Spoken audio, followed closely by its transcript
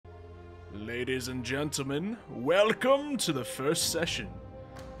Ladies and gentlemen, welcome to the first session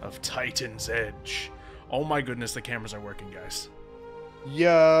of Titan's Edge. Oh my goodness, the cameras are working, guys.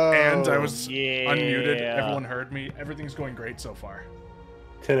 Yo! And I was unmuted. Everyone heard me. Everything's going great so far.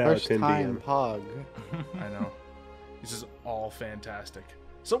 10 out of 10 DM. Pog. I know. This is all fantastic.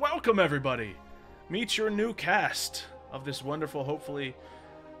 So welcome, everybody. Meet your new cast of this wonderful, hopefully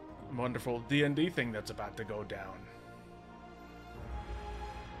wonderful D&D thing that's about to go down.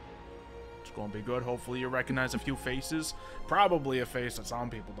 It's going to be good. Hopefully you recognize a few faces. Probably a face that some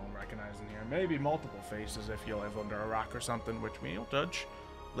people don't recognize in here. Maybe multiple faces if you live under a rock or something, which we don't judge.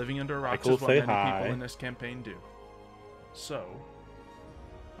 Living under a rock is what many people in this campaign do. So,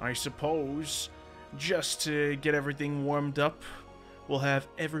 I suppose, just to get everything warmed up, we'll have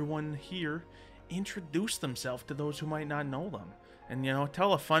everyone here introduce themselves to those who might not know them. And, you know,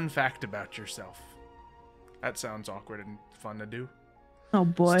 tell a fun fact about yourself. That sounds awkward and fun to do. Oh,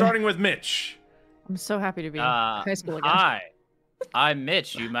 boy. Starting with Mitch. I'm so happy to be in high school again. Hi, I'm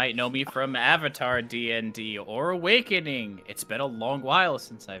Mitch. You might know me from Avatar D&D or Awakening. It's been a long while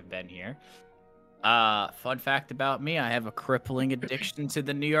since I've been here. Fun fact about me, I have a crippling addiction to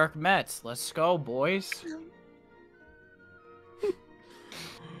the New York Mets. Let's go, boys.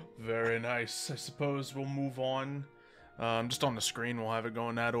 Very nice. I suppose we'll move on. Just on the screen, we'll have it go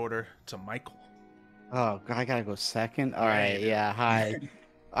in that order to Michael. Oh, I gotta go second? Alright, yeah, hi.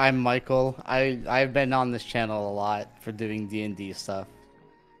 I'm Michael. I've been on this channel a lot for doing D&D stuff.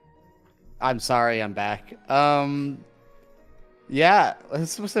 I'm sorry, I'm back. Yeah,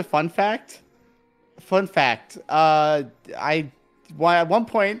 this was a fun fact. Fun fact. At one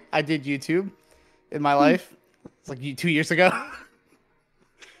point, I did YouTube in my life. It's like 2 years ago.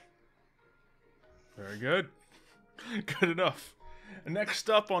 Very good. Good enough. Next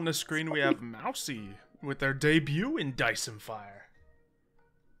up on the screen, we have Mousy with their debut in Dice and Fire.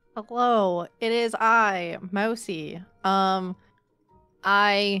 Hello, it is I, Mousy.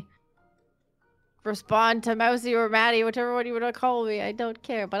 I respond to Mousy or Maddie, whichever one you want to call me. I don't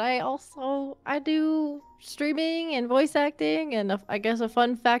care, but I do streaming and voice acting, and I guess a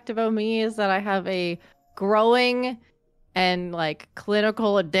fun fact about me is that I have a growing and like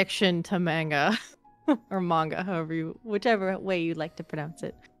clinical addiction to manga. Or manga, whichever way you like to pronounce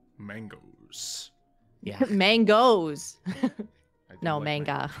it. Mangoes. Yeah. Mangoes. No, like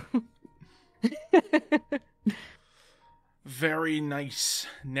manga. Very nice.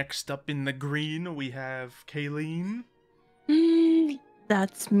 Next up in the green, we have Kayleen.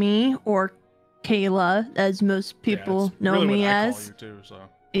 That's me, or Kayla, as most people know really me what I as. call you too, so.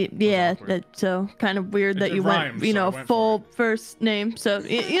 Yeah, that's so kind of weird that you went, you know, full first name. So,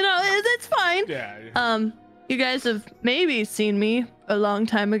 you know, it's fine. Yeah. You guys have maybe seen me a long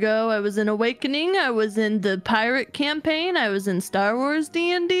time ago. I was in Awakening. I was in the Pirate campaign. I was in Star Wars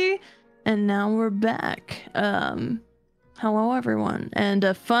D&D. And now we're back. Hello, everyone. And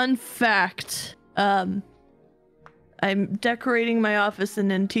a fun fact. I'm decorating my office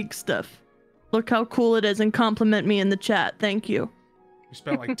in antique stuff. Look how cool it is and compliment me in the chat. Thank you. We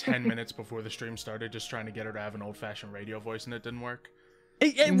spent like 10 minutes before the stream started just trying to get her to have an old-fashioned radio voice, and it didn't work.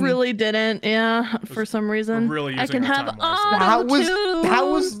 It really didn't, yeah, for some reason. Really I can have that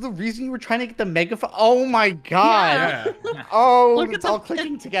was the reason you were trying to get the megaphone. Oh my god. Yeah. Oh, look, it's all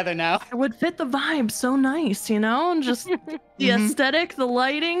clicking together now. It would fit the vibe so nice, you know? And just the aesthetic, the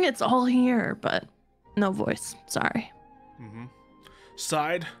lighting, it's all here, but no voice. Sorry.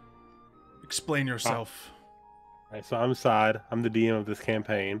 Side, explain yourself. Alright, so I'm Side. I'm the DM of this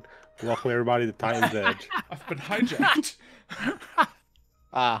campaign. Welcome everybody to Titan's Edge. I've been hijacked.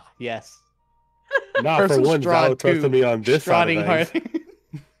 Ah, yes. Not for one, Zalo trusted me on this side of things.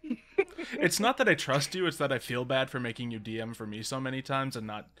 It's not that I trust you, it's that I feel bad for making you DM for me so many times and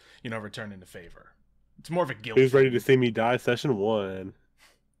not, you know, returning the favor. It's more of a guilt. Who's ready to see me die? Session 1.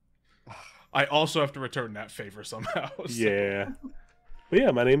 I also have to return that favor somehow. So. Yeah. But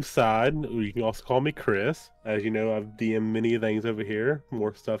yeah, my name's Side. You can also call me Chris. As you know, I've DM'd many things over here.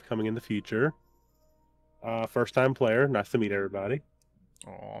 More stuff coming in the future. First time player. Nice to meet everybody.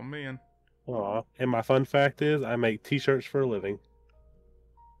 Oh man. Aw. And my fun fact is I make t-shirts for a living.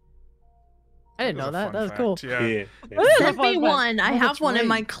 I didn't know that. That was cool. Yeah. Send me one. I have one in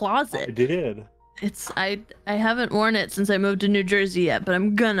my closet. I did. I haven't worn it since I moved to New Jersey yet, but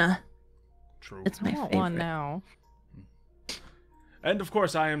I'm gonna. True. It's my favorite. One now. And of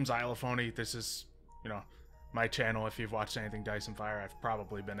course, I am Xylophony. This is, you know, my channel. If you've watched anything Dice and Fire, I've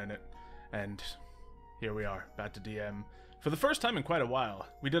probably been in it. And here we are, about to DM. For the first time in quite a while,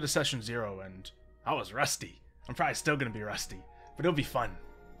 we did a session 0, and I was rusty. I'm probably still going to be rusty, but it'll be fun.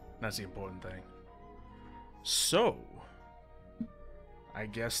 That's the important thing. So, I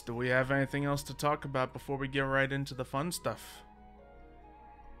guess, do we have anything else to talk about before we get right into the fun stuff?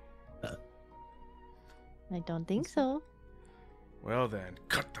 I don't think so. Well then,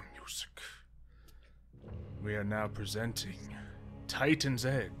 cut the music. We are now presenting Titan's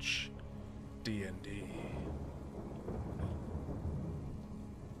Edge D&D.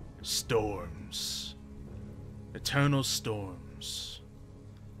 Storms. Eternal storms.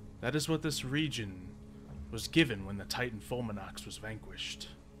 That is what this region was given when the Titan Fulminox was vanquished.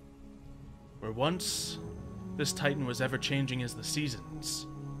 Where once this Titan was ever changing as the seasons,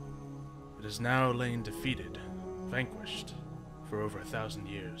 it has now lain defeated, vanquished, for over 1,000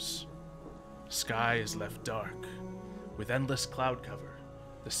 years. The sky is left dark, with endless cloud cover,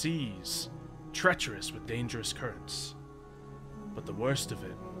 the seas treacherous with dangerous currents. But the worst of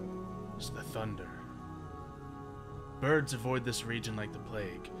it is the thunder. Birds avoid this region like the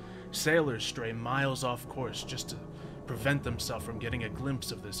plague. Sailors stray miles off course just to prevent themselves from getting a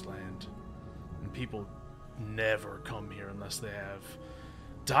glimpse of this land. And people never come here unless they have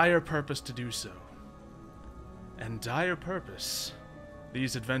dire purpose to do so. And dire purpose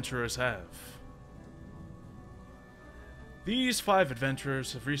these adventurers have. These 5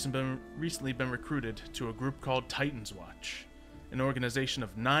 adventurers have recently been recruited to a group called Titan's Watch, an organization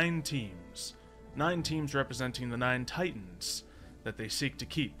of 9 teams. 9 teams representing the 9 Titans that they seek to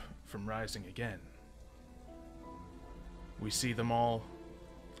keep from rising again. We see them all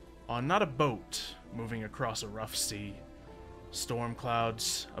on not a boat moving across a rough sea, storm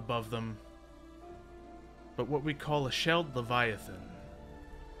clouds above them, but what we call a shelled leviathan.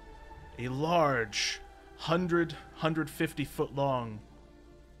 A large, 150 foot long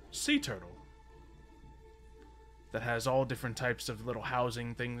sea turtle that has all different types of little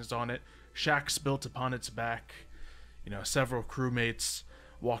housing things on it, shacks built upon its back, several crewmates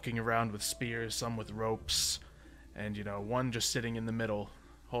walking around with spears, some with ropes, and, one just sitting in the middle,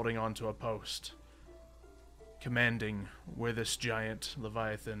 holding onto a post, commanding where this giant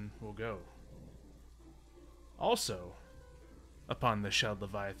Leviathan will go. Also, upon the shelled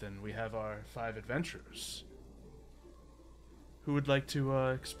Leviathan, we have our 5 adventurers. Who would like to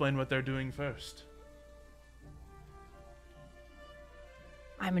explain what they're doing first?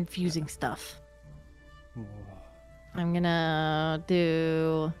 I'm infusing stuff. I'm gonna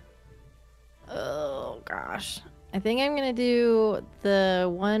do... Oh, gosh. I think I'm gonna do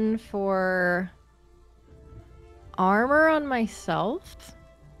the one for armor on myself.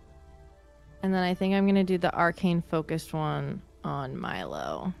 And then I think I'm gonna do the arcane focused one on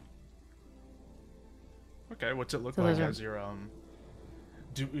Milo. Okay, what's it look So like those are- as you're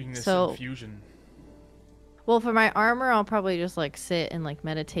doing this So- infusion? Well, for my armor, I'll probably just sit and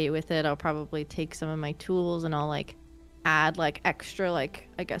meditate with it. I'll probably take some of my tools and I'll add extra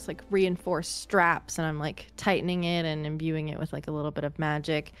I guess reinforced straps, and I'm tightening it and imbuing it with a little bit of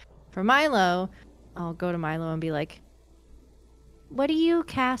magic. For Milo, I'll go to Milo and be like, "What do you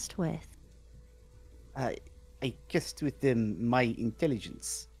cast with?" I guessed with my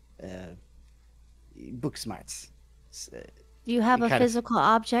intelligence, book smarts. Do you have a kind of- physical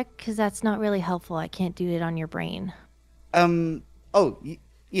object? Because that's not really helpful. I can't do it on your brain.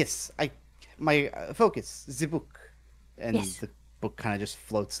 Yes. My focus, the book, and Yes. the book kind of just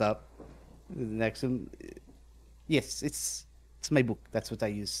floats up. The next one, yes, it's my book. That's what I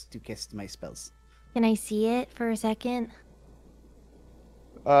use to cast my spells. Can I see it for a second?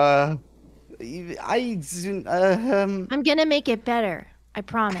 I'm I'm gonna make it better. I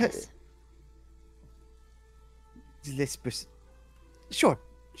promise. less Sure.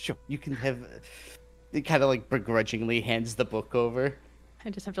 You can have. He kind of begrudgingly hands the book over. I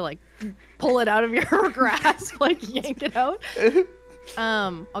just have to pull it out of your grasp, yank it out.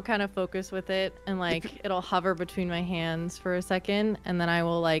 I'll kind of focus with it, and it'll hover between my hands for a second, and then I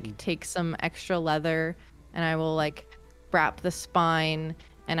will take some extra leather, and I will wrap the spine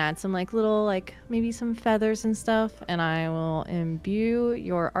and add some little maybe some feathers and stuff, and I will imbue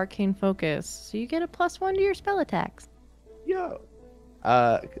your arcane focus, so you get a +1 to your spell attacks. Yeah.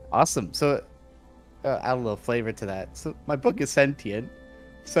 Awesome. So, add a little flavor to that. So, my book is sentient.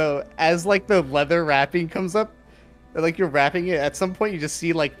 So, as the leather wrapping comes up, or, you're wrapping it, at some point you just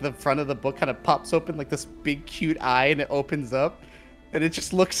see the front of the book kind of pops open this big cute eye, and it opens up, and it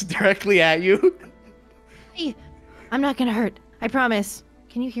just looks directly at you. Hey, I'm not gonna hurt. I promise.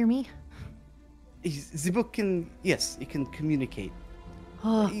 Can you hear me? The book can, yes, it can communicate.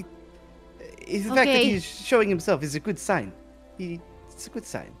 Oh, The fact that Okay. he's showing himself is a good sign. It's a good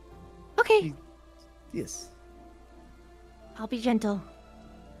sign. okay. Yes. I'll be gentle.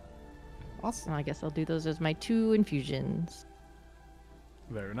 Awesome. Well, I guess I'll do those as my 2 infusions.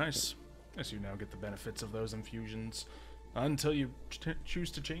 Very nice. As you now get the benefits of those infusions. until you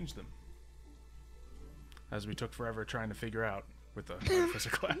choose to change them. As we took forever trying to figure out with the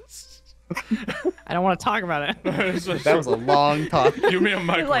physical class. I don't want to talk about it. That was a long talk. You, me, and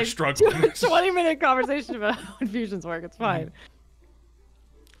Mike were struggling. 20-minute conversation about how infusions work. It's fine.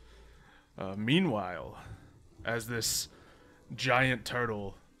 Meanwhile, as this giant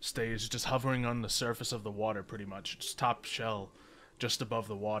turtle stays just hovering on the surface of the water pretty much, its top shell just above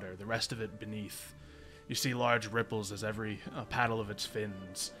the water, the rest of it beneath, you see large ripples as every paddle of its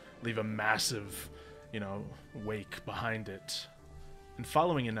fins leave a massive, wake behind it. And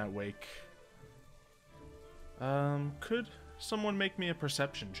following in that wake, could someone make me a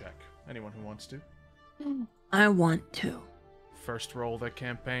perception check? Anyone who wants to? I want to. First roll the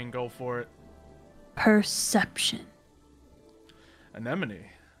campaign, go for it. Perception. Anemone,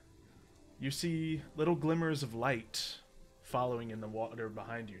 you see little glimmers of light following in the water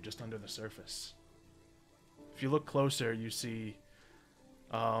behind you, just under the surface. If you look closer, you see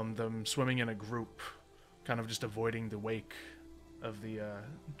them swimming in a group, kind of just avoiding the wake of the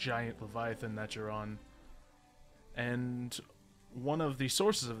giant leviathan that you're on. And one of the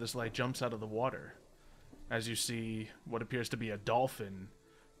sources of this light jumps out of the water, as you see what appears to be a dolphin,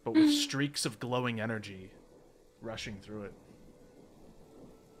 but with streaks of glowing energy rushing through it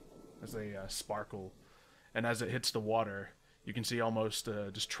as they sparkle. And as it hits the water, you can see almost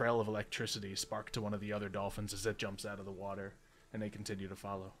just trail of electricity spark to one of the other dolphins as it jumps out of the water, and they continue to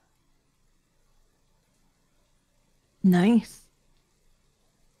follow. Nice.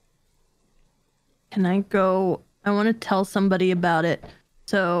 Can I go? I want to tell somebody about it.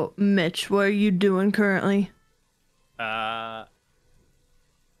 So, Mitch, what are you doing currently? I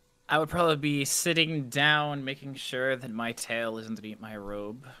would probably be sitting down, making sure that my tail isn't underneath my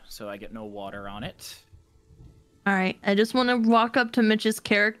robe, so I get no water on it. All right. I just want to walk up to Mitch's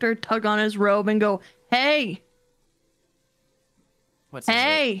character, tug on his robe, and go, "Hey, What's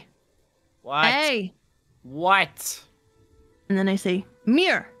hey, What? hey!" What? And then I say,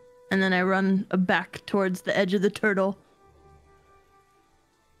 "Mirror," and then I run back towards the edge of the turtle.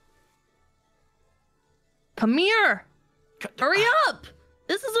 Come here! Hurry up!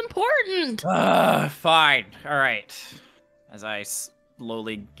 This is important! Fine. All right. As I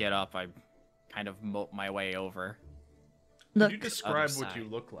slowly get up, I kind of mope my way over. Could Look, you describe Other what you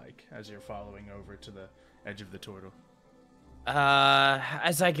side. look like as you're following over to the edge of the turtle?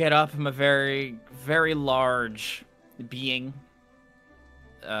 As I get up, I'm a very, very large being.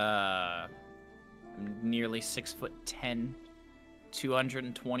 I'm nearly 6'10",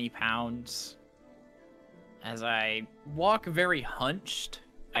 220 pounds. As I walk very hunched,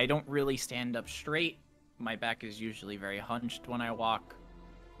 I don't really stand up straight. My back is usually very hunched when I walk.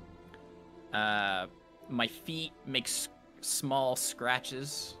 My feet make small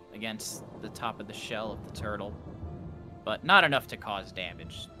scratches against the top of the shell of the turtle, but not enough to cause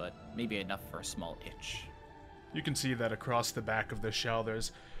damage, but maybe enough for a small itch. You can see that across the back of the shell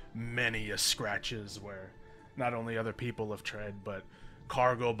there's many scratches where not only other people have tread, but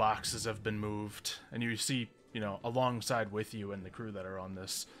cargo boxes have been moved. And you see, alongside with you and the crew that are on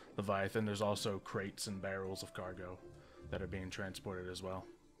this Leviathan, there's also crates and barrels of cargo that are being transported as well.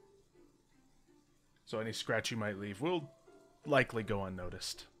 So any scratch you might leave will likely go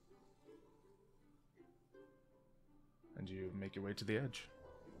unnoticed. And you make your way to the edge.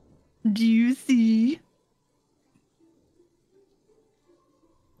 do you see?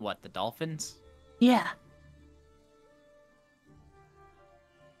 What, the dolphins? Yeah.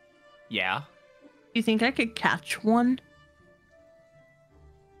 Yeah. You think I could catch one?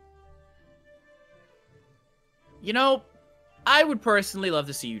 I would personally love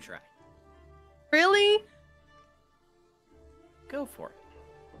to see you try. Really? Go for it.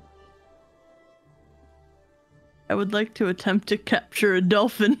 I would like to attempt to capture a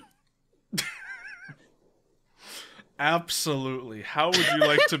dolphin. Absolutely. How would you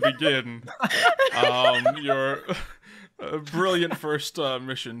like to begin your brilliant first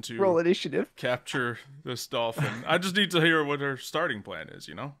mission to Roll initiative. capture this dolphin? I just need to hear what her starting plan is,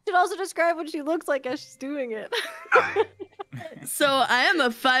 You should also describe what she looks like as she's doing it. So I am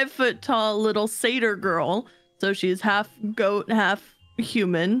a 5 foot tall little satyr girl. So she's half goat, half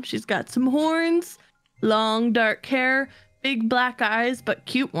human. She's got some horns, long dark hair, big black eyes, but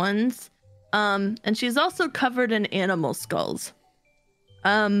cute ones. And she's also covered in animal skulls.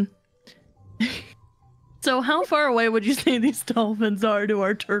 So how far away would you say these dolphins are to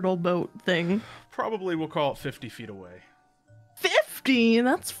our turtle boat thing? Probably we'll call it 50 feet away. 50?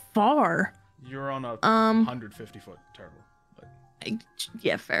 That's far. You're on a 150-foot turtle. But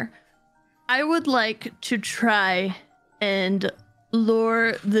Yeah, fair. I would like to try and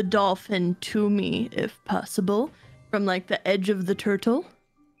lure the dolphin to me if possible. from like the edge of the turtle.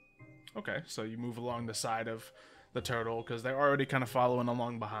 Okay, so you move along the side of the turtle because they're already kind of following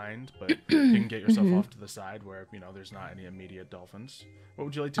along behind, but you can get yourself off to the side where, you know, there's not any immediate dolphins. What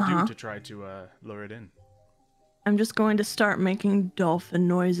would you like to do to try to lure it in? I'm just going to start making dolphin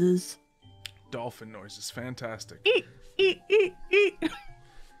noises. Dolphin noises, fantastic. Eek, eek, eek, eek.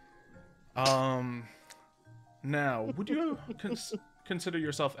 Now, would you consider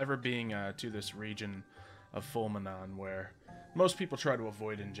yourself ever being to this region of Fulminon where most people try to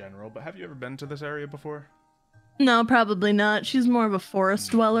avoid in general, but have you ever been to this area before? No, probably not. She's more of a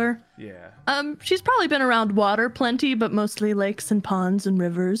forest dweller. Yeah. She's probably been around water plenty, but mostly lakes and ponds and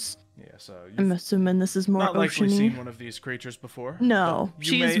rivers. Yeah, so I'm assuming this is more not likely oceany. seen one of these creatures before. No, but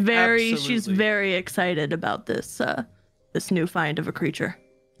you she's may very excited about this this new find of a creature.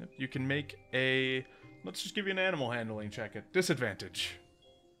 You can make a, let's just give you an animal handling check at disadvantage.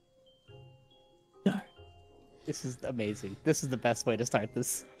 This is amazing. This is the best way to start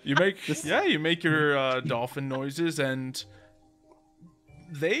this. You make, you make your dolphin noises, and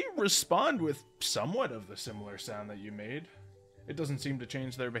they respond with somewhat of the similar sound that you made. It doesn't seem to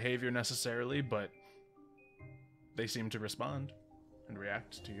change their behavior necessarily, but they seem to respond and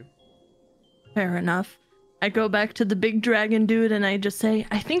react to you. Fair enough. I go back to the big dragon dude and I just say,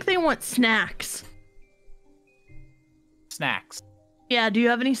 I think they want snacks. Snacks. Yeah, do you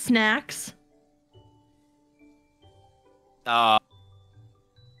have any snacks? Uh,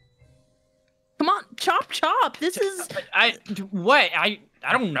 Come on, chop chop. This is I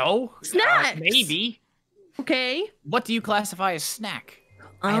don't know. Snacks! Maybe. okay. What do you classify as snack?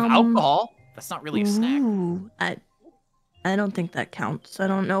 I have alcohol. That's not really a snack. Ooh, I don't think that counts. I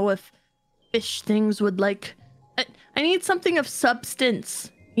don't know if fish things would like. I need something of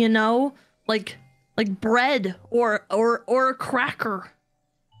substance, you know, like bread or a cracker.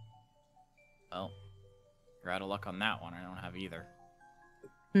 Well, you're out of luck on that one. I don't have either.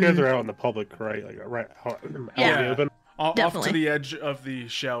 You guys are out in the public, right? Like right out in the open. Off to Definitely. the edge of the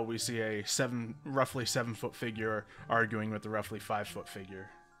shell, we see a roughly 7-foot figure arguing with the roughly 5-foot figure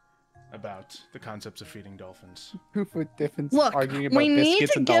about the concepts of feeding dolphins. With difference Look, arguing about we need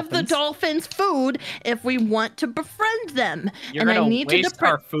biscuits to and give the dolphins. dolphins food if we want to befriend them. You're and gonna I need waste to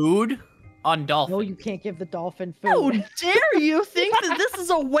our food on dolphins. No, you can't give the dolphin food. How dare you think that this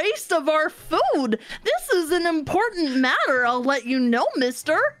is a waste of our food? This is an important matter, I'll let you know,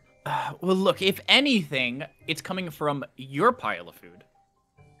 mister. Well, look, if anything, it's coming from your pile of food.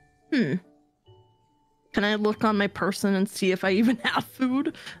 Can I look on my person and see if I even have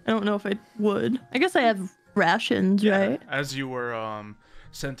food? I don't know if I would. I guess I have rations, right? As you were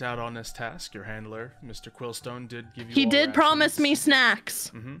sent out on this task, your handler, Mr. Quillstone, did give you He all did promise rations. me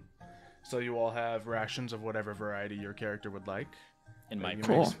snacks. So you all have rations of whatever variety your character would like. In my You may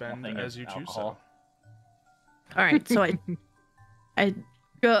Cool. spend Nothing as is you choose. alcohol. All right, so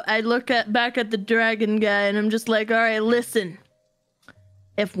I look back at the dragon guy and I'm just like, all right, listen.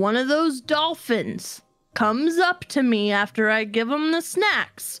 If one of those dolphins comes up to me after I give him the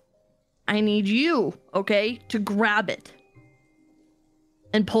snacks, I need you, okay, to grab it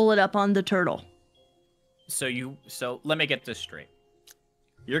and pull it up on the turtle. So let me get this straight.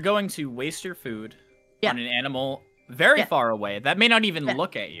 You're going to waste your food on an animal very far away that may not even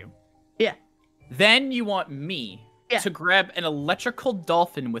look at you. Yeah. Then you want me to grab an electrical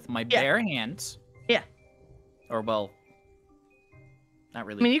dolphin with my bare hands. Yeah. Or, well, not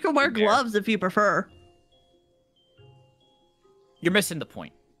really. I mean, you can wear bare. gloves if you prefer. You're missing the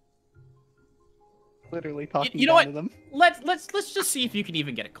point. Literally talking You know down what? to them. Let's just see if you can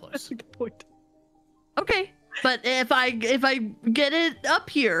even get it close. Good point. Okay. But if I get it up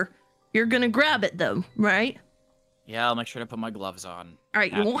here, you're gonna grab it though, right? Yeah, I'll make sure to put my gloves on. All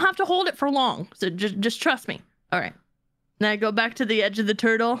right, you won't have to hold it for long, so just trust me. All right. Then I go back to the edge of the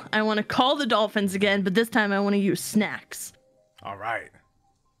turtle. I want to call the dolphins again, but this time I want to use snacks. All right.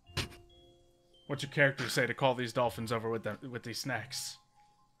 What's your character say to call these dolphins over with these snacks?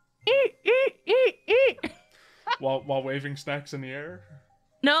 Eat, eat, eat, eat. While waving snacks in the air?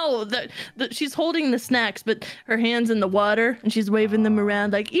 No, she's holding the snacks, but her hands in the water, and she's waving them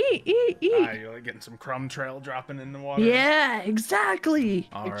around like eat, eat, eat. You're like getting some crumb trail dropping in the water. Yeah, exactly.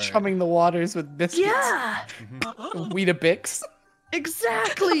 All Like right. chumming the waters with biscuits. Yeah, Weetabix.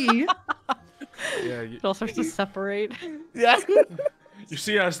 exactly. Yeah. It all starts to separate. Yeah. You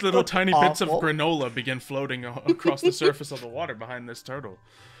see as little tiny bits of awful. granola begin floating across the surface of the water behind this turtle.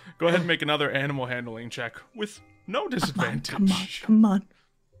 Go ahead and make another animal handling check with no disadvantage. Come on.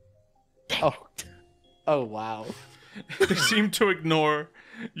 Oh wow. They seem to ignore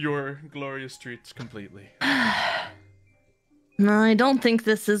your glorious treats completely. No, I don't think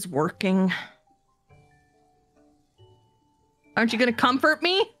this is working. Aren't you gonna comfort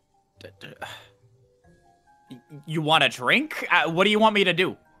me? You want a drink? What do you want me to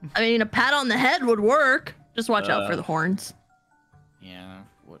do? I mean, a pat on the head would work. Just watch out for the horns. Yeah,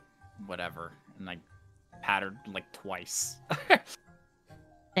 whatever. And I pattered like twice.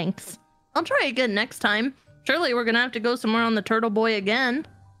 Thanks. I'll try again next time. Surely we're gonna have to go somewhere on the Turtle Boy again.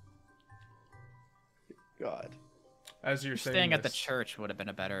 God. As you're saying Staying at the this, church would have been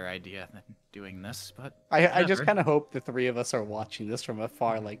a better idea than doing this, but I just whatever. kind of hope the three of us are watching this from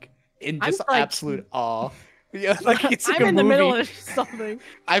afar, like in I'm just like- absolute awe. Yeah, like it's like I'm a in the movie. middle of something.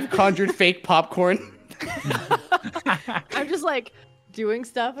 I've conjured fake popcorn. I'm just like doing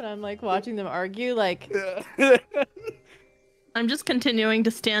stuff and I'm like watching them argue. Like, I'm just continuing to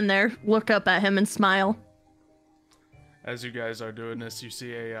stand there, look up at him, and smile. as you guys are doing this, you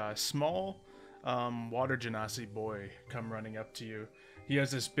see a small water genasi boy come running up to you. He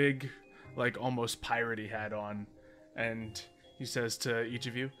has this big, like almost piratey hat on, and he says to each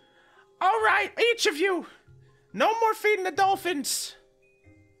of you, "All right, each of you, no more feeding the dolphins.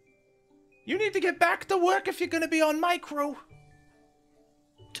 You need to get back to work if you're gonna be on my crew."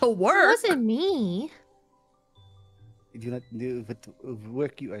 To it work? wasn't me. I do not know what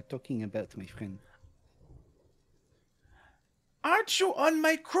work you are talking about, my friend. Aren't you on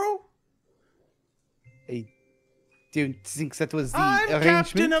my crew? I don't think that was the I'm captain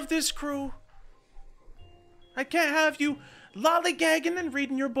arrangement. of this crew. I can't have you lollygagging and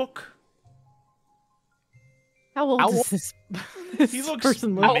reading your book. How old How is old- this He looks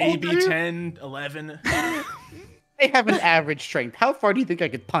person? Look? maybe 10, 11. I have an average strength. How far do you think I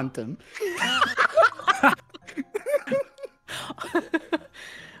could punt him?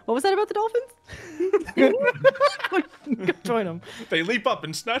 What was that about the dolphins? Go join them. They leap up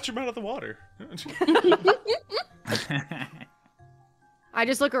and snatch him out of the water. I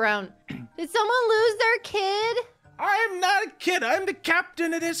just look around. Did someone lose their kid? I'm not a kid. I'm the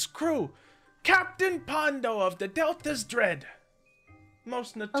captain of this crew. Captain Pondo of the Delta's Dread.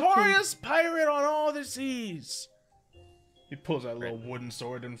 Most notorious pirate on all the seas. He pulls out a little wooden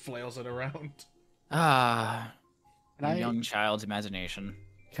sword and flails it around. Can I, young child's imagination.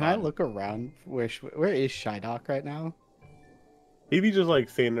 can I look around? Where is Shydok right now? He'd be just like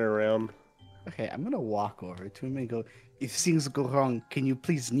standing around. Okay, I'm gonna walk over to him and go, "If things go wrong, can you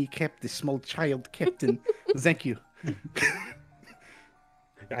please kneecap the small child captain? Thank you.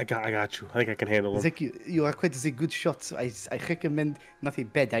 I got you. I think I can handle him. Thank you. You are quite a good shot. I recommend not a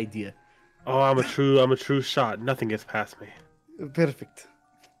bad idea. Oh, I'm a true shot. Nothing gets past me. Perfect.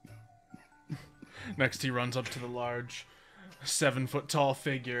 Next, he runs up to the large, 7-foot-tall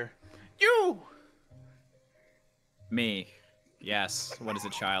figure. You! Me. Yes. What is a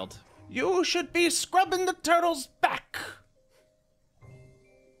child? You should be scrubbing the turtle's back.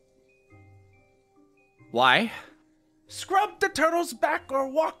 Why? Scrub the turtle's back or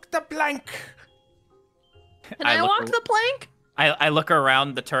walk the plank. Can I look walk ar- the plank? I look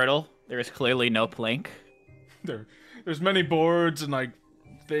around the turtle. There is clearly no plank. There's many boards and like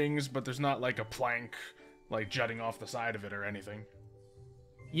things, but there's not like a plank like jutting off the side of it or anything.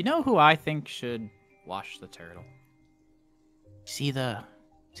 You know who I think should wash the turtle? See the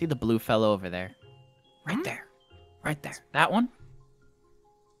blue fellow over there? Right there. Right there. That one?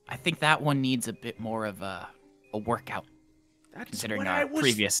 I think that one needs a bit more of a workout. That's Considering what our I was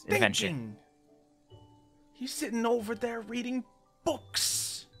previous thinking. adventure. He's sitting over there reading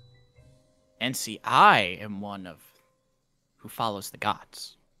books. And see, I am one of who follows the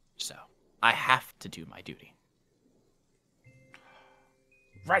gods. So I have to do my duty.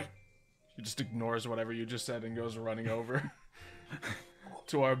 Right. He just ignores whatever you just said and goes running over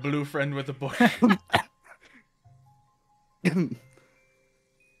to our blue friend with the book.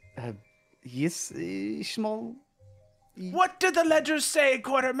 Yes, small. What did the ledgers say,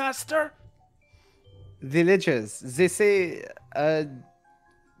 quartermaster? The ledgers. They say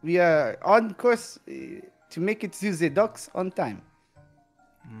we are on course to make it to the docks on time.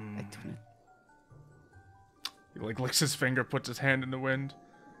 I don't know. He like licks his finger, puts his hand in the wind,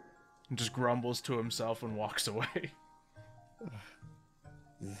 and just grumbles to himself and walks away.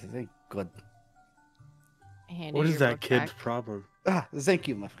 Thank God. What is that kid's problem? Ah, thank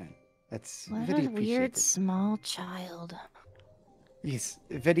you, my friend. That's What very a weird appreciated. small child. Yes,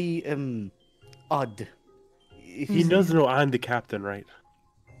 very odd. If He doesn't know I'm the captain, right?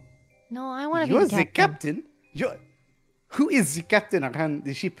 No, I want to be You're the captain. You're... Who is the captain around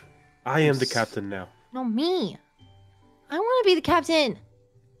the ship? I am the captain now. No, me. I want to be the captain.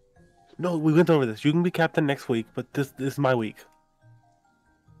 No, we went over this. You can be captain next week, but this is my week.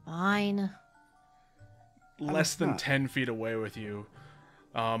 Fine. Less than not. 10 feet away with you,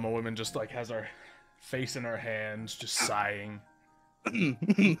 a woman just like has her face in her hands, just sighing.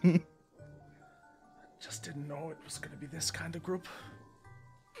 Just didn't know it was gonna be this kind of group.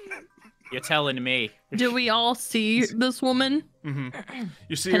 You're telling me. Do we all see this woman? Mm-hmm.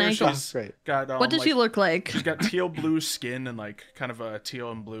 You see Can her, I go- she's Great. got What does she look like? She's got teal blue skin and like kind of a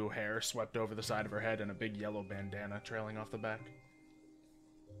teal and blue hair swept over the side of her head and a big yellow bandana trailing off the back.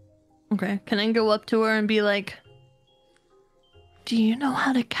 Okay. Can I go up to her and be like, do you know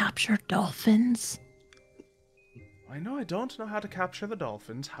how to capture dolphins? I know I don't know how to capture the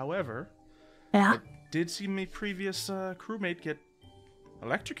dolphins, however, Yeah. I did see my previous crewmate get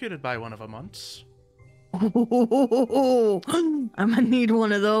electrocuted by one of them once. Oh, I'm gonna need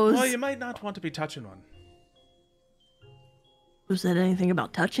one of those. Well, you might not want to be touching one. Who said anything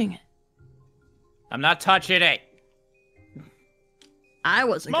about touching it? I'm not touching it. I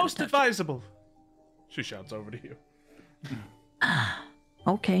wasn't Most gonna touch advisable. She shouts over to you. it.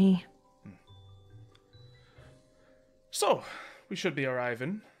 Okay. So, we should be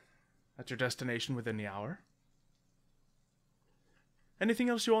arriving at your destination within the hour. Anything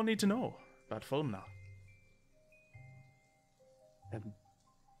else you all need to know about Fulminon?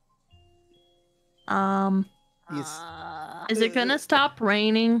 Yes. Is it gonna stop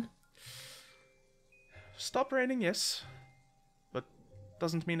raining? Stop raining, yes. But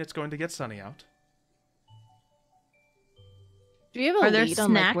doesn't mean it's going to get sunny out. Do you have a Are there lead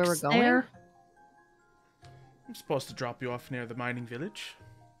on like where we're snacks going? there? I'm supposed to drop you off near the mining village.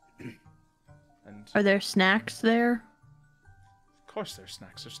 And Are there snacks there? of course there's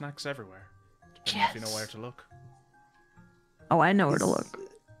snacks. There's snacks everywhere. Depending if you know where to look. Oh, I know where to look.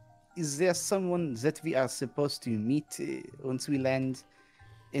 Is there someone that we are supposed to meet once we land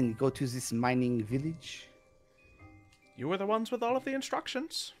and go to this mining village? You were the ones with all of the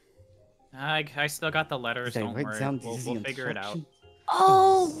instructions. I still got the letters. Did I Don't write worry. down We'll these figure it out. instructions?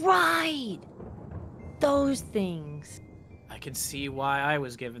 Oh, right. Those things. I can see why I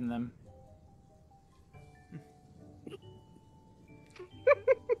was given them.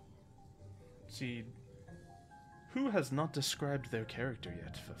 See, who has not described their character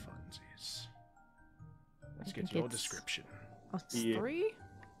yet for funsies? Let's get think your it's- description. Us Yeah. 3?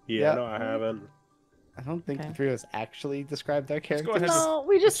 Yeah, Yeah. no, I haven't. I don't think Okay. the three of us actually described our Let's characters. go ahead No,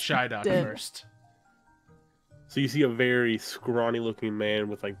 we with just Shydog did. first. So you see a very scrawny looking man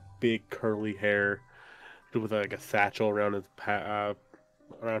with like big curly hair, with like a satchel around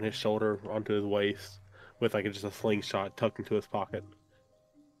around his shoulder onto his waist, with like just a slingshot tucked into his pocket.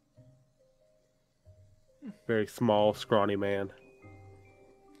 Very small, scrawny man.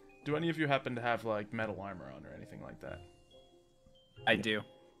 Do any of you happen to have like metal armor on or anything like that? I do.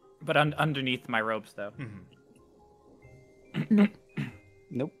 But underneath my robes, though.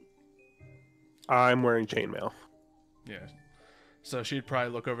 Nope. I'm wearing chainmail. Yeah. So she'd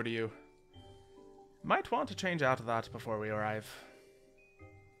probably look over to you. Might want to change out of that before we arrive.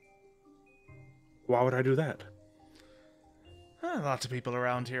 Why would I do that? Lots of people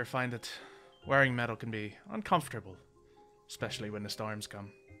around here find that wearing metal can be uncomfortable, especially when the storms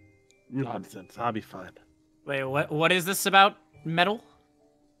come. Nonsense. I'll be fine. Wait, what is this about metal?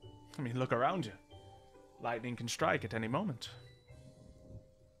 I mean, look around you. Lightning can strike at any moment,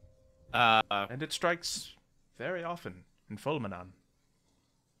 and it strikes very often in Fulminon.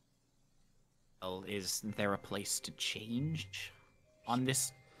 Well, is there a place to change on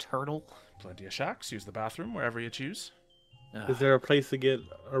this turtle? Plenty of shacks. Use the bathroom wherever you choose. Is there a place to get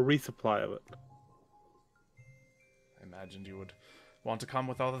a resupply of it? I imagined you would want to come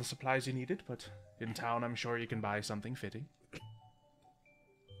with all the supplies you needed, but in town I'm sure you can buy something fitting.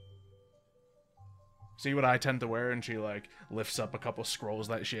 See what I tend to wear? And she like lifts up a couple scrolls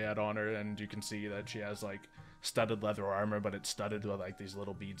that she had on her, and you can see that she has like studded leather armor, but it's studded with like these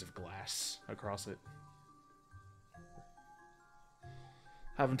little beads of glass across it.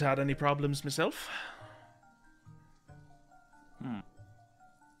 Haven't had any problems myself.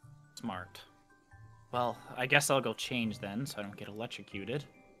 Smart. Well, I guess I'll go change then, so I don't get electrocuted.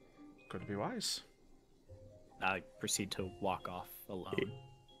 Could be wise. I proceed to walk off alone.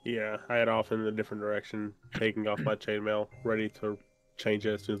 Yeah, I head off in a different direction, taking off my chainmail, ready to change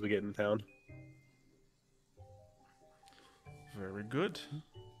it as soon as we get into town. Very good.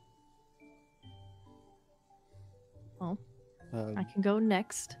 Well, Uh, I can go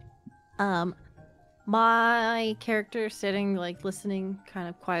next. My character sitting, like, listening, kind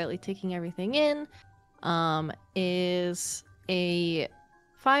of quietly taking everything in, is a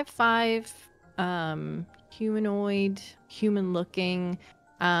 5'5", humanoid, human-looking,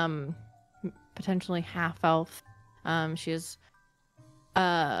 potentially half-elf. She has,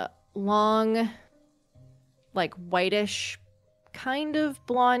 long, like, whitish, kind of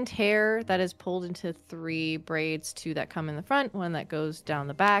blonde hair that is pulled into 3 braids, 2 that come in the front, 1 that goes down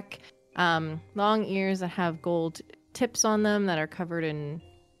the back. Long ears that have gold tips on them that are covered in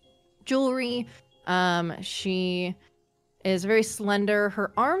jewelry. She is very slender.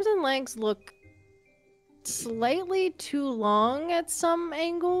 Her arms and legs look slightly too long at some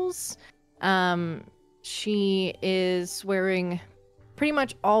angles. She is wearing pretty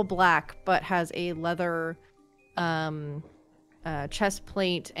much all black, but has a leather chest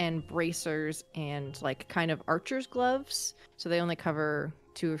plate and bracers and like kind of archer's gloves. So they only cover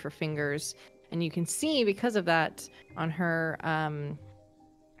 2 of her fingers. And you can see because of that on her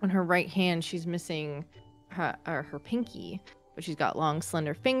right hand, she's missing her pinky, but she's got long,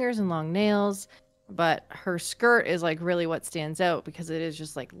 slender fingers and long nails. But her skirt is like really what stands out because it is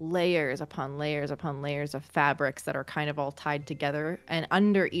just like layers upon layers upon layers of fabrics that are kind of all tied together. And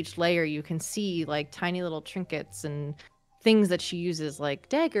under each layer, you can see like tiny little trinkets and things that she uses, like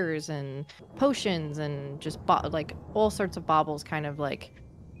daggers and potions and just like all sorts of baubles kind of like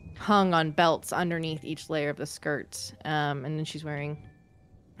hung on belts underneath each layer of the skirt. And then she's wearing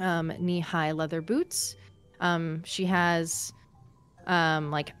knee-high leather boots. She has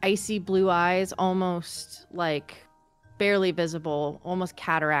like icy blue eyes, almost like barely visible, almost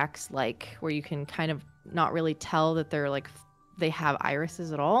cataracts, like where you can kind of not really tell that they're like they have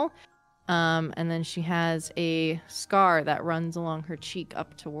irises at all. And then she has a scar that runs along her cheek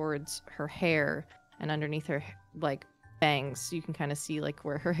up towards her hair, and underneath her like bangs you can kind of see like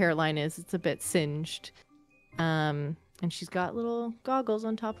where her hairline is. It's a bit singed. And she's got little goggles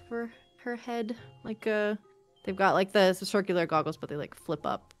on top of her head, like they've got like the circular goggles, but they like flip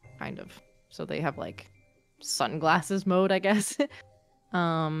up kind of, so they have like sunglasses mode, I guess.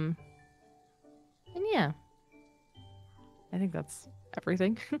 And yeah, I think that's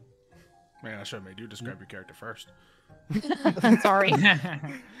everything. Man, I should have made you describe your character first. Sorry.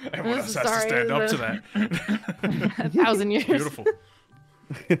 Everyone else has to stand up to that. 1,000 years. Beautiful.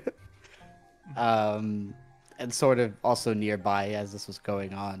 And sort of also nearby as this was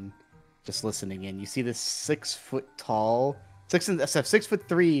going on, just listening in, you see this 6 foot tall,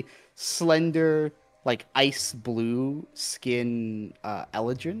 6'3", slender, like ice blue skin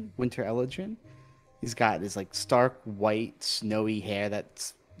winter Elegant. He's got this like stark white snowy hair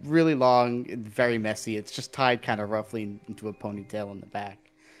that's really long and very messy. It's just tied kind of roughly into a ponytail in the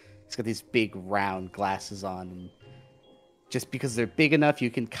back. He's got these big round glasses on, and just because they're big enough, you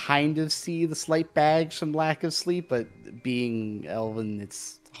can kind of see the slight bags from lack of sleep, but being elven,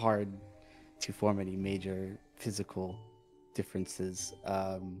 it's hard to form any major physical differences.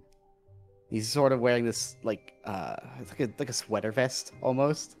 He's sort of wearing this like a sweater vest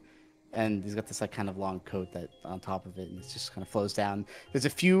almost, and he's got this like kind of long coat that on top of it, and it just kind of flows down. There's a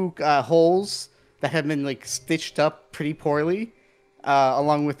few holes that have been like stitched up pretty poorly,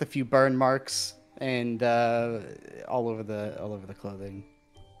 along with a few burn marks and all over the clothing.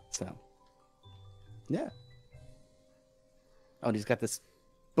 So yeah. Oh, and he's got this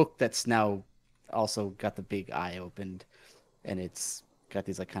book that's now also got the big eye opened, and it's got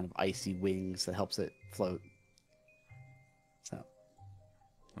these like kind of icy wings that helps it float. So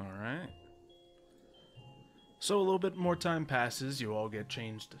All right. So a little bit more time passes. You all get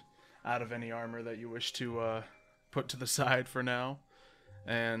changed out of any armor that you wish to put to the side for now.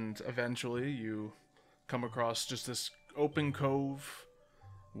 And eventually you come across just this open cove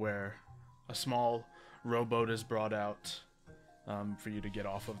where a small rowboat is brought out for you to get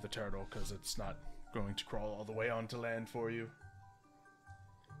off of the turtle, because it's not going to crawl all the way onto land for you.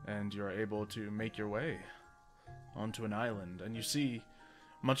 And you're able to make your way onto an island. And you see,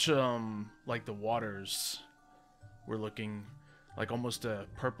 much like the waters were looking like almost a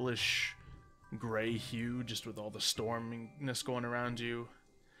purplish gray hue, just with all the storminess going around you.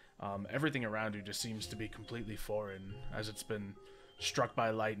 Everything around you just seems to be completely foreign, as it's been struck by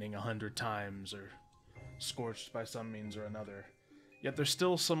lightning 100 times or scorched by some means or another. Yet there's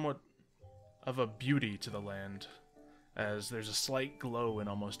still somewhat of a beauty to the land, as there's a slight glow in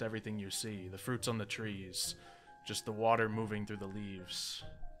almost everything you see. The fruits on the trees, just the water moving through the leaves.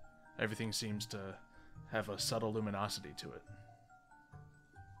 Everything seems to have a subtle luminosity to it.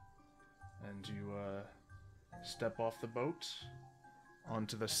 And you step off the boat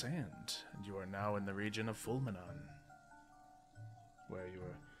onto the sand, and you are now in the region of Fulminon, where you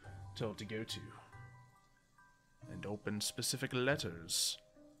were told to go to and open specific letters.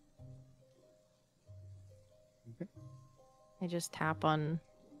 I just tap on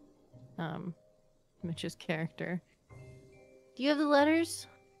Mitch's character. Do you have the letters,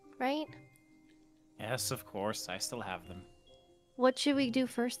 right? Yes, of course. I still have them. What should we do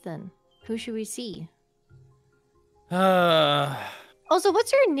first then? Who should we see? Also,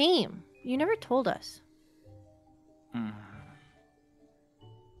 what's your name? You never told us.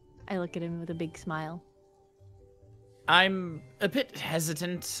 I look at him with a big smile. I'm a bit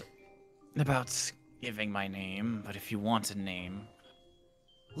hesitant about giving my name, but if you want a name,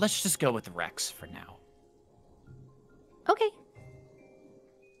 let's just go with Rex for now. Okay.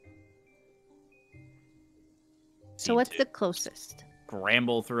 So Need what's to the closest?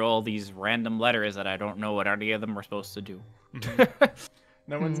 Scramble through all these random letters that I don't know what any of them are supposed to do.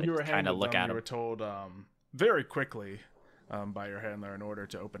 Now, when you were Just kinda handed look them, at you 'em. were told very quickly by your handler in order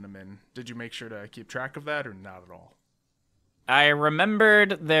to open them in. Did you make sure to keep track of that, or not at all? I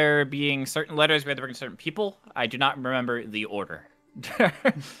remembered there being certain letters we had to bring to certain people. I do not remember the order.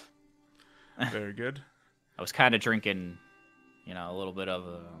 Very good. I was kind of drinking, a little bit of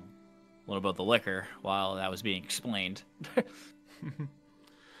the liquor while that was being explained.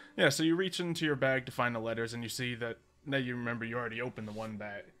 Yeah, so you reach into your bag to find the letters, and you see that now you remember you already opened the one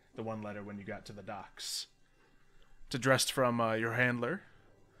letter when you got to the docks. It's addressed from your handler,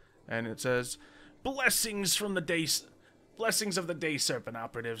 and it says, Blessings of the day, Serpent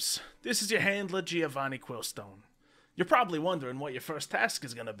Operatives. This is your handler, Giovanni Quillstone. You're probably wondering what your first task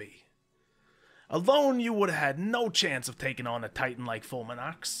is going to be. Alone, you would have had no chance of taking on a Titan like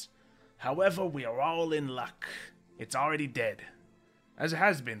Fulminox. However, we are all in luck. It's already dead, as it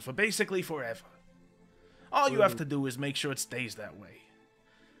has been for basically forever. All you have to do is make sure it stays that way.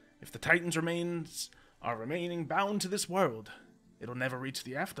 If the Titans are remaining bound to this world, it'll never reach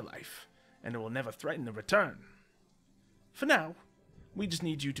the afterlife, and it will never threaten to return. For now, we just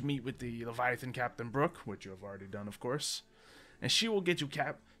need you to meet with the Leviathan Captain Brooke, which you have already done, of course, and she will get you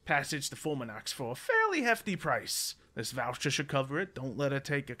passage to Fulminox for a fairly hefty price. This voucher should cover it. Don't let her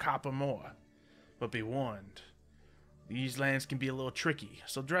take a copper more. But be warned, these lands can be a little tricky,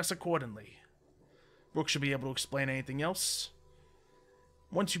 so dress accordingly. Brooke should be able to explain anything else.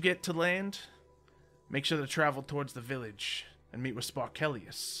 Once you get to land, make sure to travel towards the village and meet with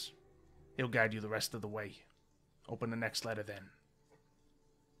Sparkelius. He'll guide you the rest of the way. Open the next letter then.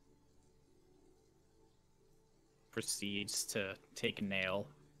 Proceeds to take a nail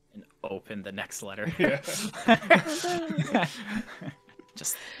and open the next letter. Yeah.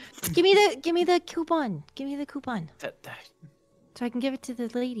 Just Give me the coupon. Give me the coupon. So I can give it to the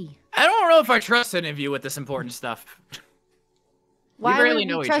lady. I don't know if I trust any of you with this important stuff. Why barely would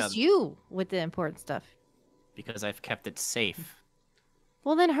know we each trust other. you with the important stuff? Because I've kept it safe.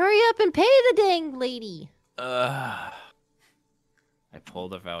 Well, then hurry up and pay the dang lady. I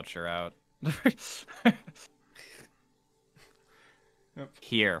pulled a voucher out. Yep.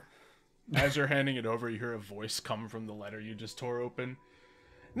 Here. As you're handing it over, you hear a voice come from the letter you just tore open.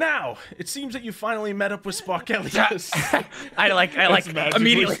 Now, it seems that you finally met up with Sparkelius. I magically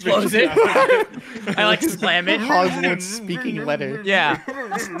immediately speaking close it. out. I slam it. Hogwarts speaking letter. Yeah.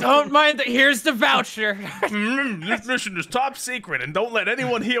 Don't mind here's the voucher. This mission is top secret, and don't let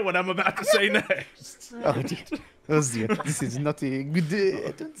anyone hear what I'm about to say next. Oh dear. Oh dear. This is not a good.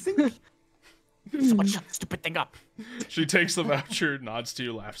 I don't think. Someone shut the stupid thing up. She takes the voucher, nods to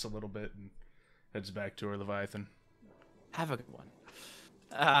you, laughs a little bit, and heads back to her Leviathan. Have a good one.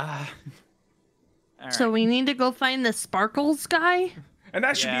 All So right. we need to go find the Sparkles guy? And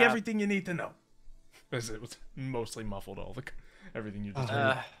that should be Yeah. everything you need to know. As it was mostly muffled, everything you just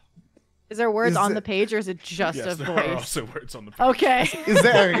heard. Is there words Is on it- the page, or is it just Yes, a there are voice? also words on the page. Okay. Is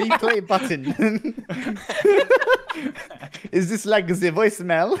there a replay button? Is this like the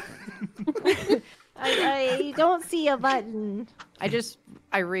voicemail? I don't see a button.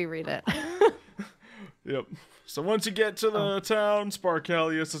 I reread it. Yep. So once you get to the town,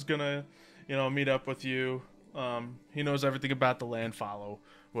 Sparkelius is gonna, meet up with you. He knows everything about the land. Follow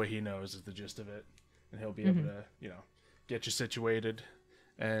what he knows is the gist of it, and he'll be able to, get you situated,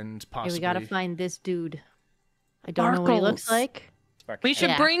 and Hey, possibly. we gotta find this dude. I don't know what he looks Sparkles. like. We should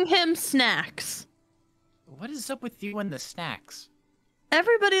Yeah. bring him snacks. What is up with you and the snacks?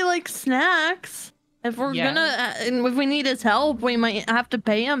 Everybody likes snacks. If we're Yeah. and if we need his help, we might have to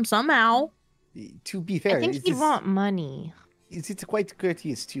pay him somehow. To be fair, I think is he'd this- want money. is it quite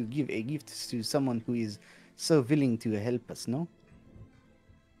courteous to give a gift to someone who is so willing to help us, no?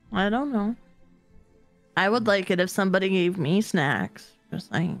 I don't know. I would like it if somebody gave me snacks.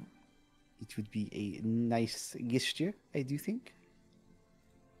 Just saying. It would be a nice gesture, I do think.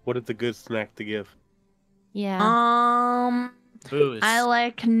 What is a good snack to give? Yeah. Booze. I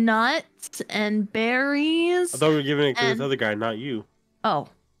like nuts and berries. I thought we were giving it to this And- other guy, not you. Oh.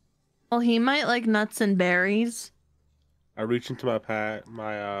 Well, he might like nuts and berries. I reach into my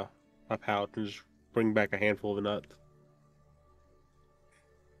my pouch and just bring back a handful of nuts.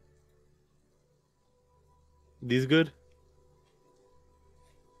 These good?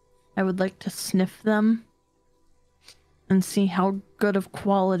 I would like to sniff them and see how good of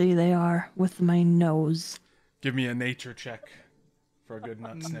quality they are with my nose. Give me a nature check for a good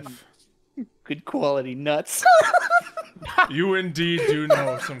nut sniff. Good quality nuts. You indeed do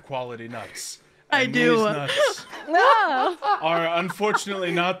know some quality nuts. I And do. These nuts No. are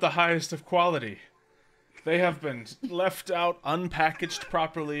unfortunately not the highest of quality. They have been left out unpackaged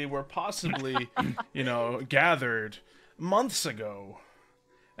properly, were possibly, gathered months ago,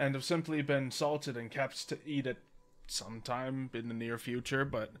 and have simply been salted and kept to eat at sometime in the near future,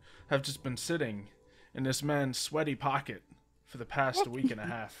 but have just been sitting in this man's sweaty pocket for the past week and a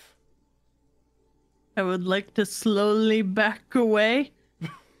half. I would like to slowly back away.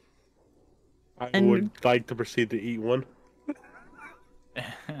 I And- would like to proceed to eat one. Yeah,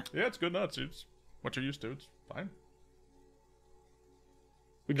 it's good nuts. It's what you're used to. It's fine.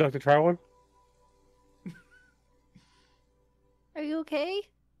 Would you like to try one? Are you okay?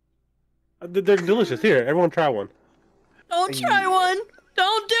 They're delicious. Here, everyone try one. Don't try one.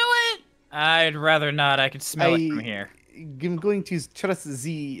 Don't do it. I'd rather not. I can smell it from here. I'm going to trust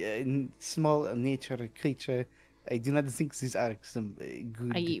the small nature creature. I do not think these are some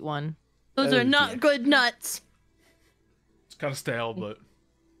good. I eat one. Those Oh, are not dear. good nuts. It's kind of stale, but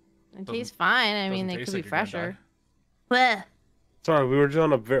It Doesn't- tastes fine. I mean, doesn't they taste could be like you're gonna fresher. Bleh. Sorry, we were just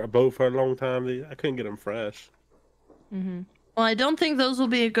on a boat for a long time. I couldn't get them fresh. Mm-hmm. Well, I don't think those will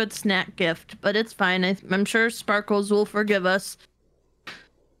be a good snack gift, but it's fine. I'm sure Sparkles will forgive us.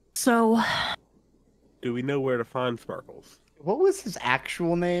 So, Do we know where to find Sparkles? What was his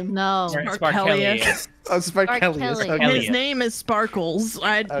actual name? No. Sparkelius. Oh, Sparkelius. Sparkelius. Okay. His name is Sparkles.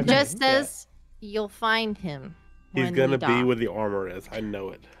 Okay, Just yeah. says you'll find him. He's when gonna we be dock. where the armor is. I know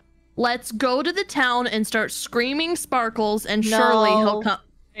it. Let's go to the town and start screaming Sparkles, and surely he'll No. come.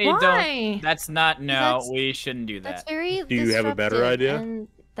 Hey, Why? That's not. No, That's- we shouldn't do That's that. very. Do you have a better disruptive, idea? And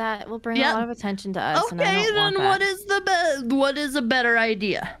that will bring Yeah. a lot of attention to us. And I Okay, don't then want that. what is a better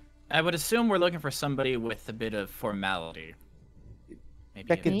idea? I would assume we're looking for somebody with a bit of formality. Maybe.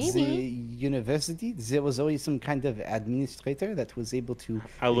 Back at Maybe. the university, there was always some kind of administrator that was able to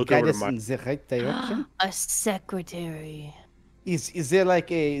I'll look guide over to us my. in the right direction. A secretary. Is there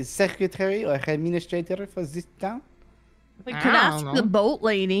like a secretary or administrator for this town? We I could ask don't the know. boat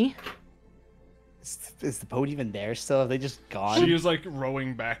lady. Is the boat even there still? Have they just gone? she is like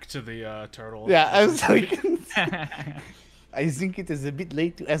rowing back to the turtle. Yeah, I was like, I think it is a bit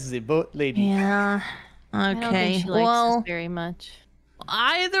late to ask the boat lady. Yeah. I don't Okay. think she likes Well, us very much.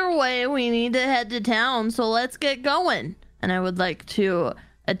 either way, we need to head to town, so let's get going. And I would like to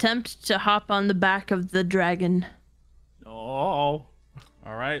attempt to hop on the back of the dragon. Oh.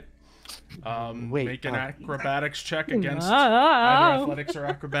 All right. Wait, make an oh. acrobatics check against either Oh. athletics or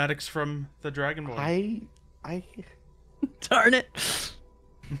acrobatics from the dragon boy. I Darn it.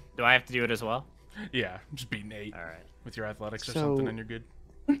 Do I have to do it as well? Yeah, just beat an 8 All right. with your athletics or So- something, and you're good.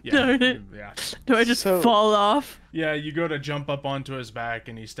 Yeah, Darn it. yeah, Do I just So- fall off? yeah. You go to jump up onto his back,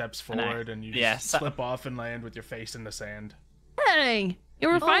 and he steps And I- forward, and you yeah, just so- slip off and land with your face in the sand. Hey, you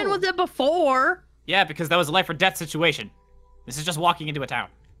were fine Oh. with it before. Yeah, because that was a life or death situation. This is just walking into a town.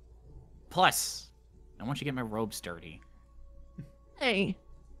 Plus, I want you to get my robes dirty. Hey.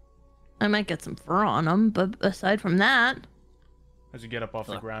 I might get some fur on them, but aside from that, As you get up off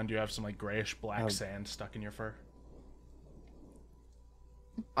the Look. ground, you have some like grayish black Oh. sand stuck in your fur.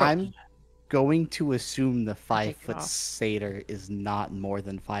 I'm going to assume the take it 5-foot off. satyr is not more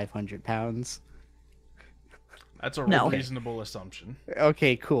than 500 pounds. That's a No. reasonable assumption.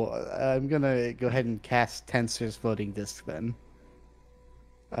 Okay, cool. I'm gonna go ahead and cast Tensor's floating disc then.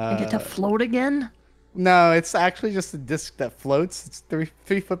 I get to float again. No, it's actually just a disc that floats. It's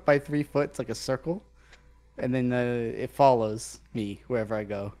 3 foot by 3 foot. It's like a circle, and then it follows me wherever I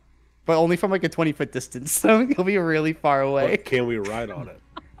go, but only from like a 20-foot distance. So it'll be really far away. But can we ride on it?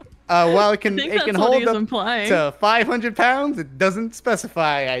 Well, it I can think it that's can what hold he's up implying. to 500 pounds. It doesn't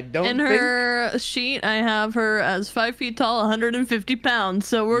specify. I don't In think. her sheet, I have her as 5 feet tall, 150 pounds.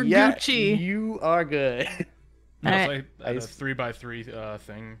 So we're Yeah, Gucci. you are good. No, Alright. it's like at a Nice. 3x3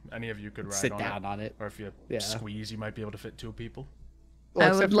 thing. Any of you could ride Sit on down it. on it. Or if you Yeah. squeeze, you might be able to fit 2 people. Well, I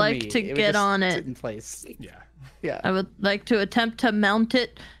except would for like me, to it would get just on sit it. in place. Yeah. Yeah. I would like to attempt to mount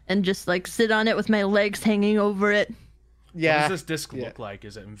it and just like sit on it with my legs hanging over it. Yeah. What does this disc yeah. look like?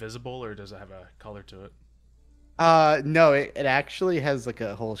 Is it invisible or does it have a color to it? No, it actually has like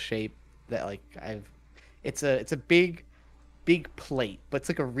a whole shape that like it's a big plate, but it's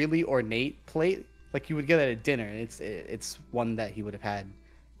like a really ornate plate like you would get at a dinner. And it's one that he would have had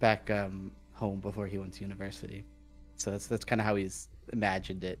back home before he went to university. So that's kind of how he's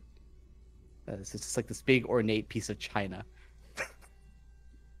imagined it. It's just like this big ornate piece of china.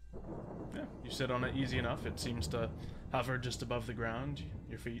 Yeah, you sit on it easy enough. It seems to hover just above the ground.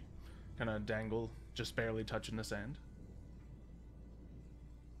 Your feet kind of dangle, just barely touching the sand.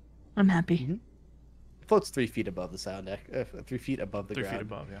 I'm happy. It floats 3 feet above the 3 feet above the 3 ground. feet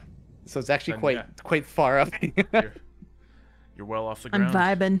above, yeah. So it's actually Then, quite far up. You're well off the I'm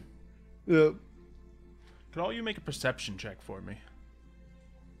ground. vibing. Yep. Could all you make a perception check for me?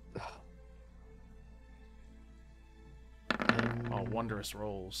 Oh, wondrous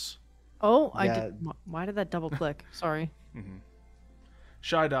rolls. Oh, I Yeah. did. Why did that double click? Sorry.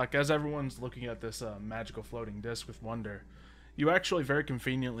 Shydock, as everyone's looking at this magical floating disc with wonder, you actually very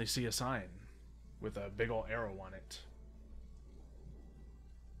conveniently see a sign with a big old arrow on it.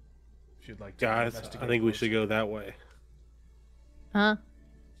 If you'd like to Guys, investigate I think we closer. should go that way. Huh?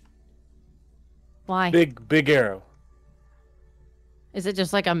 Why? Big arrow. Is it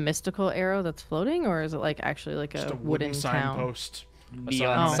just like a mystical arrow that's floating, or is it like actually like Just a a wooden wooden town? signpost. A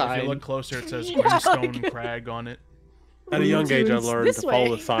Neon on it. If sign. you look closer, it says Yeah, Greenstone like- Crag on it. At a young age, I Tunes learned this to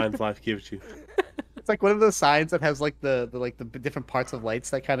follow way. the signs life gives you. It's like one of those signs that has like the different parts of lights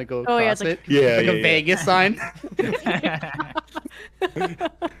that kind of go across Oh, yeah, it's like- it. Yeah, Like yeah, a yeah. Vegas sign.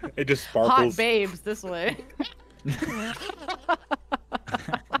 It just Hot sparkles. babes this way.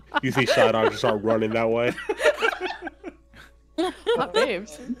 You see Shadow just start running that way. Hot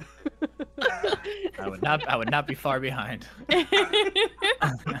babes. I would not be far behind.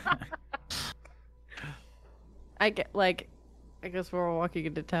 I get like, I guess we're all walking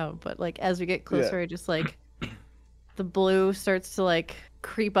into town, but like as we get closer, I just like the blue starts to like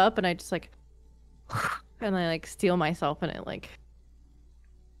creep up, and I just like, and I like steal myself, and it like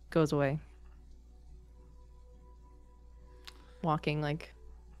goes away. Walking like,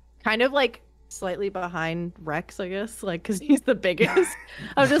 kind of like slightly behind Rex, I guess, like because he's the biggest.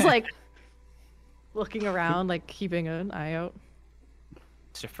 I'm just like looking around, like keeping an eye out.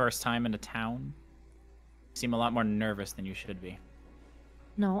 It's your first time in a town. You seem a lot more nervous than you should be.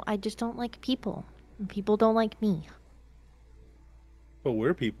 No, I just don't like people. And people don't like me. But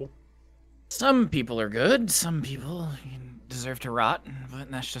we're people. Some people are good, some people deserve to rot, but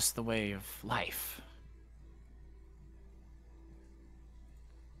that's just the way of life.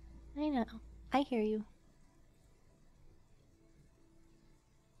 I know. I hear you.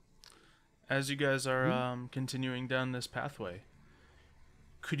 As you guys are continuing down this pathway,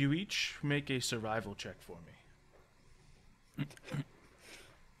 could you each make a survival check for me?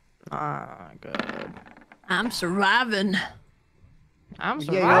 Good. I'm surviving. I'm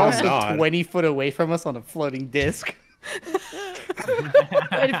Yeah, you're surviving. also God. 20 foot away from us on a floating disc.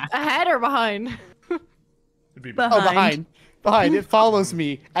 Wait, ahead or behind? It'd be Behind. Oh, behind. It follows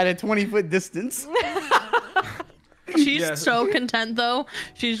me at a 20-foot distance. She's Yeah. so content though.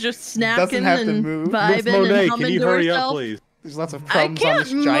 She's just Doesn't snacking have to and move. Miss vibing and Monet, humming can you to hurry herself. up, please? There's lots of I crumbs on can't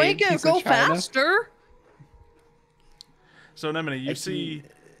this giant make it piece go of china. faster. So Anemone, you see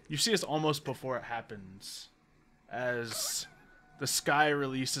us almost before it happens, as the sky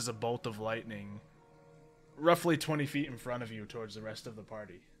releases a bolt of lightning, roughly 20 feet in front of you towards the rest of the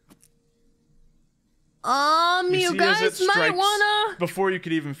party. You see as guys it might strikes- wanna. Before you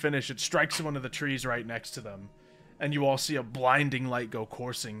could even finish, it strikes one of the trees right next to them, and you all see a blinding light go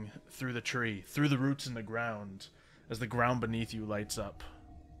coursing through the tree, through the roots in the ground, as the ground beneath you lights up.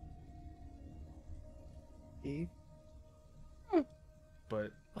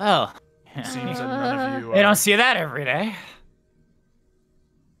 But Well, it seems that none of you they don't see that every day.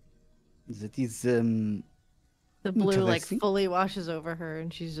 Is it these The blue like Interesting. fully washes over her,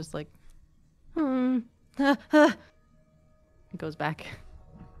 and she's just like, It goes back.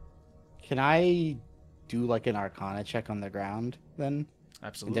 Can I do like an Arcana check on the ground then? And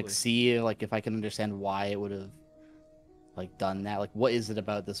Absolutely. like see like if I can understand why it would have like done that. Like what is it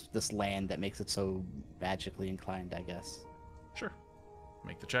about this land that makes it so magically inclined, I guess. Sure.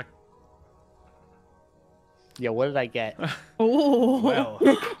 Make the check. Yeah, what did I get? Oh. Well,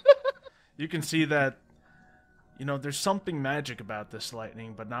 you can see that, there's something magic about this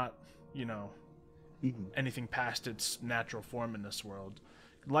lightning, but not, anything past its natural form in this world.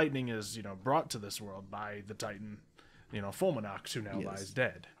 Lightning is, brought to this world by the Titan, Fulminox, who now Yes. lies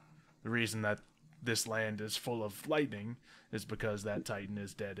dead. The reason that this land is full of lightning is because that Titan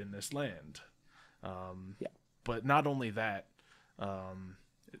is dead in this land. But not only that,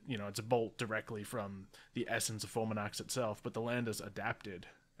 it's a bolt directly from the essence of Fulminox itself, but the land has adapted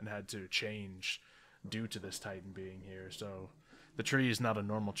and had to change due to this Titan being here. So the tree is not a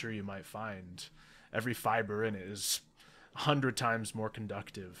normal tree you might find. Every fiber in it is 100 times more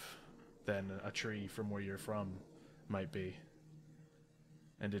conductive than a tree from where you're from might be.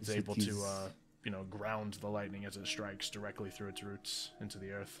 and it's able to, ground the lightning as it strikes directly through its roots into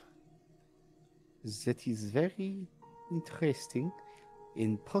the earth. That is very interesting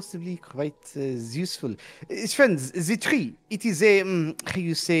and possibly quite useful. Friends, the tree, it is a, how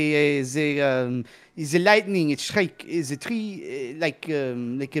you say, the lightning, it strike the tree like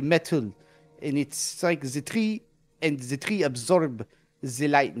a metal, and it strikes the tree, and the tree absorb the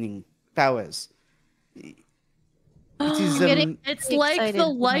lightning powers. It is, It's like excited. the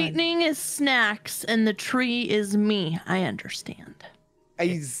Hold on. lightning is Snacks and the tree is me. I understand.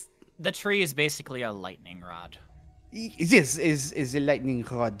 The tree is basically a lightning rod. Yes, is a lightning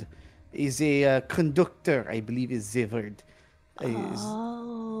rod, is a conductor, I believe is the word.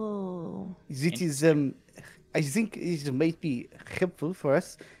 Oh. It is, I think it might be helpful for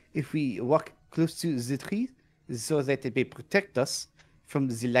us if we walk close to the tree so that it may protect us from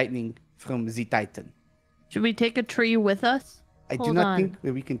the lightning from the Titan. Should we take a tree with us? I do Hold not on. think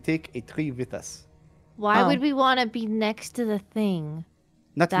that we can take a tree with us. Why Oh. would we want to be next to the thing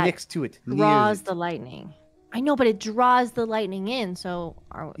Not that next to it, near draws it. the lightning? I know, but it draws the lightning in, so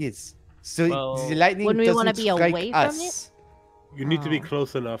Yes. So Well, the lightning wouldn't we doesn't wanna be strike away from us. You need to be Oh.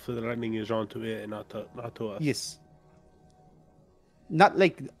 close enough so the lightning is drawn to it and not to us. Yes. Not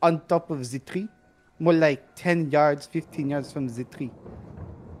like on top of the tree, more like 10 yards, 15 yards from the tree.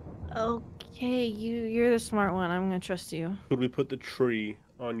 okay, you're the smart one. I'm gonna trust you. Could we put the tree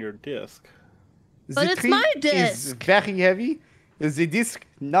on your disc? But The it's tree my is disc. very heavy. The disc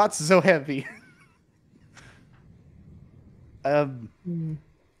not so heavy.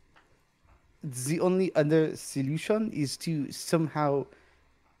 The only other solution is to somehow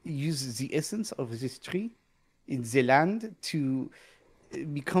use the essence of this tree in the land to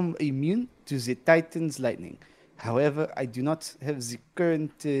become immune to the Titan's lightning. However, I do not have the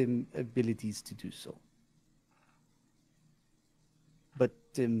current abilities to do so. But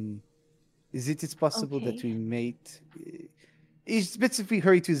is it possible that Okay. we might... it's best if we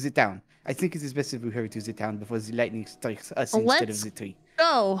hurry to the town. I think it is best if we hurry to the town before the lightning strikes us instead Let's- of the tree.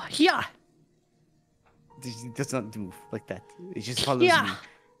 Oh, yeah. It does not move like that. It just follows Yeah. me.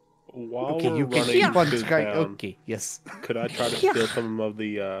 While Okay, we're you can running keep on to trying. town, Okay, yes. could I try to steal some of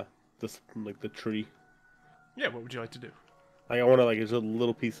the the tree? Yeah, what would you like to do? Like I want to just a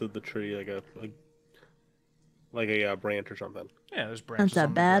little piece of the tree, like a branch or something. Yeah, there's branches. That's a on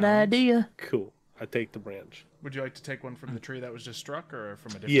the bad ground. idea. Cool. I take the branch. Would you like to take one from the tree that was just struck, or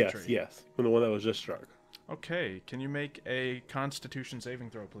from a different Yes, tree? yes. From the one that was just struck. Okay, can you make a Constitution saving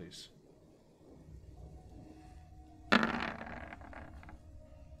throw, please?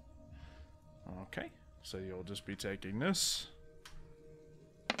 Okay, so you'll just be taking this.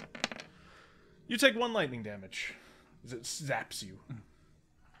 You take 1 lightning damage as it zaps you.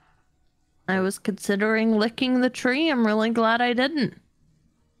 I was considering licking the tree. I'm really glad I didn't.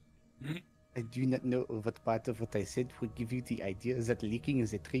 I do not know what part of what I said would give you the idea that licking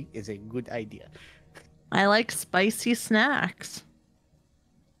the tree is a good idea. I like spicy snacks.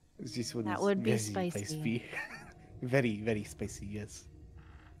 This one That is would be very spicy. very, very spicy, yes.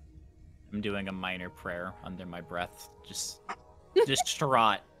 I'm doing a minor prayer under my breath, just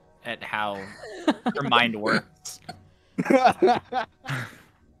distraught at how her mind works.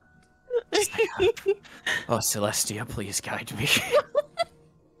 Oh, Celestia, please guide me.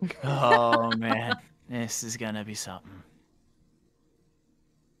 Oh man, this is gonna be something.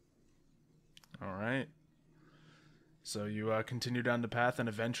 All right. So you continue down the path, and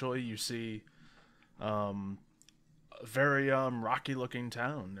eventually you see a very rocky-looking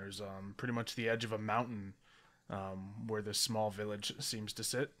town. There's pretty much the edge of a mountain where this small village seems to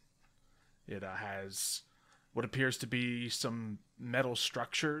sit. It has what appears to be some metal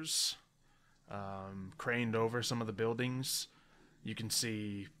structures craned over some of the buildings. You can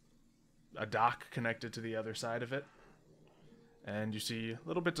see a dock connected to the other side of it. And you see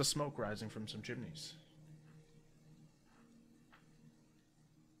little bits of smoke rising from some chimneys.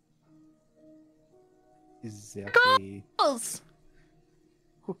 Exactly. Girls!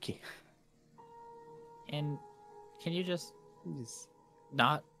 Okay. And can you just Yes.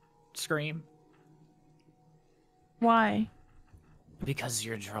 not scream? Why? Because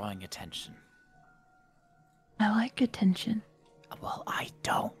you're drawing attention. I like attention. Well, I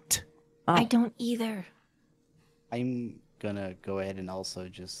don't. I Oh. don't either. I'm gonna go ahead and also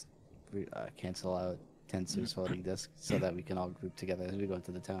just cancel out Tensor's floating disc so that we can all group together as we go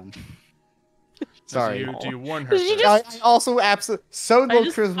into the town. Sorry. Do you warn her? Did you first? I also absolutely so low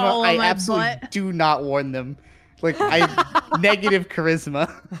just charisma. follow I my absolutely butt. do not warn them. Like I negative charisma.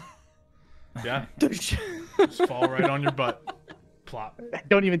 Yeah. Just fall right on your butt. Plop. I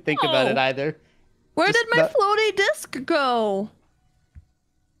don't even think about it Oh. either. Where Just did my not- floaty disc go?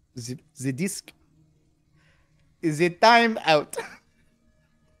 The disc. Is it time out?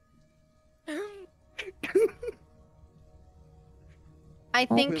 I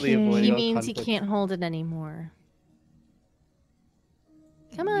think Completely he avoiding all means he conflict. can't hold it anymore.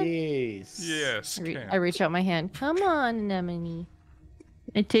 Come on. Yes. Yes. I reach out my hand. Come on, Anemone.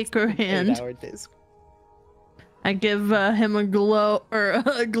 I take her hand. 8-hour disc. I give him a glow or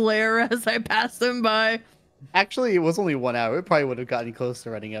a glare as I pass him by. Actually, it was only 1 hour. It probably would have gotten close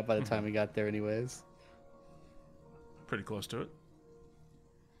to running up by the time we got there, anyways. Pretty close to it.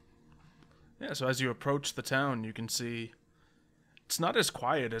 Yeah, so as you approach the town, you can see it's not as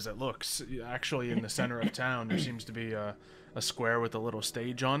quiet as it looks. Actually, in the center of town, there seems to be a square with a little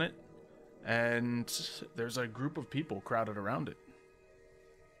stage on it, and there's a group of people crowded around it.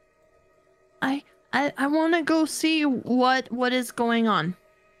 I want to go see what is going on.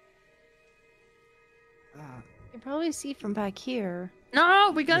 You can probably see from back here.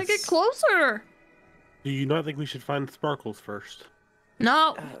 No, we gotta get Yes. closer. Do you not think we should find Sparkles first?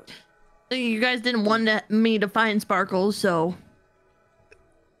 No, you guys didn't want me to find Sparkles, so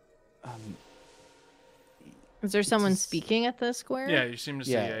Is there someone Just- speaking at the square? Yeah, you seem to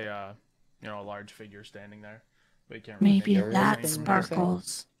see Yeah. a large figure standing there, but you can't really maybe make out that's anything that's from there.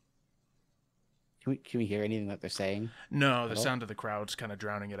 Sparkles. Can we hear anything that they're saying? No, the Hello? sound of the crowd's kind of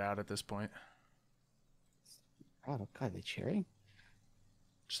drowning it out at this point. Oh God, they're cheering.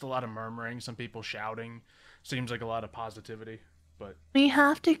 Just a lot of murmuring, some people shouting. Seems like a lot of positivity, but We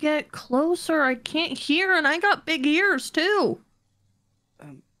have to get closer. I can't hear, and I got big ears too.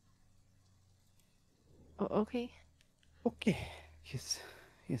 Oh, okay. Okay.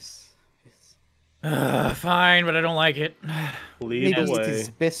 Yes. Fine, but I don't like it. Lead Maybe the it way. is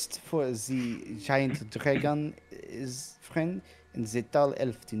best for the giant dragon is friend, and the tall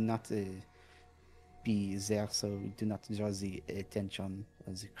elf do not be there, so we do not draw the attention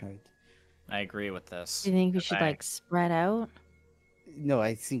of the crowd. I agree with this. Do you think we should I- like spread out? No,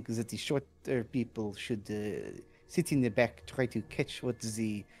 I think that the shorter people should sit in the back, try to catch what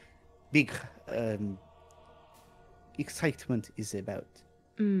the big excitement is about.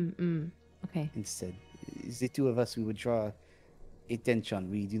 Okay. Instead, the two of us, we would draw attention.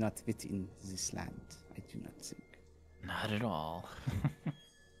 We do not fit in this land. I do not think. Not at all.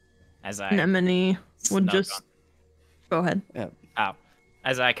 As I Anemone would snug just go ahead.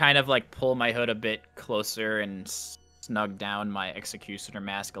 as I kind of like pull my hood a bit closer and snug down my executioner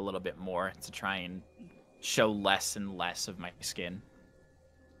mask a little bit more to try and show less and less of my skin.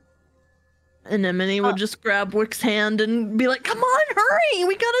 Anemone would just grab Wick's hand and be like, "Come on, hurry!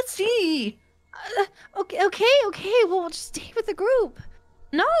 We gotta see." Okay. Well, we'll just stay with the group.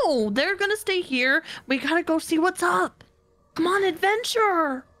 No, they're gonna stay here. We gotta go see what's up. Come on,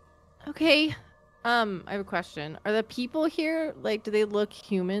 adventure. Okay. I have a question. Are the people here like? Do they look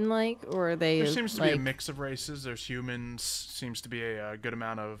human-like, or are they? there seems to like... be a mix of races. There's humans, seems to be a good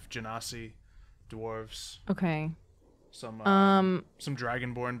amount of genasi, dwarves, Okay. some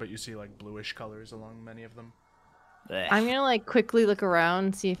dragonborn, but you see like bluish colors along many of them. Blech. I'm gonna like quickly look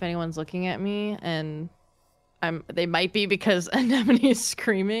around, see if anyone's looking at me, and they might be because Anemone is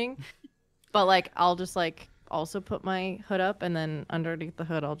screaming, but like I'll just like also put my hood up, and then underneath the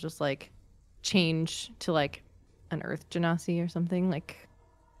hood I'll just like change to like an earth genasi or something, like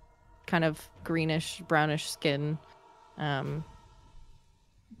kind of greenish brownish skin,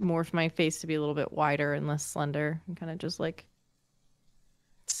 morph my face to be a little bit wider and less slender, and kind of just like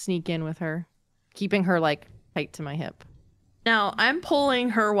sneak in with her, keeping her like tight to my hip. Now, I'm pulling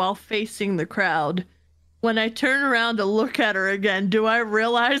her while facing the crowd. When I turn around to look at her again, do I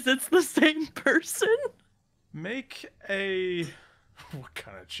realize it's the same person? Make a what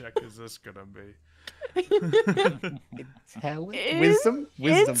kind of check is this gonna be? Talent? Is-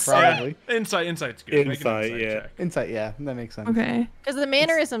 Wisdom, probably. Insight's good. Make an Insight, yeah. check. Insight, yeah, that makes sense. Okay. Because the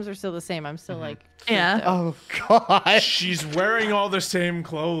mannerisms are still the same. I'm still like Yeah. freaked out. Oh God. She's wearing all the same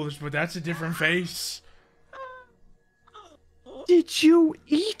clothes, but that's a different face. Did you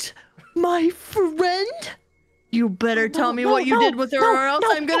eat my friend? You better tell me what you did with her, or else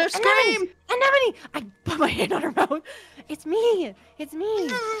I'm gonna scream. Anemone! I put my hand on her mouth. It's me. It's me.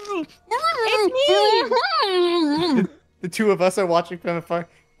 It's me. The two of us are watching from afar.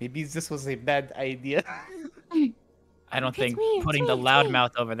 Maybe this was a bad idea. I don't think me, it's putting me, the it's loud me.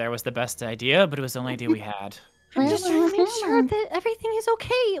 mouth over there was the best idea, but it was the only idea we had. I'm just trying to make sure that everything is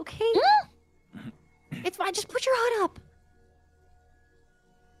okay. Okay. It's fine. Just put your hood up.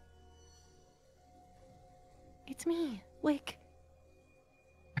 It's me, Wick.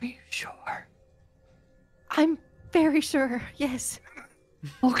 Are you sure? I'm very sure. Yes.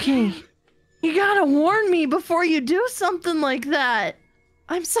 Okay. You gotta warn me before you do something like that.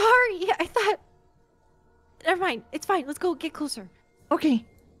 I'm sorry. I thought. Never mind. It's fine. Let's go get closer. Okay.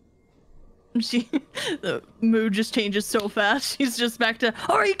 She, the mood just changes so fast. She's just back to,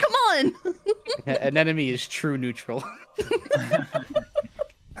 Ari, come on! An enemy is true neutral.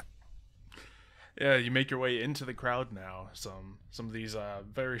 Yeah, you make your way into the crowd now. Some of these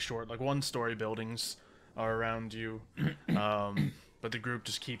very short, like one-story buildings are around you, but the group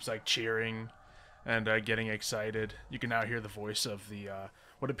just keeps like cheering and getting excited. You can now hear the voice of the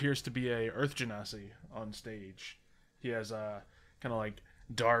what appears to be a Earth Genasi on stage. He has kind of like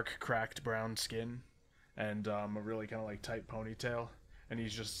dark, cracked brown skin and a really kind of like tight ponytail, and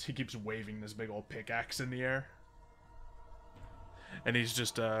he keeps waving this big old pickaxe in the air, and he's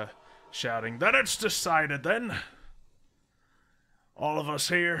just shouting, "Then it's decided then. All of us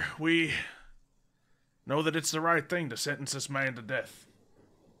here, we know that it's the right thing to sentence this man to death.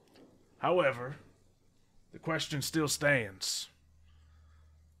 However, the question still stands.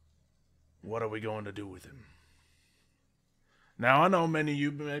 What are we going to do with him? Now, I know many of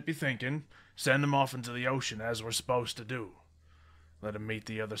you might be thinking, send him off into the ocean as we're supposed to do. Let him meet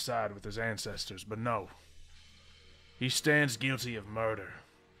the other side with his ancestors, but no. He stands guilty of murder,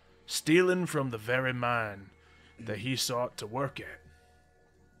 stealing from the very mine that he sought to work at.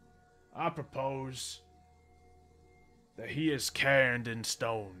 I propose that he is cairned in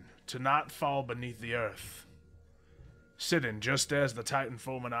stone to not fall beneath the earth, sitting just as the Titan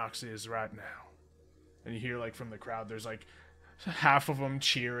Fulminox is right now." And you hear, like, from the crowd, there's, like, half of them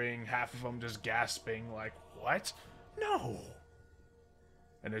cheering, half of them just gasping, like, "What? No!"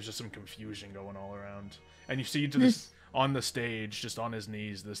 And there's just some confusion going all around. And you see on the stage, just on his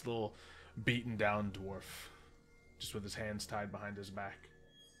knees, this little beaten down dwarf, just with his hands tied behind his back.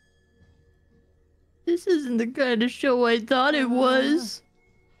 This isn't the kind of show I thought it was.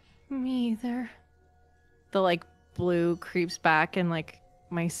 Me either. The like blue creeps back and like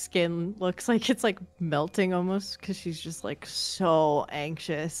my skin looks like it's like melting almost because she's just like so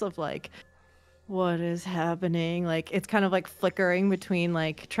anxious of like what is happening. Like it's kind of like flickering between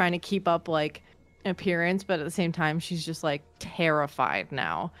like trying to keep up like appearance, but at the same time she's just like terrified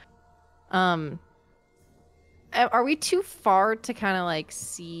now. Are we too far to kind of like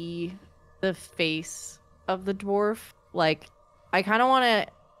see the face of the dwarf? Like I kind of want to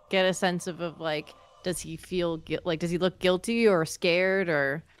get a sense of like, does he feel like, does he look guilty or scared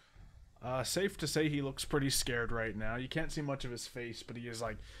or? Safe to say he looks pretty scared right now. You can't see much of his face, but he is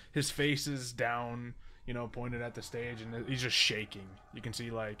like, his face is down, you know, pointed at the stage, and he's just shaking. You can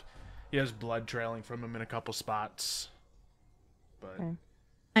see like he has blood trailing from him in a couple spots. But okay.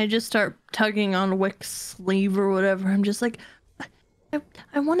 I just start tugging on Wick's sleeve or whatever. I'm just like,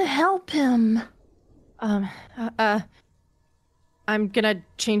 I want to help him. I'm gonna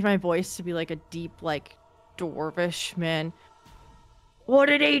change my voice to be like a deep, like, dwarvish man. What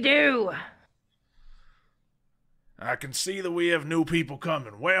did he do? I can see that we have new people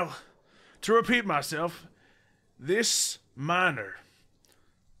coming. Well, to repeat myself, this miner,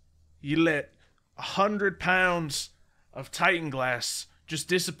 he let 100 pounds of Titan glass just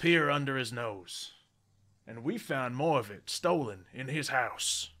disappear under his nose. And we found more of it stolen in his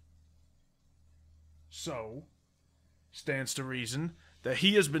house. So, stands to reason that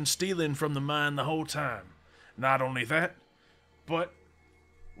he has been stealing from the mine the whole time. Not only that, but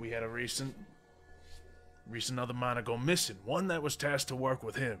we had a recent other miner go missing, one that was tasked to work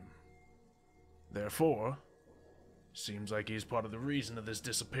with him. Therefore, seems like he's part of the reason of this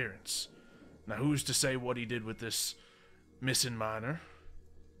disappearance. Now, who's to say what he did with this missing miner?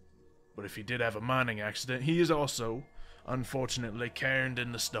 But if he did have a mining accident, he is also, unfortunately, cairned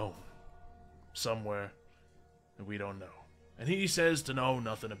in the stone. Somewhere that we don't know. And he says to know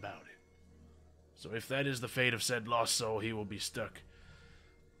nothing about it. So if that is the fate of said lost soul, he will be stuck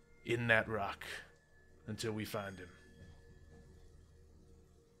in that rock until we find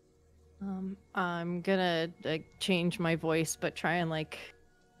him. I'm gonna change my voice, but try and like,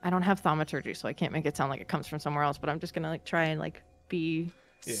 I don't have thaumaturgy, so I can't make it sound like it comes from somewhere else. But I'm just gonna like try and like be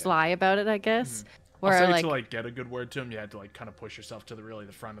sly about it, I guess. Where I'll say like, to like get a good word to him, you had to like kind of push yourself to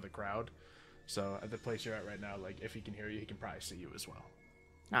the front of the crowd. So at the place you're at right now, like if he can hear you, he can probably see you as well.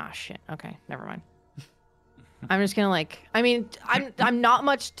 Ah, shit. Okay, never mind. I'm just gonna like, I mean, I'm not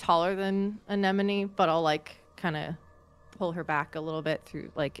much taller than Anemone, but I'll like kind of pull her back a little bit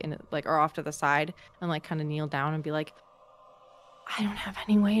through like in like or off to the side and like kind of kneel down and be like, I don't have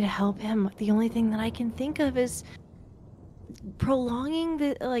any way to help him. The only thing that I can think of is prolonging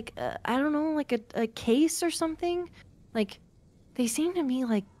the like I don't know, like a case or something. Like they seem to me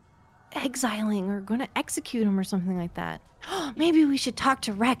like exiling or gonna execute him or something like that. Maybe we should talk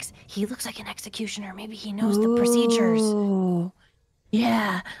to Rex. He looks like an executioner. Maybe he knows the procedures.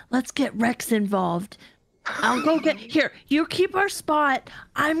 Yeah, let's get Rex involved. I'll go get here. You keep our spot.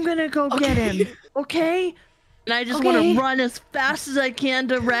 I'm gonna go get him. Okay? And I just want Okay. to run as fast as I can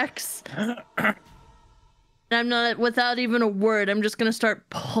to Rex. And I'm not without even a word. I'm just gonna start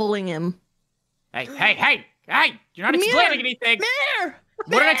pulling him. Hey! You're not Come explaining here. anything. Mare!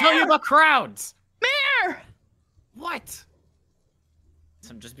 What did I tell you about crowds? Mare! What?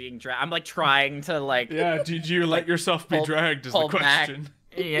 So I'm just being dragged. I'm like trying to like. Yeah, did you let yourself be pull- dragged is the pull back. question.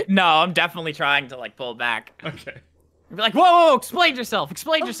 Yeah, no, I'm definitely trying to like pull back. Okay. Be like, whoa, explain yourself.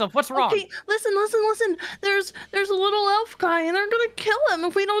 Explain yourself. What's wrong? Okay, listen. There's a little elf guy, and they're gonna kill him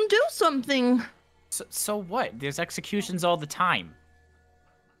if we don't do something. So what? There's executions all the time.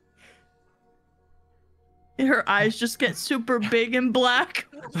 Her eyes just get super big and black.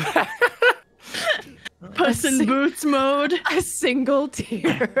 Puss in Boots mode. A single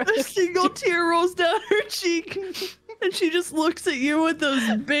tear. A single tear rolls down her cheek, and she just looks at you with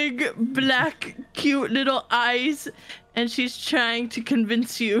those big, black, cute little eyes, and she's trying to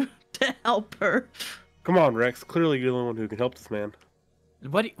convince you to help her. Come on, Rex. Clearly you're the only one who can help this man.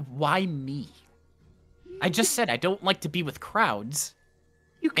 What? Why me? I just said I don't like to be with crowds,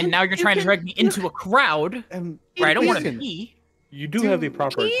 and now you're trying to drag me into a crowd where I don't want to listen. be. You do have the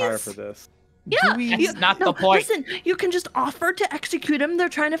proper attire please? for this. Yeah, That's not the point. Listen, you can just offer to execute him. They're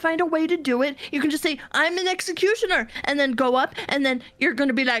trying to find a way to do it. You can just say, I'm an executioner, and then go up, and then you're going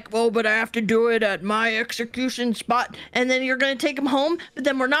to be like, oh, but I have to do it at my execution spot. And then you're going to take him home, but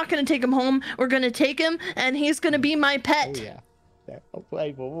then we're not going to take him home. We're going to take him, and he's going to be my pet. Oh, yeah. Oh,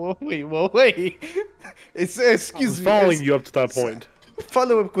 wait. Excuse me. Following you up to that point.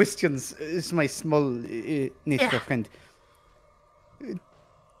 Follow-up questions. Is my small nature friend.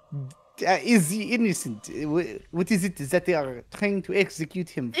 Is he innocent? What is it that they are trying to execute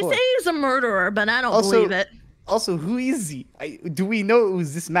him They for? say he's a murderer, but I don't Also- believe it. Also, who is he? Do we know who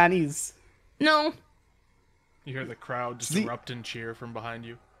this man is? No. You hear the crowd just See- erupt and cheer from behind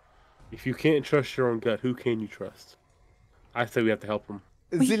you. If you can't trust your own gut, who can you trust? I say we have to help him.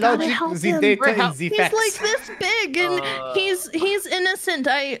 The gotta logic, help the him. data, We're and the He's facts. like this big, and he's innocent.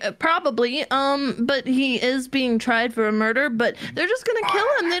 Probably, but he is being tried for a murder. But they're just gonna kill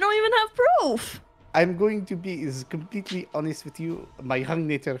him. They don't even have proof. I'm going to be completely honest with you, my young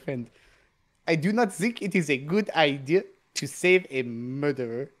nature friend. I do not think it is a good idea to save a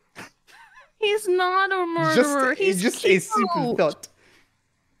murderer. He's not a murderer. He's just cute. a simple thought.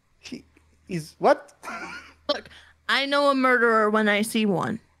 He is what? Look, I know a murderer when I see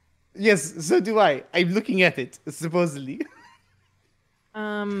one. Yes, so do I. I'm looking at it, supposedly.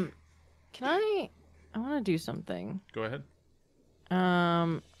 Can I want to do something. Go ahead.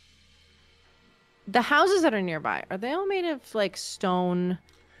 The houses that are nearby, are they all made of like stone?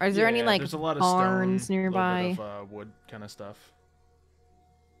 Or is there any Yeah, like there's a lot of barns stone, nearby? A little bit of wood kind of stuff.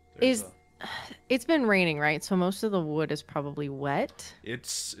 There's It's been raining, right? So most of the wood is probably wet.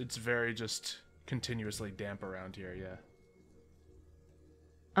 it's very just continuously damp around here, yeah.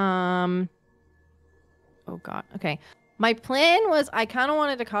 Oh god. Okay. My plan was I kind of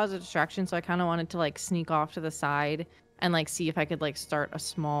wanted to cause a distraction, so I kind of wanted to like sneak off to the side and like see if I could like start a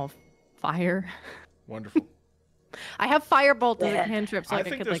small fire. Wonderful. I have firebolt as a cantrip, so I like, I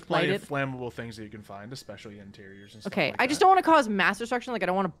think could there's like light plenty it. of flammable things that you can find, especially interiors and stuff Okay, like I just that. don't want to cause mass destruction. Like I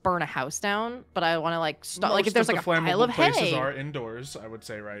don't want to burn a house down, but I want to like start. Like if Most there's of like the a flammable pile of places hay. are indoors, I would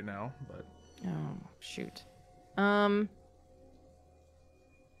say right now, but Oh shoot.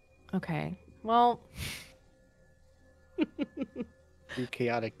 Okay. Well. You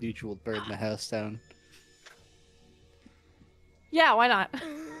chaotic neutral burn the house down. Yeah. Why not?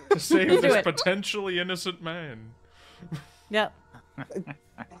 to save Do this it. potentially innocent man. Yep.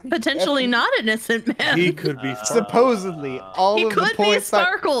 Potentially not innocent man. He could be. Supposedly, all He of the could be points,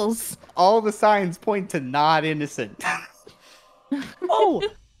 Sparkles. all the signs point to not innocent. Oh.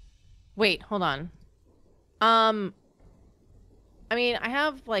 Wait. Hold on. I mean, I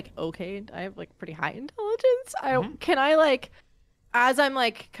have like I have like pretty high intelligence. Can I like, as I'm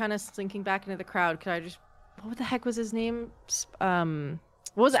like kind of slinking back into the crowd, could I just, what the heck was his name? What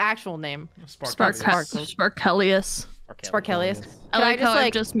was the actual name? Sparkelius. Sparkelius. I Can like just how I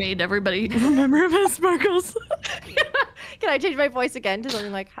just made everybody remember him as Sparkles. Can I change my voice again to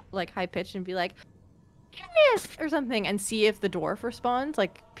something like high pitched and be like, goodness, or something, and see if the dwarf responds,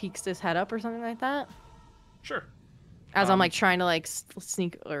 like peeks his head up or something like that? Sure. As I'm like trying to like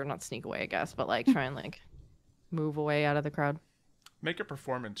sneak, or not sneak away, I guess, but like try and like move away out of the crowd. Make a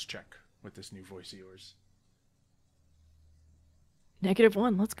performance check with this new voice of yours.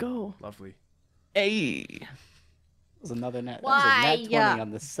 -1, let's go. Lovely. Hey. was another net. Why? That was a nat 20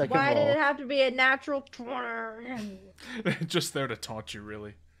 on the second Why roll. did it have to be a natural 20? Just there to taunt you,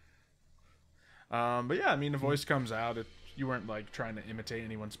 really. But yeah, I mean, the voice comes out. You weren't like trying to imitate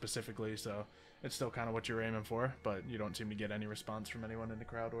anyone specifically, so it's still kind of what you're aiming for. But you don't seem to get any response from anyone in the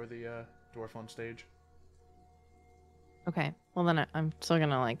crowd or the dwarf on stage. Okay, well then I'm still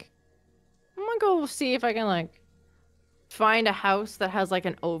gonna I'm gonna go see if I can find a house that has like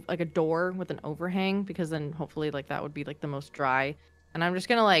a door with an overhang, because then hopefully that would be the most dry, and I'm just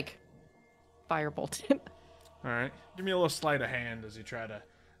gonna firebolt it. All right, give me a little sleight of hand as you try to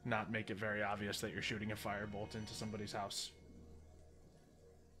not make it very obvious that you're shooting a firebolt into somebody's house.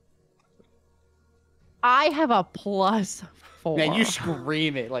 I have a +4. Man, you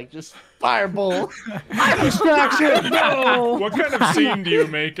scream it just fireball. distraction. No. What kind of scene do you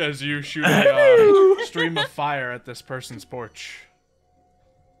make as you shoot a stream of fire at this person's porch?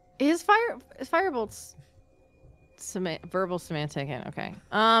 Is firebolts verbal semantic? Okay.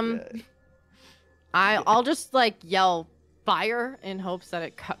 I'll just yell fire in hopes that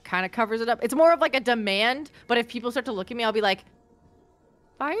it kind of covers it up. It's more of a demand, but if people start to look at me, I'll be like,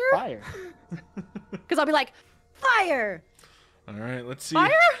 fire? Fire. Because I'll be like, fire! All right, let's see.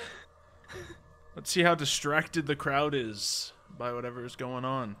 Fire? Let's see how distracted the crowd is by whatever is going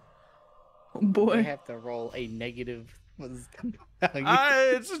on. Oh I boy. have to roll a negative.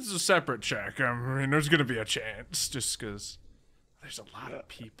 It's a separate check. I mean, there's gonna be a chance, just because there's a lot of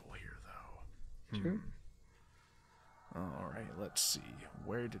people here, though. Sure. All right, let's see.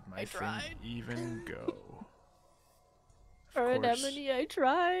 Where did my thing tried. even go? Or Of an course. Emily, I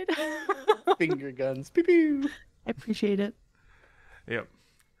tried. Finger guns. Pew pew. I appreciate it. Yep.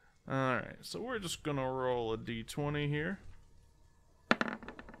 All right, so we're just gonna roll a d20 here.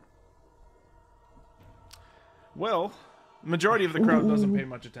 Well, majority of the crowd doesn't pay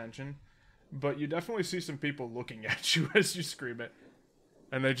much attention, but you definitely see some people looking at you as you scream it,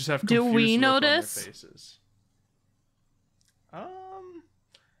 and they just have Do confused we look on their notice? faces.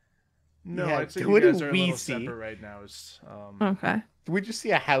 No, Yeah, I'd say what you do guys are a we little see? separate right now. Okay. Do we just see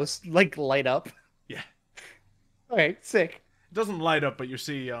a house light up? Yeah. Okay, sick. It doesn't light up, but you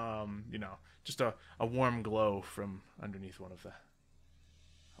see, just a warm glow from underneath one of the.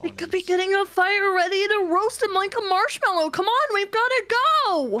 We could be getting a fire ready to roast him like a marshmallow. Come on, we've got to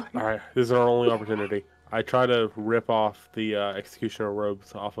go. All right, this is our only opportunity. I try to rip off the executioner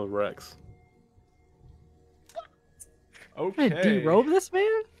robes off of Rex. Okay. derobe this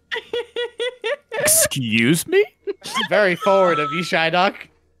man? Excuse me? Very forward of you, Shydock.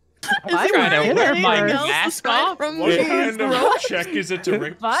 I'm trying wearing to dinner wear my first. mask aside off? from What me. kind of check is it to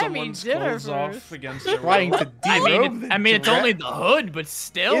rip Buy me someone's dinner clothes off first. against their Trying will? to derobe I mean, it's the only giraffe. the hood, but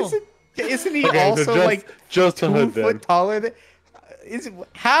still. Isn't he Okay, so also just a 2 hood foot then. taller than?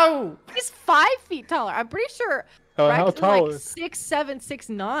 How? He's 5 feet taller. I'm pretty sure How Rex tall is is? 6'7",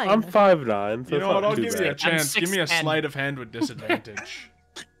 6'9". I'm 5'9", so You know what? I'll give you a a chance. Give me a 6'10". sleight of hand with disadvantage.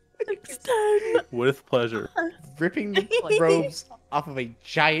 with pleasure. Ripping the robes off of a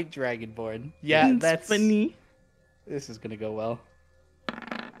giant dragonborn. Yeah, that's funny. This is gonna go well.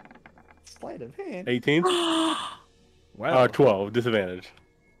 Sleight of hand. 18? Well, 12, disadvantage.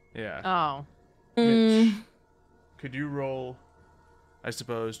 yeah. Oh. Mitch, could you roll, I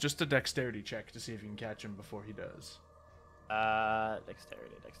suppose, just a dexterity check to see if you can catch him before he does? Dexterity.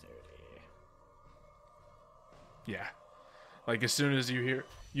 Yeah. Like, as soon as you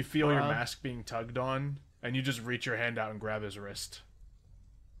feel your mask being tugged on, and you just reach your hand out and grab his wrist.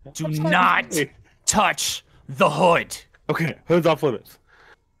 Do not touch the hood. Okay, hood's off limits.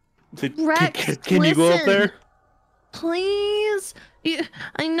 So, Rex, can you go up listen. there? Please.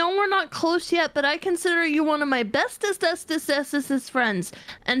 I know we're not close yet, but I consider you one of my bestest friends.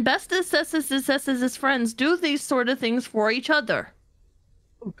 And bestest friends do these sort of things for each other.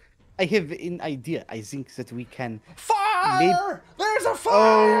 I have an idea. I think that we can. Fire! There's a fire!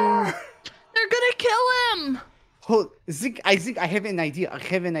 Oh, They're gonna kill him! I think I have an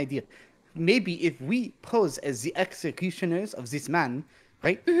idea. Maybe if we pose as the executioners of this man,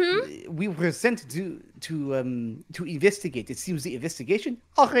 right? We were sent to investigate. It seems the investigation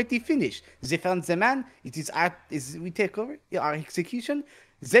already finished. They found the man. It is we take over our execution.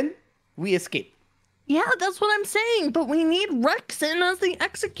 Then we escape. Yeah, that's what I'm saying, but we need Rex in as the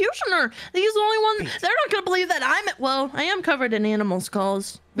executioner. He's the only one. They're not gonna believe that I am covered in animal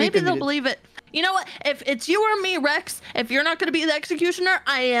skulls. Wait Maybe a they'll minute. believe it. You know what? If it's you or me, Rex, if you're not gonna be the executioner,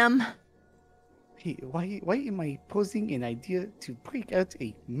 I am. Hey, why am I posing an idea to break out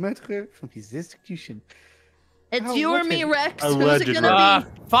a murderer from his execution? It's Oh, you or what me, a- Rex. Who's it Allegedly. gonna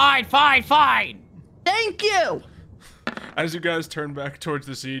be? Fine. Thank you. As you guys turn back towards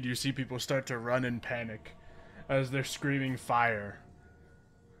the seed, you see people start to run in panic. as they're screaming fire.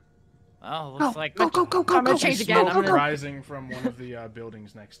 Oh, looks like go. I'm gonna change again. Smoke rising from one of the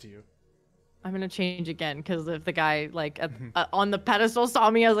buildings next to you. I'm gonna change again because if the guy like on the pedestal saw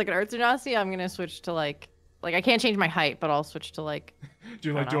me as like an Earth Genasi, I'm gonna switch to like I can't change my height, but I'll switch to like.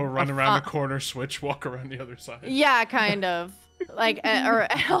 Do you do a run around the corner, switch, walk around the other side? Yeah, kind of. Like, or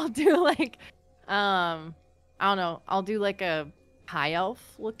I'll do like, I don't know. I'll do like a high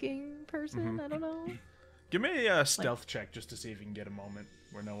elf looking person. I don't know. Give me a stealth check just to see if you can get a moment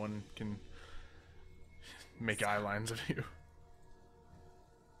where no one can make eye lines of you.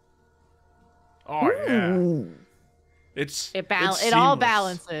 Oh yeah. It all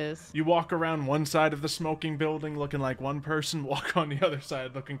balances. You walk around one side of the smoking building looking like one person, walk on the other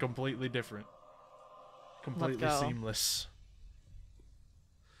side looking completely different. Completely seamless.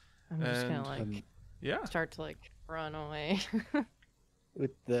 I'm just gonna like start to like run away.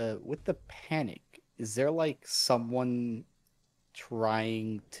 With the panic, is there like someone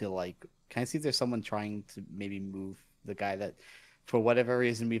trying to like? Can I see if there's someone trying to maybe move the guy that, for whatever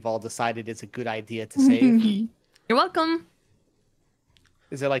reason, we've all decided it's a good idea to save? You're welcome.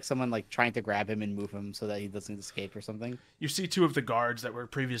 Is there like someone like trying to grab him and move him so that he doesn't escape or something? You see two of the guards that were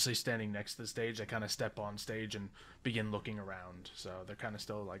previously standing next to the stage. They kind of step on stage and begin looking around. So they're kind of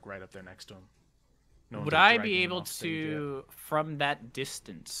still like right up there next to him. Would I be able to, from that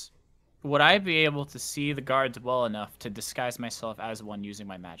distance, would I be able to see the guards well enough to disguise myself as one using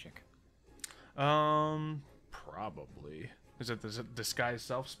my magic? Probably. Is it the disguise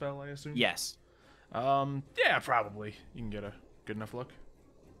self spell, I assume? Yes. Yeah, probably. You can get a good enough look.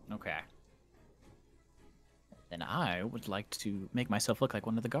 Okay. Then I would like to make myself look like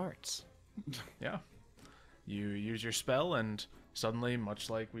one of the guards. Yeah. You use your spell, and suddenly, much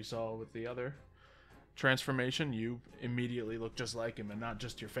like we saw with the other transformation, you immediately look just like him, and not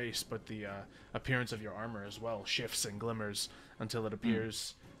just your face, but the appearance of your armor as well shifts and glimmers until it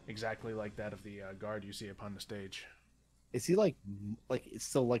appears exactly like that of the guard you see upon the stage. Is he like it's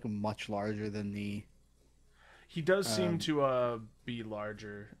still like much larger than the? He does seem to be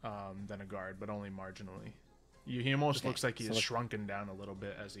larger than a guard, but only marginally. He almost looks like he is shrunken down a little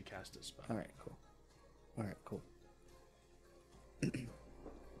bit as he casts his spell. All right, cool.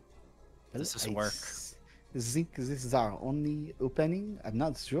 Does this work? I think this is our only opening. I'm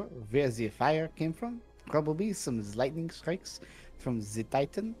not sure where the fire came from. Probably some lightning strikes from the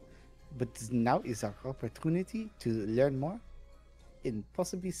Titan. But now is our opportunity to learn more and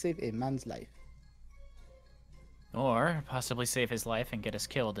possibly save a man's life. Or possibly save his life and get us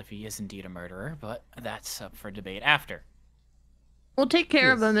killed if he is indeed a murderer, but that's up for debate after. We'll take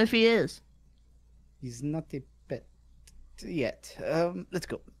care of him if he is. He's not a pet yet. Let's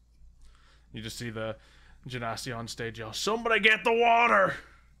go. You just see the Genasi on stage yell, "Somebody get the water!"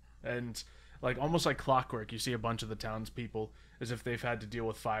 And like almost like clockwork, you see a bunch of the townspeople, as if they've had to deal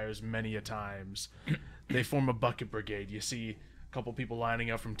with fires many a times. They form a bucket brigade. You see a couple people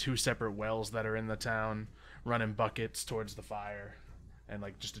lining up from two separate wells that are in the town, running buckets towards the fire, and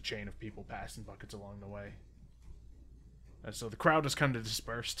like just a chain of people passing buckets along the way. So the crowd is kind of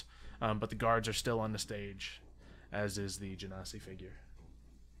dispersed, but the guards are still on the stage, as is the Genasi figure.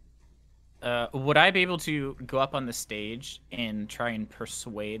 Would I be able to go up on the stage and try and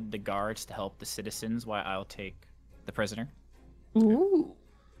persuade the guards to help the citizens while I'll take the prisoner? Ooh.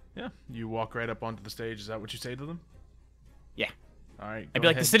 Yeah, you walk right up onto the stage. Is that what you say to them? Yeah. All right. I'd be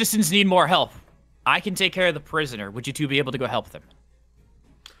like, the citizens need more help. I can take care of the prisoner. Would you two be able to go help them?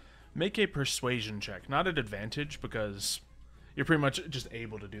 Make a persuasion check. Not at advantage, because you're pretty much just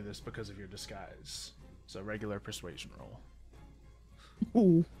able to do this because of your disguise. So regular persuasion roll.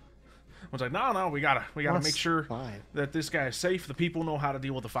 Ooh. I was like, no, we gotta make sure 5. that this guy is safe. The people know how to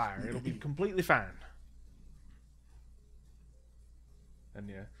deal with the fire. It'll be completely fine. And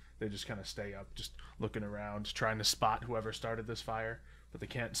yeah, they just kind of stay up, just looking around, trying to spot whoever started this fire, but they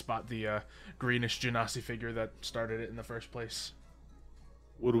can't spot the greenish Genasi figure that started it in the first place.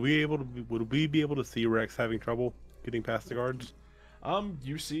 Would we be able to see Rex having trouble getting past the guards?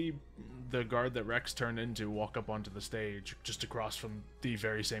 You see the guard that Rex turned into walk up onto the stage just across from the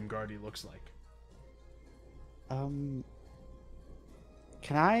very same guard he looks like.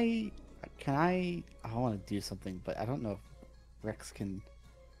 Can I want to do something, but I don't know if Rex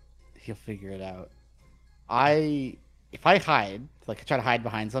he'll figure it out. If I hide, like I try to hide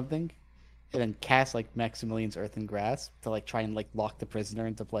behind something, and then cast like Maximilian's Earthen Grasp to like try and like lock the prisoner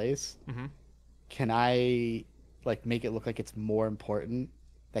into place. Mm-hmm. Can I like make it look like it's more important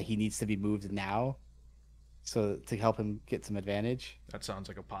that he needs to be moved now, so to help him get some advantage? That sounds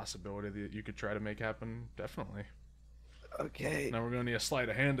like a possibility that you could try to make happen. Definitely. Okay. Now we're going to need a sleight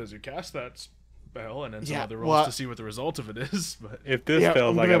of hand as you cast that spell and then some Yeah, other rolls well- to see what the result of it is. But If this Yeah,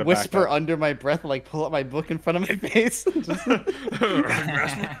 fails, I'm I gonna gotta whisper back up. under my breath, like pull up my book in front of my face. Just-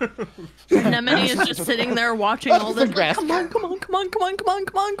 Anemone is just sitting there watching all this. Like, Grasp. come on, come on, come on, come on, come on,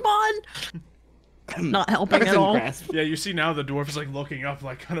 come on, come on. Not helping It's at in all. grasp. yeah, you see now the dwarf is like looking up,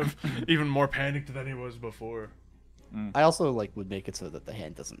 like kind of even more panicked than he was before. I also like would make it so that the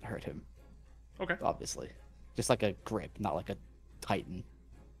hand doesn't hurt him. Okay. Obviously, just like a grip, not like a Titan.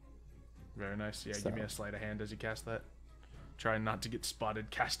 Very nice. Yeah, give me So- a sleight of hand as you cast that. Try not to get spotted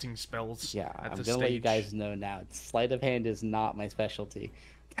casting spells. Yeah, at I'm the gonna let you stage. guys know now. Sleight of hand is not my specialty.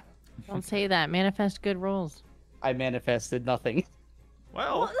 Don't say that. Manifest good rolls. I manifested nothing.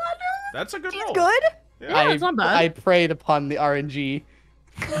 Well, that's a good roll. Good. Yeah. it's not bad. I preyed upon the RNG.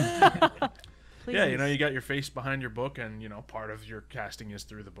 Yeah, you know, you got your face behind your book, and you know, part of your casting is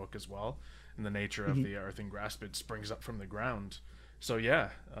through the book as well. And the nature of the earthen grasp, it springs up from the ground. So yeah,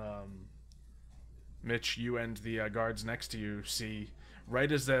 Mitch, you and the guards next to you see, right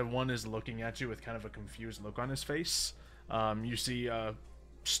as the one is looking at you with kind of a confused look on his face, you see a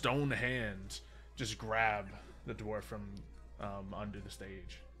stone hand just grab the dwarf from under the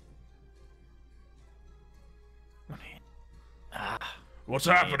stage. What's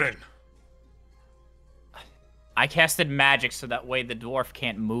happening? I casted magic so that way the dwarf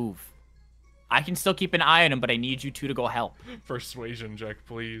can't move. I can still keep an eye on him, but I need you two to go help. Persuasion check,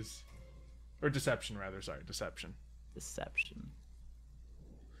 please. Or deception, rather. Sorry, deception. Deception.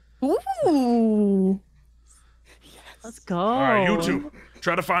 Ooh. Let's go. All right, you two,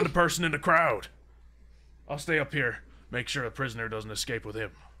 try to find a person in the crowd. I'll stay up here. Make sure a prisoner doesn't escape with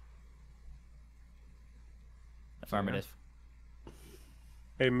him. Affirmative.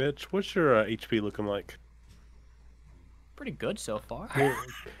 Hey, Mitch, what's your HP looking like? Pretty good so far.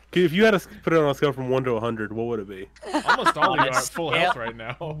 If you had to put it on a scale from 1 to 100, what would it be? Almost all of you On a are at full scale- health right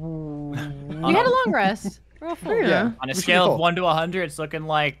now. You had a long rest. Real full. Yeah. On a We should scale be of full. 1 to 100, it's looking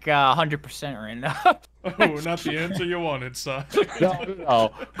like 100% right now. Oh, not the answer you wanted, son.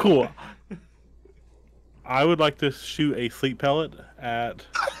 Oh, cool. I would like to shoot a sleep pellet at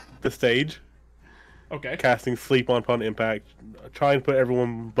the stage, Okay. casting sleep upon impact. Try and put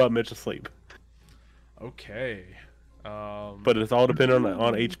everyone but Mitch to sleep. Okay. But it's all dependent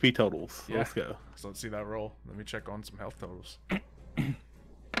on HP totals. Yeah. Let's go. So let's see that roll. Let me check on some health totals.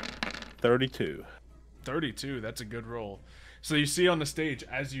 32. 32. That's a good roll. So you see on the stage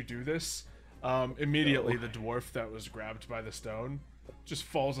as you do this, immediately the dwarf that was grabbed by the stone just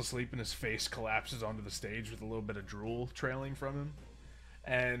falls asleep and his face collapses onto the stage with a little bit of drool trailing from him.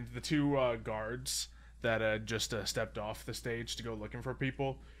 And the two guards that had just stepped off the stage to go looking for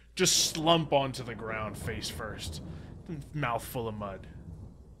people just slump onto the ground face first, mouth full of mud.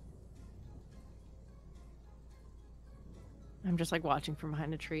 I'm just like watching from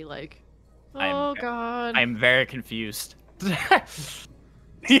behind a tree, like, I'm- oh god. I'm very confused.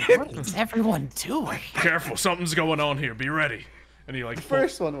 What is everyone doing? Careful, something's going on here. Be ready. And he like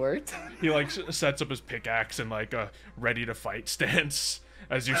First one worked. he like sets up his pickaxe in like a ready to fight stance.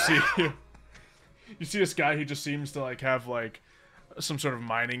 As you see, you see this guy. He just seems to like have like some sort of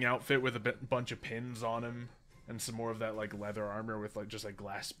mining outfit with a bunch of pins on him and some more of that like leather armor with like just like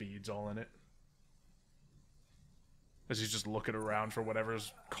glass beads all in it. As he's just looking around for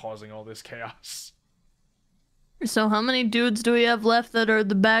whatever's causing all this chaos. So how many dudes do we have left that are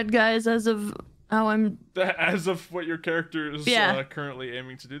the bad guys as of how I'm... As of what your character is Yeah. currently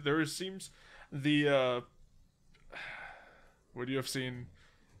aiming to do, there seems the would you have seen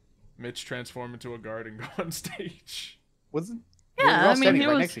Mitch transform into a guard and go on stage? Wasn't? Yeah, we're all I mean, standing he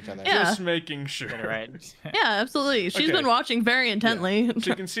right was- next to each other. yeah. Just making sure. Get it right. Yeah, absolutely. She's Okay. been watching very intently. So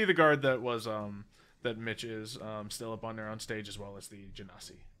you can see the guard that was that Mitch is still up on there on stage, as well as the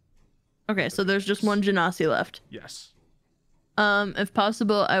Genasi. Okay, so there's just one Genasi left. Yes. If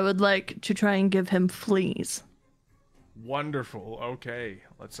possible, I would like to try and give him fleas. Wonderful. Okay,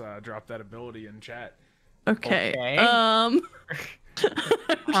 let's drop that ability in chat. Okay. Okay.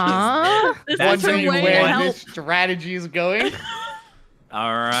 Huh? This That's is her how you way to Where help. this strategy is going?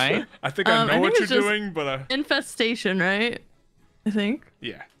 All right. I think I know I what think you're it's just- doing, but Infestation, right? I think.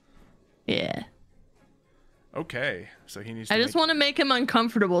 yeah. Yeah. Okay, so he needs to I just make want to make him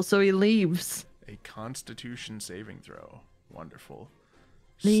uncomfortable so he leaves. a Constitution saving throw. Wonderful.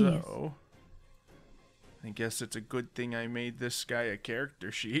 Please. So, I guess it's a good thing I made this guy a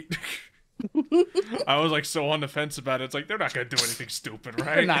character sheet. I was like so on the fence about it. It's like they're not gonna do anything stupid,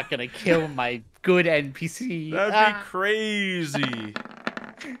 right? They're not gonna kill my good NPC. That'd be crazy.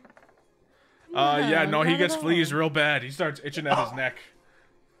 Yeah, no, he not gets at fleas real bad. He starts itching at his neck.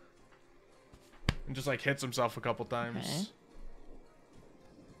 And just like hits himself a couple times.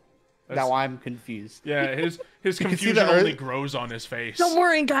 Now I'm confused. Yeah, his can see confusion the only earth- grows on his face Don't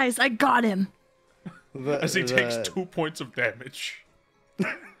worry, guys. I got him. as he takes 2 points of damage.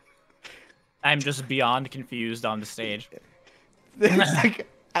 I'm just beyond confused on the stage. It's like,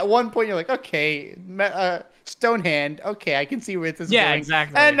 at one point you're like, okay, stone hand. Okay, I can see where this is Yeah, going.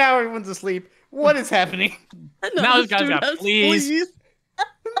 exactly. And now everyone's asleep. What is happening? Now this guy's got fleas.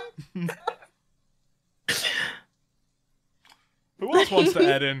 Who else wants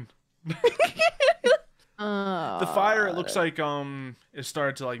to add in? Oh. The fire, it looks like it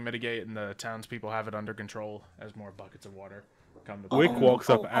started to like mitigate, and the townspeople have it under control as more buckets of water come to. Wick walks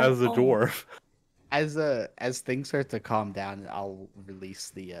up as the dwarf. As things start to calm down, I'll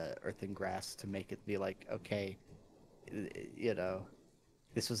release the earth and grass to make it be like, okay, you know,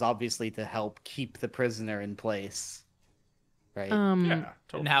 this was obviously to help keep the prisoner in place, right? Yeah,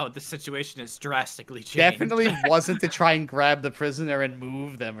 totally. Now the situation is drastically changed. Definitely wasn't to try and grab the prisoner and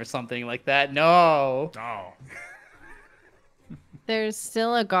move them or something like that. No. Oh. There's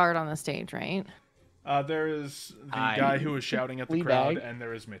still a guard on the stage, right? There is the guy who was shouting at the Flea crowd, bag. and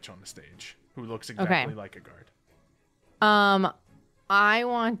there is Mitch on the stage, who looks exactly like a guard. I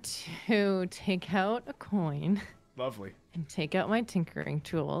want to take out a coin Lovely. and take out my tinkering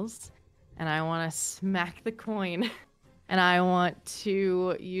tools, and I want to smack the coin, and I want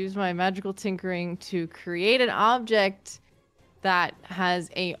to use my magical tinkering to create an object that has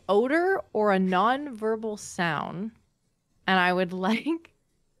a odor or a non-verbal sound, and I would like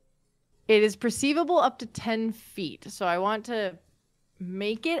it is perceivable up to 10 feet. So I want to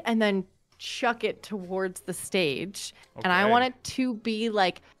make it and then chuck it towards the stage. And I Okay. want it to be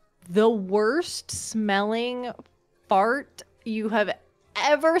like the worst smelling fart you have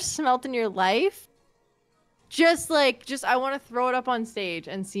ever smelt in your life. I want to throw it up on stage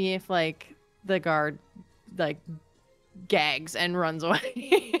and see if like the guard like gags and runs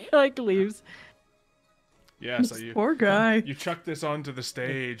away, like leaves. Yeah, so you Poor guy. you chuck this onto the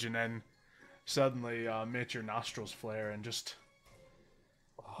stage, and then suddenly, Mitch, your nostrils flare, and just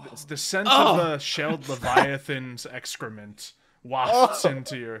the scent of the shelled leviathan's excrement wafts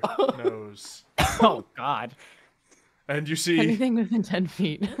into your nose, Oh God. and you see Anything within 10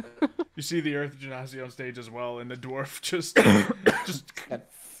 feet. the Earth Genasi on stage as well, and the dwarf just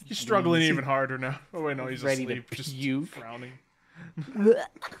he's struggling even harder now. Oh wait, no, he's Ready to asleep, just puke. frowning.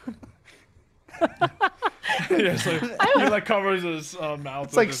 Yeah, so he like covers his mouth.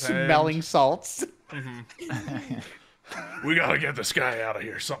 It's with like his hand. smelling salts. We gotta get this guy out of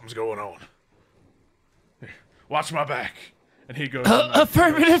here. Something's going on. Here, watch my back. And he goes.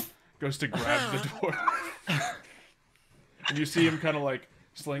 Affirmative. Goes to grab the dwarf. And you see him kind of like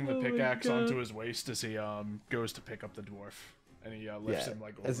sling the pickaxe onto his waist as he goes to pick up the dwarf, and he lifts him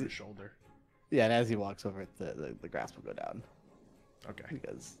like over his shoulder. Yeah, and as he walks over, the grass will go down Okay.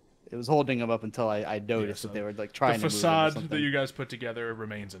 because it was holding him up until I noticed so that they were like The trying to move him or facade something. that you guys put together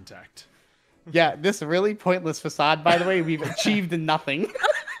remains intact. Yeah, this really pointless facade, by the way, we've achieved nothing.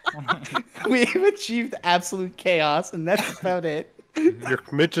 We've achieved absolute chaos, and that's about it.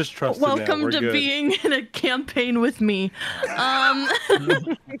 Mitch is trusted now. Welcome We're to good. being in a campaign with me.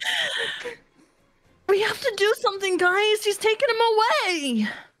 We have to do something, guys. He's taking him away.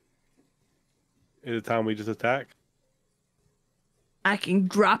 Is it time we just attack? I can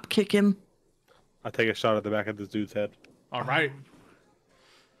drop kick him. I take a shot at the back of this dude's head. All right.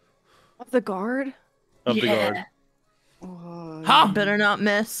 Of the guard? Of the guard. Better not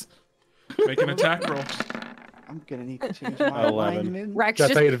miss. Make an attack roll. I'm gonna need to change my 11. alignment. Rex Should I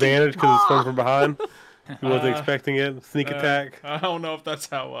just take advantage because it's coming from behind? He wasn't expecting it. Sneak attack. I don't know if that's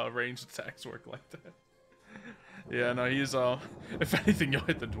how ranged attacks work like that. Yeah, no, he's if anything, you'll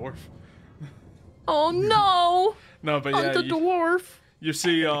hit the dwarf. Oh no! No, but On yeah, the dwarf. you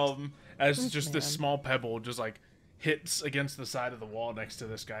see as just this small pebble just like hits against the side of the wall next to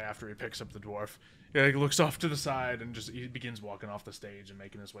this guy after he picks up the dwarf. Yeah, he looks off to the side and he begins walking off the stage and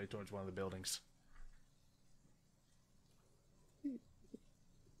making his way towards one of the buildings.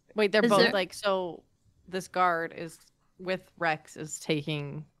 Wait, they're Is both there- like, so this guard is with Rex is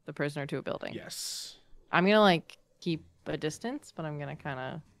taking the prisoner to a building. Yes. I'm gonna like keep a distance, but I'm gonna kind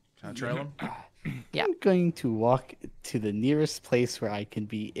of. Can I trail him? Yeah. I'm going to walk to the nearest place where I can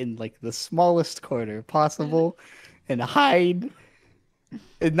be in like the smallest corner possible and hide.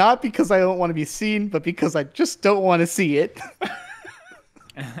 And not because I don't want to be seen, but because I just don't want to see it.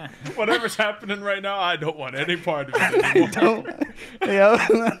 Whatever's happening right now, I don't want any part of it anymore. Don't, you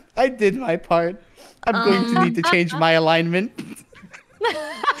know, I did my part. I'm going to need to change my alignment.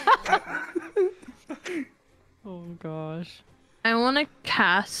 Oh gosh. I want to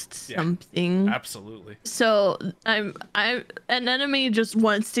cast something. Absolutely. So an enemy just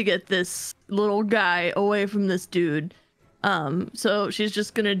wants to get this little guy away from this dude. So she's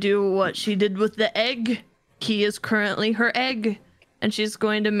just gonna do what she did with the egg. He is currently her egg, and she's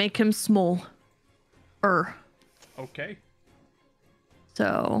going to make him small. Okay.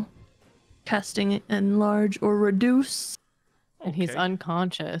 So, casting enlarge or reduce. And he's Okay.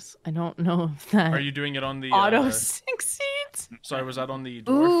 unconscious. I don't know if that Are you doing it on the auto succeeds. Sorry, was that on the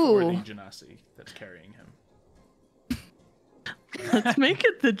dwarf or the Ooh. genasi that's carrying him? Let's make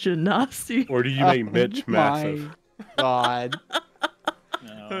it the Genasi. Or do you make Mitch massive? My God.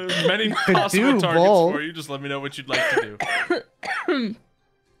 No. Many possible do targets both. for you. Just let me know what you'd like to do.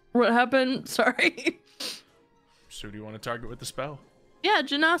 What happened? Sorry. So do you want to target with the spell? Yeah,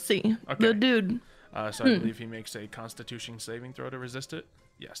 Genasi. Okay. The dude. So I believe he makes a Constitution saving throw to resist it.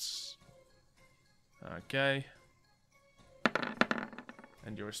 Yes. Okay.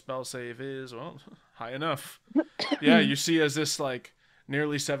 And your spell save is, well, high enough. Yeah, you see as this, like,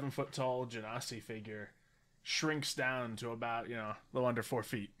 nearly 7 foot tall Genasi figure shrinks down to about, a little under 4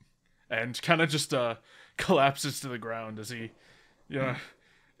 feet. And kind of just collapses to the ground as he,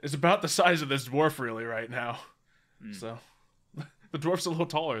 is about the size of this dwarf really right now. So, the dwarf's a little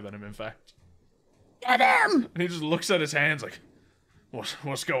taller than him, in fact. Get him! And he just looks at his hands like,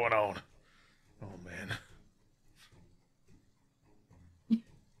 what's going on? Oh, man.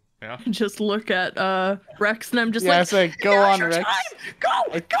 Yeah. Just look at Rex, and I'm just Yeah, like, it's like, go "Now's on, your Rex." time!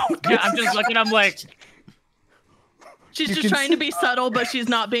 Go! Yeah, I'm just looking. I'm like, She's You just can trying to be subtle, but she's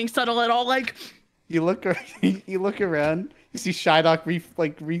not being subtle at all. Like, You look around. You see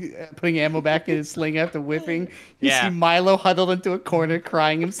Shydock putting ammo back in his sling after whipping. You Yeah. see Milo huddled into a corner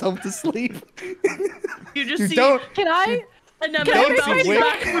crying himself to sleep. you just You see, don't. Can I? and then don't bounce see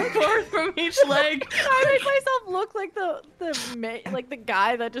back and forth from each leg. Can I make myself look like the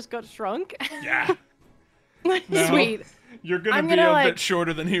guy that just got shrunk? Yeah. No. Sweet. You're gonna I'm be gonna, a like- bit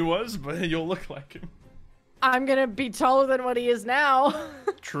shorter than he was, but you'll look like him. I'm gonna be taller than what he is now.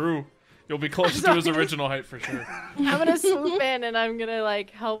 True. You'll be closer to his original height for sure. I'm gonna swoop in and I'm gonna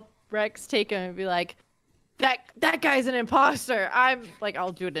help Rex take him and be like, that guy's an imposter.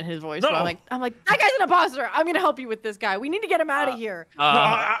 I'll do it in his voice. No. But I'm like, that guy's an imposter. I'm gonna help you with this guy. We need to get him out of here.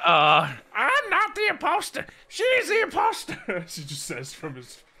 I'm not the imposter. She's the imposter. She just says from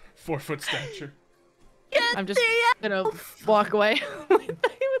his 4-foot stature. I'm just gonna walk away with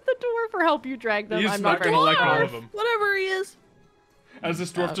the dwarf or help you drag them. He's I'm not not very gonna let go smart. of him. Whatever he is. As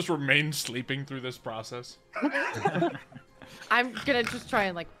this dwarf just remains sleeping through this process. I'm gonna just try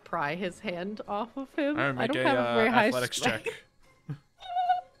and pry his hand off of him. All right, I make don't a have a very high athletics strength. check.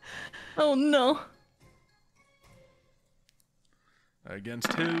 Oh no.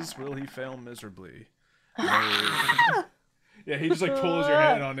 Against his, will he fail miserably? No. Yeah, he just pulls your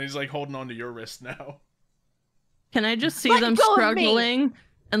hand on. And he's holding on to your wrist now. Can I just see Let them go of me. struggling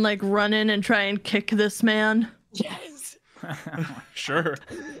and run in and try and kick this man? Yes. Sure.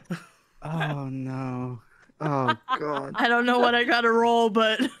 Oh no. Oh God. I don't know what I gotta roll,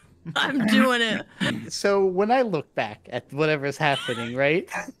 but I'm doing it. So when I look back at whatever's happening, right?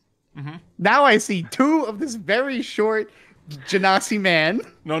 Mhm. Now I see two of this very short Genasi man,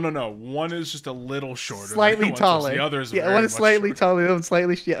 No. One is just a little shorter. than slightly the one, taller. The other is yeah, very one is much slightly shorter. taller, the other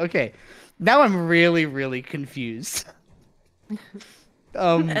slightly. Yeah, okay. Now I'm really, really confused.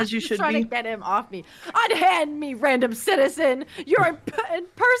 As you Just should trying be. to get him off me. Unhand me, random citizen. You're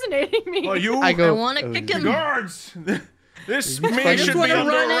impersonating me. Well, you I go. I want to kick him. guards. This funny? man I should just be want to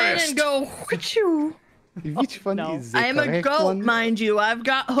under run arrest. in and go. Whachoo. Which one No. is the I am a correct goat, one? mind you. I've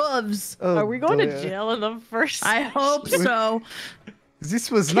got hooves. Oh, Are we going to boy. jail in the first? I hope so. This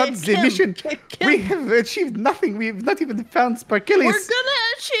was not Kick the him, mission. kick We him. have achieved nothing. We have not even found We're Sparkillis. gonna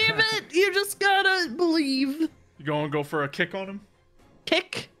achieve it. You just gotta believe. You going to go for a kick on him?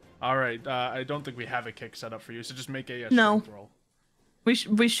 Kick. All right. I don't think we have a kick set up for you, so just make a No. strength roll.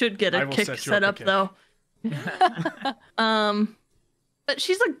 We should get I a will kick set you set up up a kick. though. But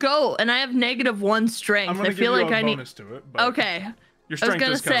she's a goat, and I have -1 I'm strength. gonna I feel give like you a I need. bonus to it. But Okay. Your strength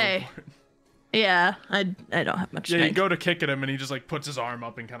gonna is kind of say. important. Yeah, I don't have much Yeah, you strength. go to kick at him, and he just puts his arm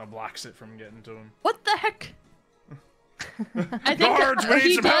up and kind of blocks it from getting to him. What the heck? I think Guards, we need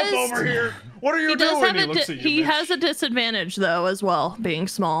he some does. help over here. What are you He does doing? have He a looks at you. he Mitch. has a disadvantage though as well, being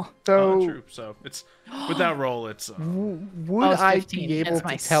small. So True. So it's with that roll, it's would Oh, it's I 15. be able That's to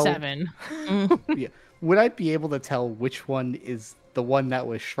my tell? 7. Yeah, would I be able to tell which one is the one that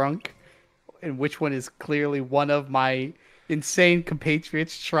was shrunk, and which one is clearly one of my insane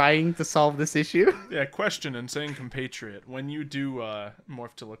compatriots trying to solve this issue? yeah. Question: insane compatriot. When you do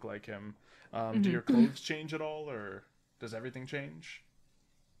morph to look like him, do your clothes change at all, or Does everything change?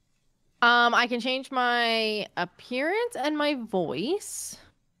 I can change my appearance and my voice.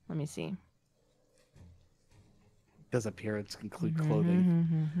 Let me see. Does appearance include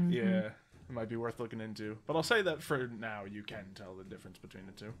clothing? Yeah, it might be worth looking into. But I'll say that for now, you can tell the difference between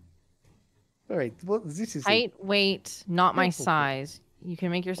the two. All right. Well, this is Height, weight, not my Careful. size. You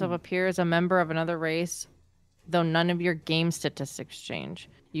can make yourself appear as a member of another race, though none of your game statistics change.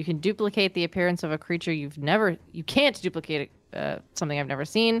 You can duplicate the appearance of a creature you can't duplicate something I've never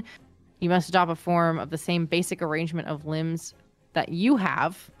seen. You must adopt a form of the same basic arrangement of limbs that you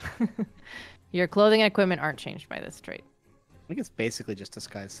have. Your clothing and equipment aren't changed by this trait. I think it's basically just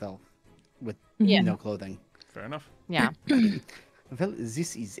disguise self with Yeah. no clothing. Fair enough. Yeah. Well,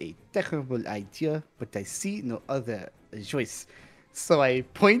 this is a terrible idea, but I see no other choice. So I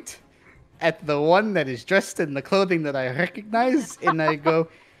point at the one that is dressed in the clothing that I recognize, and I go,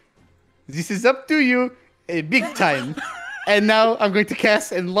 "This is up to you, big time." And now I'm going to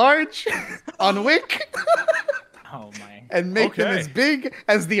cast Enlarge on Wick Oh my. and make them Okay. as big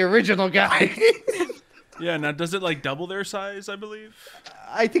as the original guy. Yeah, now does it like double their size, I believe?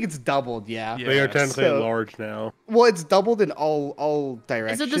 I think it's doubled, yeah. Yeah. They are technically so- large now. Well, it's doubled in all Is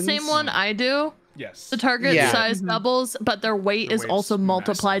directions. it the same one I do? Yes. The target Yeah. size doubles, but their weight The is weight's also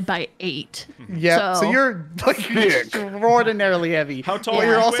multiplied massive. by 8. Yeah, so So- you're like extraordinarily heavy. How tall But are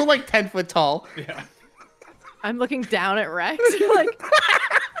you're you, also Wick? like 10 foot tall. Yeah. I'm looking down at Rex, like,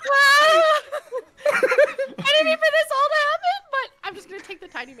 I didn't mean for this all to happen, but I'm just gonna take the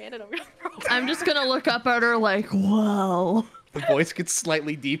tiny man and I'm gonna throw him. I'm just gonna look up at her like, whoa. The voice gets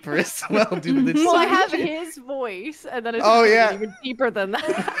slightly deeper as well due to this. Well, I have his voice, and then it's Oh, gonna get yeah. even deeper than that.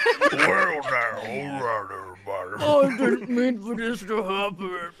 Well, now, all right, everybody. I didn't mean for this to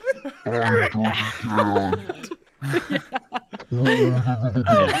happen.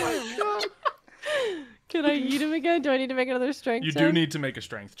 Can I eat him again? Do I need to make another strength You check? do need to make a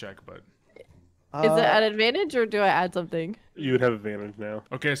strength check, but Is it at advantage or do I add something? You would have advantage now.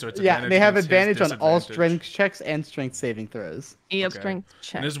 okay, so it's Yeah, advantage they have against his advantage on all disadvantage. strength checks and strength saving throws. Yep. Okay. Strength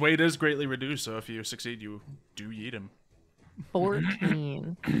check. And his weight is greatly reduced, so if you succeed, you do eat him.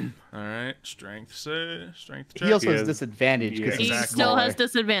 14. All right, strength check. He also He has has- disadvantage because yeah. He he's Exactly. still smaller. has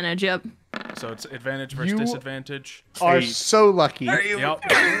disadvantage, yep. So it's advantage versus You- disadvantage. Are Eight. so lucky. Yep.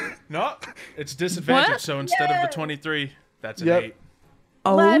 No, it's disadvantage. What? So instead of the 23, that's an Yep. 8.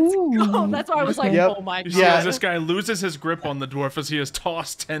 Let's go. That's why I was like, Yep. oh my You god. see Yeah. as this guy loses his grip on the dwarf as he is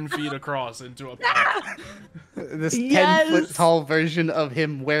tossed 10 feet across into a pit. This 10 Yes. foot tall version of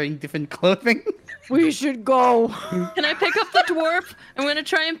him wearing different clothing. We should go. Can I pick up the dwarf? I'm gonna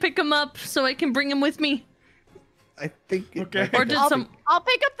try and pick him up so I can bring him with me. I think. Okay. Or did some. I'll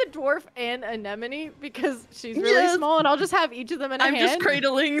pick up the dwarf and Anemone because she's really Yes. small, and I'll just have each of them in a I'm hand. just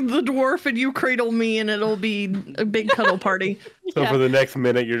cradling the dwarf and you cradle me and it'll be a big cuddle party. So Yeah. for the next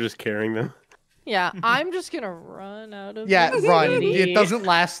minute, you're just carrying them. Yeah, I'm just gonna run out of Yeah, the run. city. It doesn't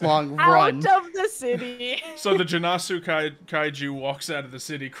last long. Run. Out of the city. So the Janasu Kaiju walks out of the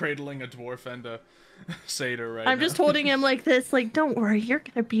city cradling a dwarf and a satyr right I'm now. just holding him like this, like, don't worry, you're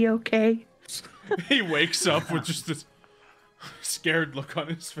gonna be okay. He wakes up with just this scared look on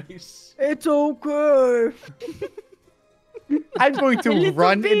his face. It's okay. I'm going to Little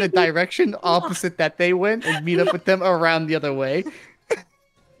run in the baby. direction opposite that they went and meet up with them around the other way.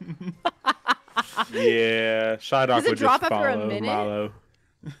 Yeah, Shydog Does it would drop just after a follow minute? Milo.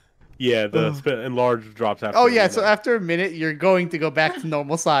 Yeah, the enlarge drops after. Oh a yeah, so minute. after a minute, you're going to go back to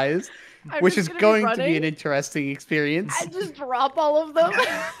normal size, I'm which just is gonna going to be running. an interesting experience. I just drop all of them.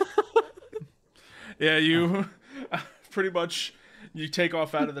 Yeah, you pretty much you take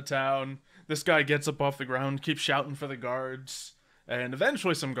off out of the town. This guy gets up off the ground, keeps shouting for the guards, and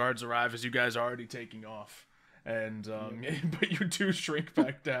eventually some guards arrive as you guys are already taking off. And but you do shrink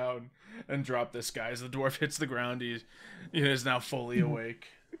back down and drop this guy as the dwarf hits the ground. He is now fully awake.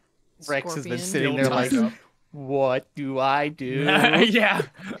 Rex has been Scorpion. sitting Still there like, tied up. what do I do? Yeah.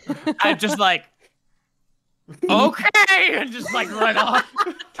 I'm just like, okay, and just like run off.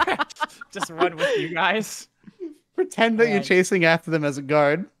 Just run with you guys. Pretend that you're Yeah. chasing after them as a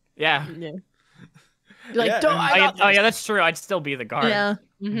guard. Yeah. You're like, Yeah, don't. and- I got Oh this." yeah, that's true. I'd still be the guard. Yeah.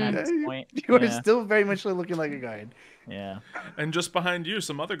 At this point. You are Yeah. still very much looking like a guard. Yeah. And just behind you,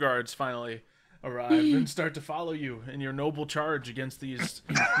 some other guards finally arrive and start to follow you in your noble charge against these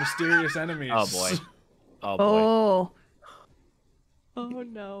mysterious enemies. Oh boy. Oh boy. Oh. Oh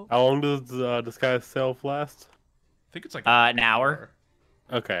no. How long does disguise self last? I think it's like An hour.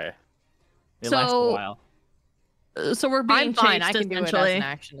 Okay. It lasts a So- while. So we're being I'm fine. chased I can do it as essentially. an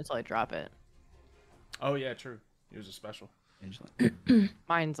action until I drop it. Oh yeah, true. Use a special.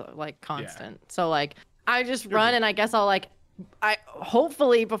 Mine's like constant. So like I just run, and I guess I'll I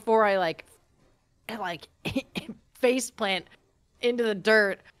hopefully before I like face plant into the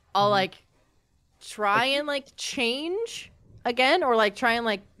dirt, I'll try and change again, or try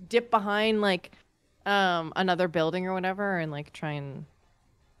and dip behind another building or whatever, and try and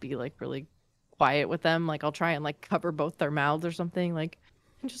be really quiet with them. I'll try and cover both their mouths or something, and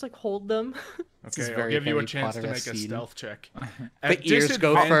just hold them. Okay, I'll give you a chance to make a stealth check. The ears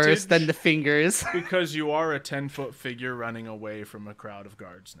go first, then the fingers. Because you are a 10-foot figure running away from a crowd of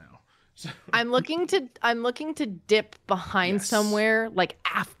guards now. So... I'm looking to dip behind somewhere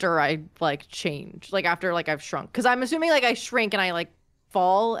after I change, after I've shrunk, because I'm assuming I shrink and I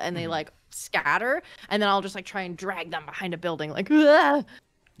fall and they scatter, and then I'll just try and drag them behind a building ah!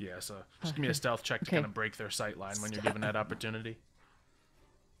 Yeah, so just give me a stealth check to kind of break their sight line when you're given that opportunity.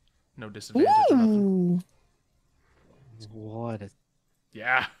 No disadvantage or nothing. What?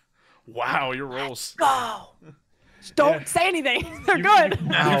 Yeah. Wow, your rolls. Go. Don't say anything. They're good.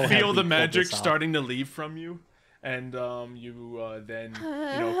 You feel the magic starting to leave from you, and you then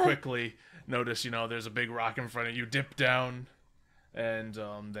quickly notice there's a big rock in front of you. Dip down, and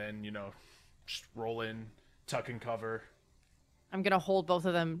then just roll in, tuck and cover. I'm gonna hold both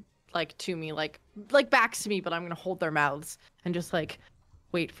of them to me, backs to me, but I'm gonna hold their mouths and just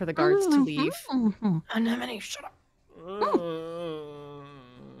wait for the guards to leave. Anemone, shut up.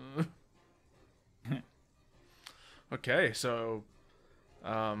 Okay, so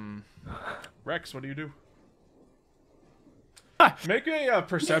Rex, what do you do? Make a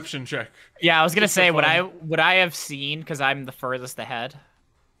perception check. Yeah, I was gonna say, would I have seen, because I'm the furthest ahead?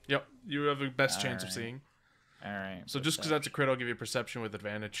 Yep, you have the best chance of seeing. All right. So just because that's a crit, I'll give you perception with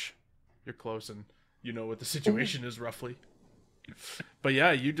advantage. You're close and you know what the situation is roughly. But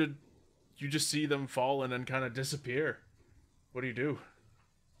yeah, you just see them fall and then kind of disappear. What do you do?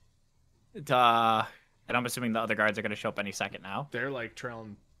 And I'm assuming the other guards are going to show up any second now. They're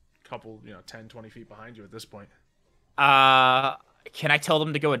trailing a couple, 10, 20 feet behind you at this point. Can I tell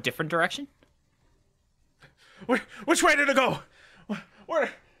them to go a different direction? Which way did it go? Where?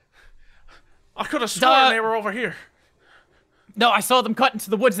 I could have sworn they were over here. No, I saw them cut into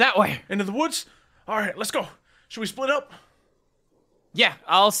the woods that way. Into the woods? All right, let's go. Should we split up? Yeah,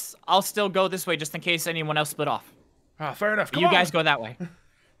 I'll still go this way just in case anyone else split off. Fair enough. Come you on. guys go that way.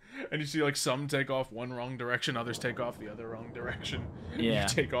 And you see some take off one wrong direction, others take off the other wrong direction. Yeah. You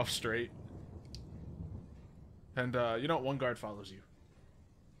take off straight. And one guard follows you.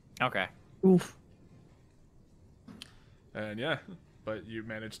 Okay. Oof. And yeah, but you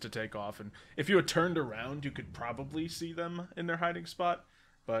managed to take off. And if you had turned around, you could probably see them in their hiding spot.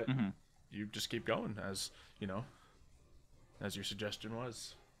 But you just keep going, as your suggestion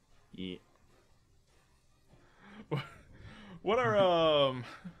was. Yeah. What are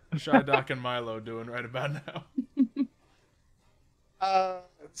Shydock and Milo doing right about now?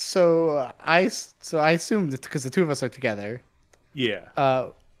 So I assumed that because the two of us are together. Yeah.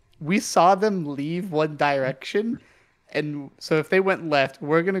 We saw them leave one direction, and so if they went left,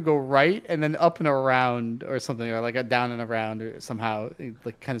 we're gonna go right and then up and around or something, or a down and around, or somehow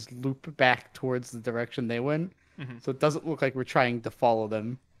kind of loop back towards the direction they went. So it doesn't look like we're trying to follow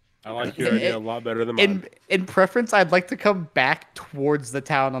them. I like your idea a lot better than mine. In preference, I'd like to come back towards the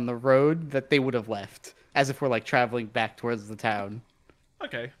town on the road that they would have left, as if we're traveling back towards the town.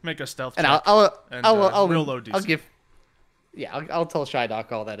 Okay, make a stealth and check. I'll real low DC. I'll give. Yeah, I'll tell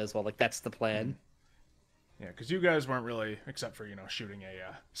Shydock all that as well. That's the plan. Yeah, because you guys weren't really, except for shooting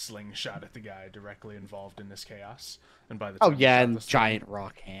a slingshot at the guy, directly involved in this chaos. And by the time and giant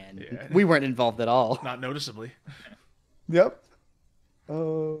rock hand. Yeah. We weren't involved at all. Not noticeably. Yep.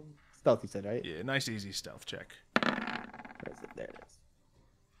 Stealth, you said, right? Yeah, nice easy stealth check. Where is it? There it is.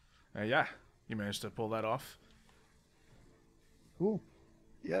 Yeah, you managed to pull that off. Cool.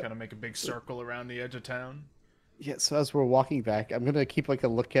 Yeah. Kind of make a big circle around the edge of town. Yeah, so as we're walking back, I'm gonna keep a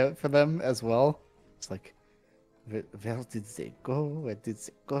lookout for them as well. It's where did they go? Where did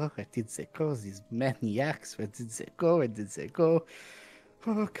they go? Where did they go? These maniacs, where did they go? Where did they go?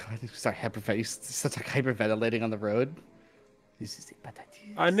 Oh god, start hyperventilating on the road.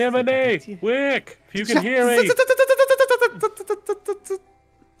 Anemone! Wick! If you can hear me!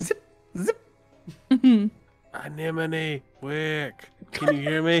 Zip! Zip! Anemone! Wick! Can you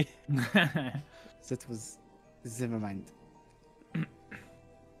hear me? That was... Never mind.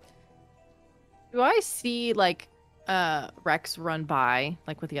 Do I see Rex run by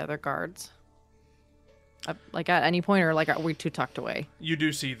with the other guards? At any point, or are we too tucked away? You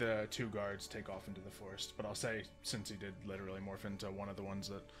do see the two guards take off into the forest, but I'll say since he did literally morph into one of the ones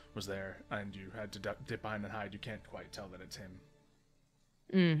that was there, and you had to dip behind and hide, you can't quite tell that it's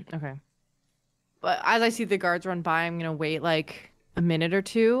him. Okay. But as I see the guards run by, I'm gonna wait like a minute or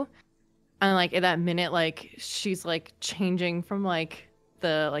two. And like in that minute, like she's like changing from like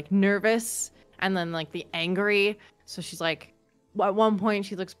the like nervous and then like the angry. So she's like at one point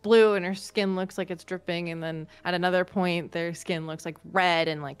she looks blue and her skin looks like it's dripping, and then at another point their skin looks like red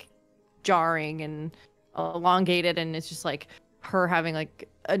and like jarring and elongated, and it's just like her having like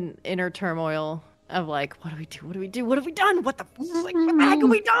an inner turmoil of like, what do we do? What do we do? What have we done? What the like, what the heck have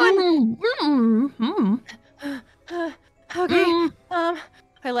we done? Okay.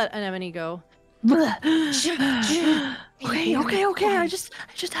 I let Anemone go. Okay. I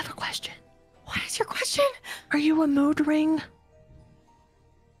just have a question. What is your question? Are you a mood ring?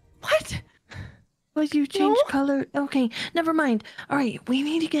 What? Well, you change No. color. Okay, never mind. All right, we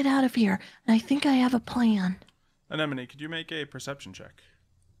need to get out of here. And I think I have a plan. Anemone, could you make a perception check?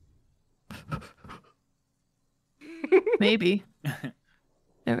 Maybe.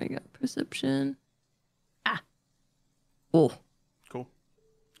 There we go. Perception. Oh. Cool.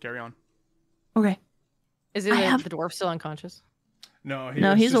 Carry on. Okay. Is it the dwarf still unconscious? No,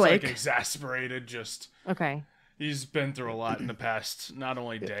 No, he's just, awake. Like, exasperated. Just Okay. he's been through a lot in the past, not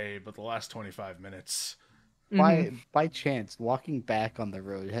only day, but the last 25 minutes. By chance, walking back on the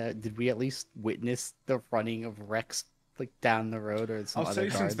road, did we at least witness the running of Rex like down the road, or some I'll other say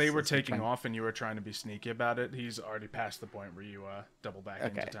since guards they were as we're taking trying- off and you were trying to be sneaky about it, he's already past the point where you double back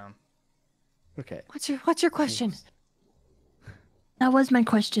into Okay. town. Okay. What's your question? That was my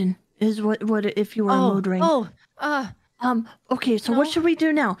question. Is what if you were a mood ring? Okay, so what No. should we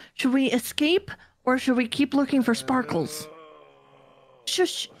do now? Should we escape or should we keep looking for sparkles?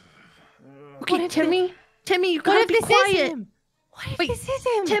 Shush. Okay, What if Timmy, you What gotta if be this is quiet. him? What if Wait, this is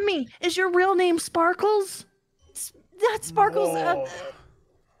him? Timmy, is your real name Sparkles? Not Sparkles.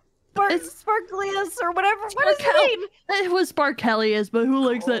 Sparklius or whatever. What is his Sparkel. name? It was Sparkelius, but who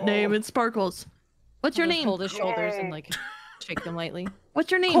likes that name? It's Sparkles. What's your I'll just name? Hold his shoulders and like shake them lightly. What's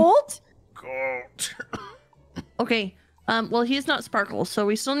your name? Colt? Goat. Okay. Well, he's not Sparkles, so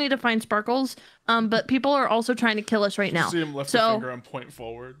we still need to find Sparkles. But people are also trying to kill us right now. See him lift So- a finger and point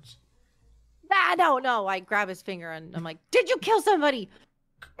forwards. No. I grab his finger and I'm like, did you kill somebody?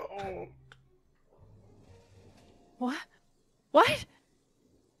 Goat. What? What?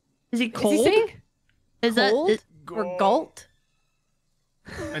 Is he Is cold? he saying Is that? cold or gult?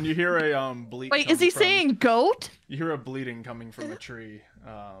 And you hear a bleat. Wait, come is he from- saying goat? You hear a bleating coming from a tree,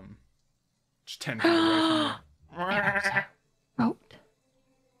 just 10 feet away from you. Goat.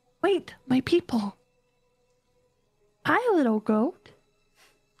 Wait, my people. Hi, little goat.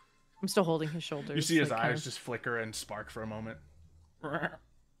 I'm still holding his shoulders. You see his like, eyes kind of- just flicker and spark for a moment.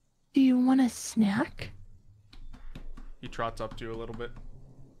 Do you want a snack? He trots up to you a little bit.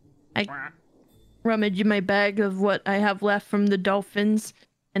 I rummage in my bag of what I have left from the dolphins,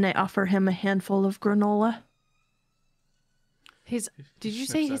 and I offer him a handful of granola. Did you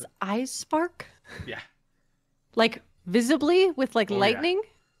sniffs say at his it. eyes spark? Yeah. Like visibly with like Oh, yeah. lightning?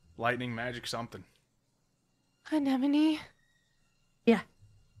 Lightning, magic, something. Anemone? Yeah.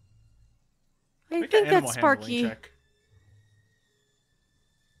 I Make think an animal that's handling Sparky. check.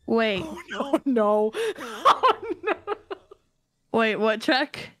 Wait, Oh no. Oh no. wait, what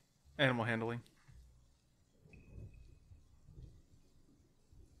check? Animal handling.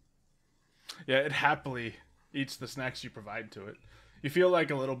 Yeah, it happily eats the snacks you provide to it. You feel like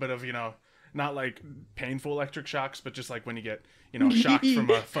a little bit of, not like painful electric shocks, but just like when you get, shocked from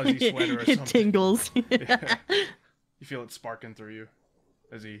a fuzzy sweater or It something. tingles. Yeah. You feel it sparking through you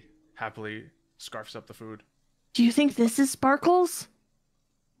as he happily scarfs up the food. Do you think this is Sparkles?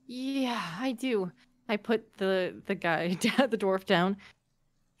 Yeah, I do. I put the guy, the dwarf down.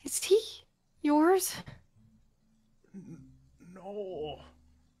 Is he yours? No.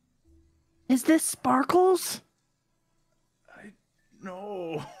 Is this Sparkles?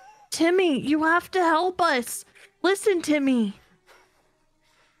 No. Timmy, you have to help us. Listen, Timmy.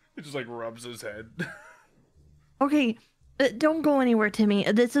 It just like rubs his head. Okay, don't go anywhere,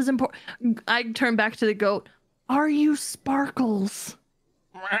 Timmy. This is important. I turn back to the goat. Are you Sparkles?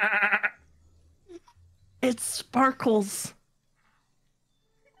 It's Sparkles.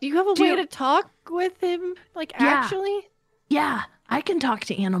 Do you have a Do way you- to talk with him? Like Yeah. actually? Yeah, I can talk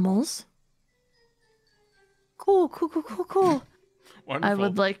to animals. Cool. Wonderful. I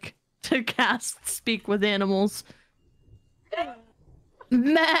would like to cast Speak with Animals.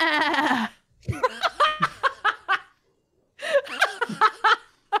 Meh.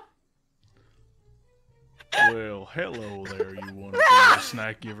 Well, hello there, you wonderful little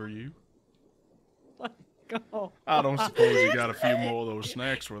snack giver, you. Go. I don't suppose you got a few more of those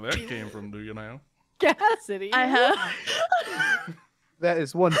snacks where that came from, do you now? Cassidy. I have. That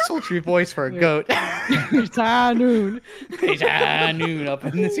is one sultry voice for a goat. It's high noon. It's high noon up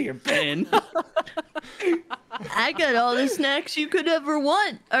in this here pen. I got all the snacks you could ever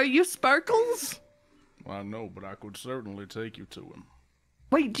want. Are you Sparkles? I know, but I could certainly take you to him.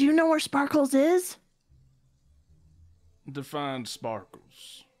 Wait, do you know where Sparkles is? Define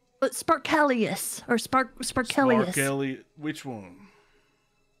Sparkles. Sparkelius or Sparkelius. Sparkelli, which one?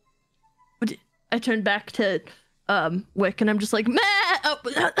 I turned back to Wick and I'm just like, meh. Oh,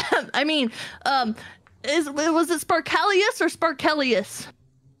 I mean, was it Sparkelius or Sparkelius?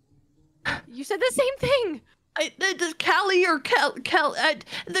 You said the same thing. Callie or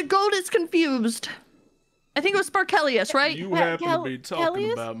the goat is confused. I think it was Sparkelius, right? You happen to be talking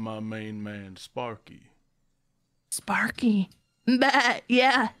Kellius? about my main man, Sparky. Sparky.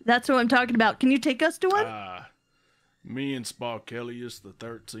 Yeah, that's what I'm talking about. Can you take us to him? Me and Sparkellius the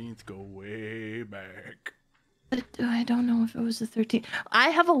 13th go way back. I don't know if it was the 13th. I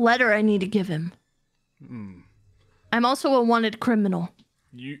have a letter I need to give him. I'm also a wanted criminal.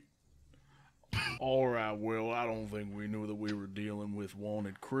 All right, well, I don't think we knew that we were dealing with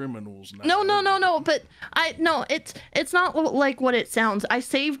wanted criminals now. No, but it's not like what it sounds. I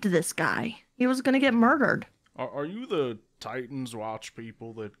saved this guy. He was gonna get murdered. Are you the Titans Watch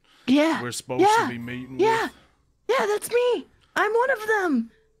people that we're supposed to be meeting with? Yeah, that's me. I'm one of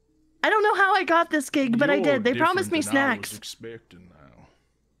them. I don't know how I got this gig, but I did. They promised me You're different than I was snacks. expecting now.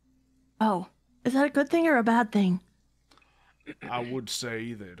 Oh, is that a good thing or a bad thing? I would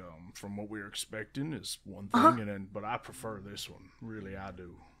say that from what we were expecting is one thing, but I prefer this one. Really, I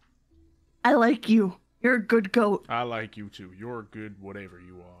do. I like you. You're a good goat. I like you too. You're good, whatever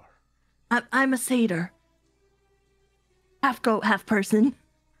you are. I'm a satyr. Half goat, half person.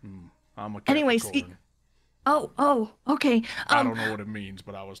 I'm a Anyways, Capricorn. Okay. I don't know what it means,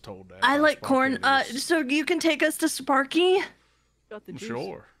 but I was told that. I by like corn. Sparky. So you can take us to Sparky? Got the juice.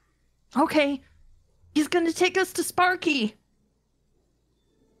 Sure. Okay. He's gonna take us to Sparky.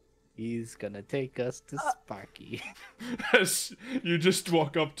 He's gonna take us to Sparky. As you just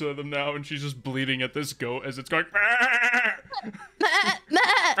walk up to them now, and she's just bleeding at this goat as it's going.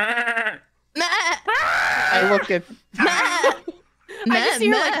 I look at. I just see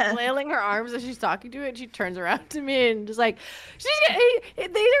her like flailing her arms as she's talking to it, and she turns around to me and just like, they're gonna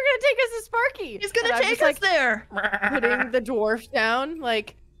take us to Sparky. He's gonna take us there. Putting the dwarf down,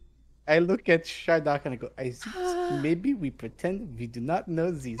 like. I look at Shardak and I go, maybe we pretend we do not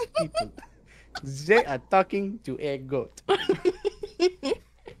know these people. They are talking to a goat.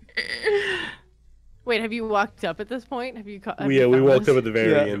 Wait, have you walked up at this point? Have you? We walked up at the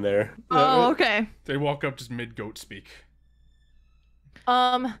very end there. Oh, okay. They walk up just mid goat speak.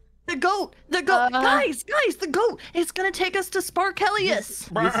 The goat, guys, the goat is gonna take us to Sparkelius.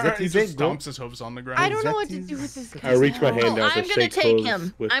 He just stomps his hooves on the ground. I don't know what to do with this. I reach my hand out I'm to gonna shake take hands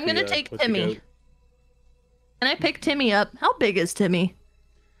him. with I'm gonna the, take with the Timmy. goat. And I pick Timmy up. How big is Timmy?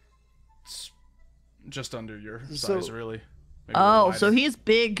 It's just under your size, really. Maybe Oh, so he's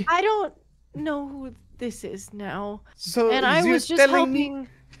big. I don't know who this is now. So And I you're was just telling me helping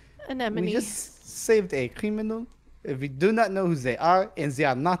Anemone. we just saved a criminal. We do not know who they are, and they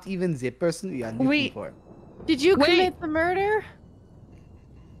are not even the person we are looking for. Did you commit the murder?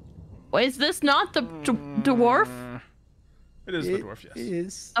 Wait, is this not the dwarf? It is the dwarf, yes. It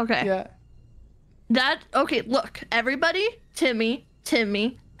is. Okay. Yeah. Okay, look, everybody, Timmy,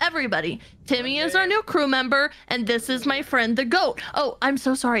 everybody. Timmy is our new crew member, and this is my friend, the goat. Oh, I'm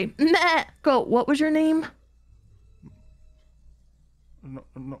so sorry. Meh. Goat, what was your name?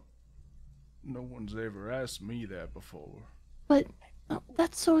 No one's ever asked me that before. But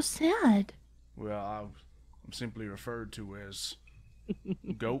that's so sad. Well, I'm simply referred to as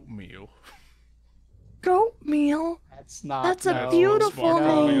goat meal. Goat meal? That's a beautiful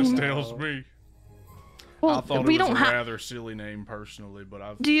name. Tells me. Well, I thought we it was don't a have. rather silly name personally, but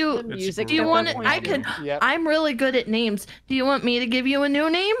I've. Do you want it? I could. I'm really good at names. Do you want me to give you a new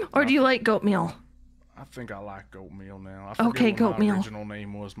name, or do you like goat meal? I think I like goat meal now. I forget Okay, what goat my meal. original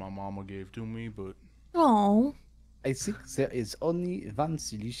name was my mama gave to me, but Oh. I think there is only one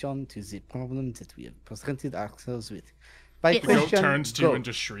solution to the problem that we have presented ourselves with. By the goat question, turns to you goat. and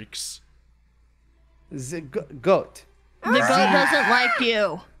just shrieks. The goat. The goat doesn't like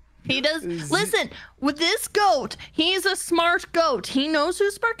you. He does. Listen, with this goat, he's a smart goat. He knows who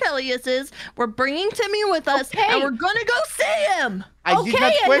Sparkelius is. We're bringing Timmy with us, and we're gonna go see him. I did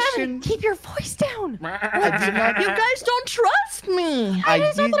not question. Keep your voice down. I did not. You guys don't trust me. I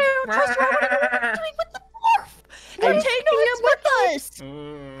It's not did. that I don't trust you. I want to know what you're doing with the dwarf. We're taking him with us.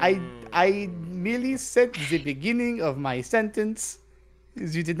 I merely said the beginning of my sentence.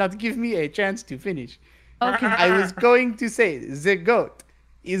 You did not give me a chance to finish. Okay. I was going to say the goat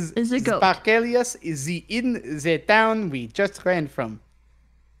is Is a goat. Sparkelius is the in the town we just ran from.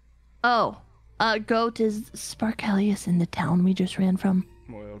 Oh, goat is Sparkelius in the town we just ran from.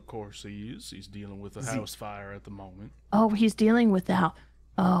 Well, of course he is. He's dealing with a house fire at the moment. Oh, he's dealing with that.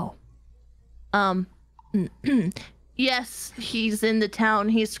 Oh. Yes, he's in the town.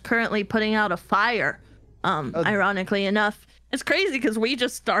 He's currently putting out a fire. Ironically enough. It's crazy because we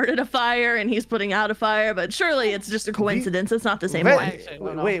just started a fire and he's putting out a fire, but surely it's just a coincidence. It's not the same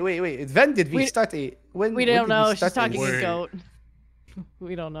one. Wait. When did we start a? When We when don't did we know. She's start talking a- to Wait. goat.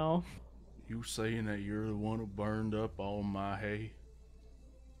 We don't know. You saying that you're the one who burned up all my hay?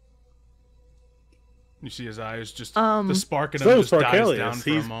 You see his eyes just the spark in him So just dies Sparkelius, down for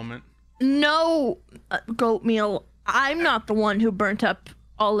a he's- moment. No, goat meal. I'm not the one who burnt up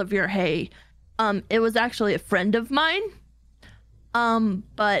all of your hay. It was actually a friend of mine.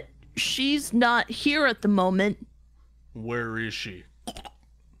 But she's not here at the moment. Where is she?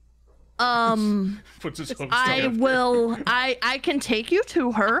 Puts his hooks I together. will. I can take you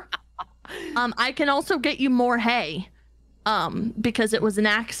to her. I can also get you more hay. Because it was an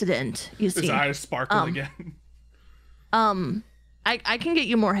accident. You His see. eyes sparkle again. I can get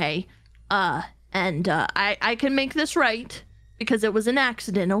you more hay. And I can make this right because it was an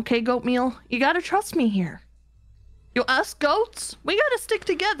accident. Okay, goat meal. You gotta trust me here. You us goats, we gotta stick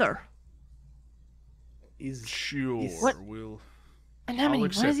together. Sure, What? we'll. Anemone, I'll what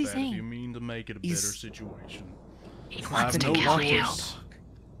accept is he that if you saying? mean to make it a better Is- situation. He I wants have to no kill you. choice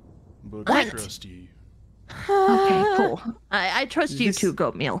but What? to trust you. Okay, cool. I trust you This- too,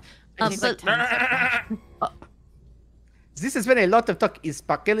 goat meal. She's like But 10 seconds. This has been a lot of talk. Is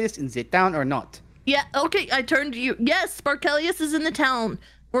Sparkelius in the town or not? yeah, okay, I turned to you. Yes, Sparkelius is in the town.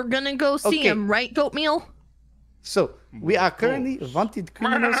 We're gonna go see Okay. him, right, goat meal? So we are currently wanted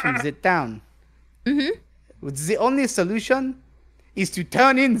criminals from the town. The only solution is to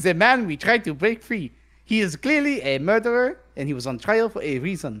turn in the man we tried to break free. He is clearly a murderer, and he was on trial for a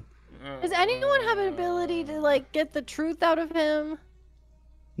reason. Does anyone have an ability to like get the truth out of him?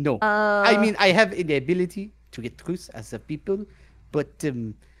 No, I mean I have the ability to get truth as a people, but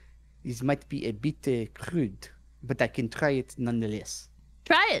this might be a bit crude. But I can try it nonetheless.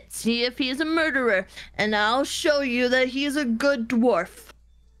 Try it. See if he's a murderer, and I'll show you that he's a good dwarf.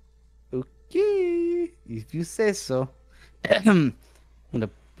 Okay, if you say so. I'm gonna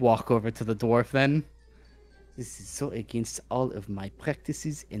walk over to the dwarf then. This is so against all of my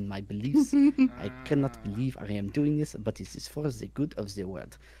practices and my beliefs. I cannot believe I am doing this, but this is for the good of the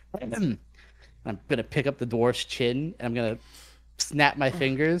world. I'm gonna pick up the dwarf's chin and I'm gonna snap my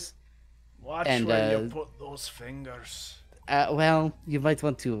fingers. Watch And, where you put those fingers. Well, you might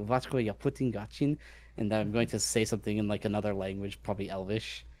want to watch where you're putting your chin. And I'm going to say something in like another language, probably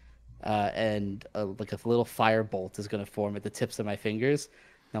Elvish. And like a little fire bolt is going to form at the tips of my fingers.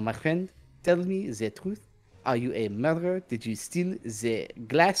 Now, my friend, tell me the truth. Are you a murderer? Did you steal the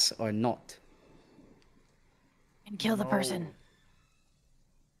glass or not? And kill the person.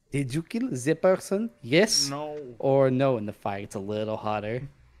 Did you kill the person? Yes No, or no? And the fire gets a little hotter.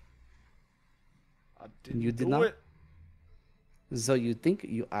 I didn't You did do not? it. So you think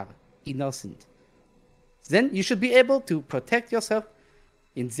you are innocent. Then you should be able to protect yourself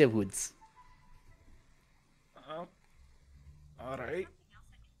in the woods. All right.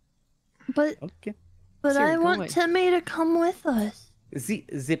 But Okay. I Siri, go want away. Timmy to come with us.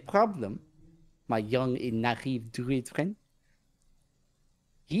 The problem, my young and naive druid friend,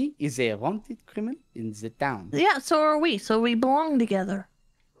 he is a wanted criminal in the town. Yeah, so are we. So we belong together.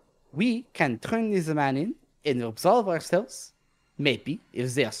 We can turn this man in and absolve ourselves, maybe,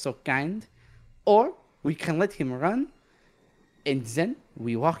 if they are so kind, or we can let him run, and then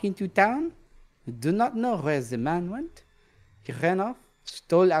we walk into town, do not know where the man went, he ran off,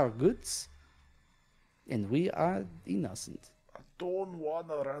 stole our goods, and we are innocent. I don't want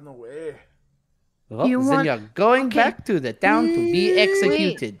to run away. Well, You then want- you're going okay. back to the town to be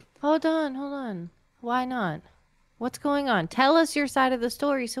executed. Hold on. Why not? What's going on? Tell us your side of the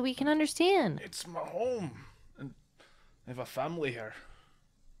story so we can understand. It's my home, and I have a family here.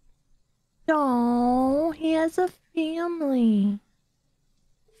 No, he has a family.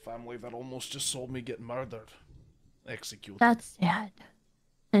 Family that almost just saw me get murdered, executed. That's sad.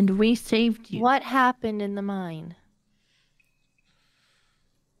 And we saved you. What happened in the mine?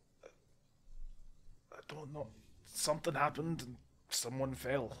 I don't know. Something happened and someone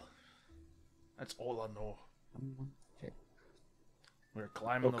fell. That's all I know. We were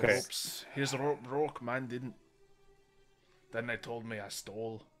climbing the Okay. ropes. His rope broke, mine didn't. Then they told me I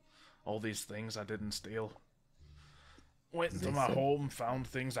stole all these things I didn't steal. Went into my home, found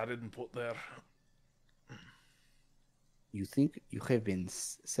things I didn't put there. You think you have been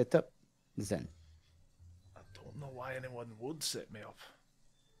set up, then? I don't know why anyone would set me up.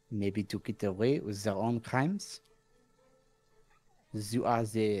 Maybe to get away with their own crimes? You are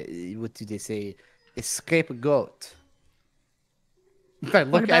the, what do they say, a scapegoat. If I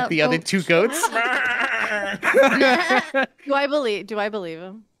look at about the other goats? 2 goats. Do I believe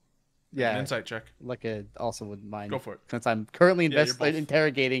him? An insight check. Luca also wouldn't mind. Go for it. Since I'm currently Yeah, you're both.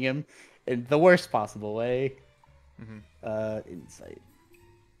 interrogating him in the worst possible way. Mm-hmm. Insight.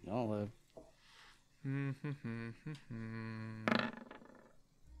 No,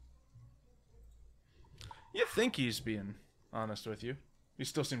 You think he's being honest with you. He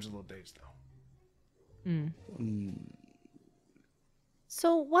still seems a little dazed, though.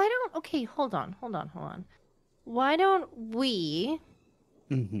 So why don't? Okay, hold on. Why don't we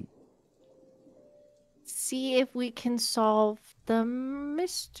see if we can solve the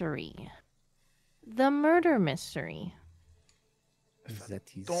mystery, the murder mystery? that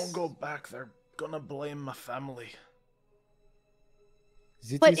is... Don't go back. They're gonna blame my family.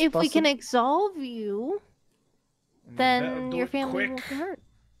 But if we can absolve you, And you better then do your it family quick. won't get hurt.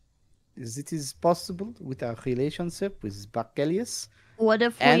 It is possible with our relationship with Barkelius. What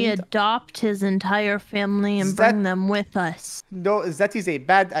if we And- adopt his entire family and Is bring that- them with us? No, that is a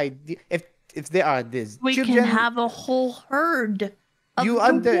bad idea. If they are this, We children, can have a whole herd of You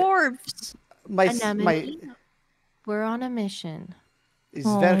under- dwarves. Anemone, we're on a mission. It's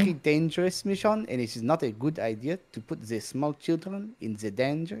very dangerous mission, and it is not a good idea to put the small children in the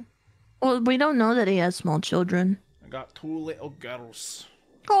danger. Well, we don't know that he has small children. I got 2 little girls.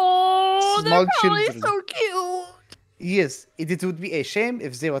 Oh, Small they're probably children. so cute. Yes, it would be a shame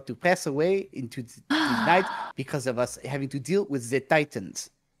if they were to pass away into the night because of us having to deal with the Titans.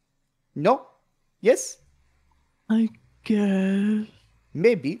 No? Yes? I guess.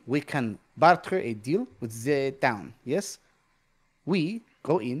 Maybe we can barter a deal with the town. Yes? We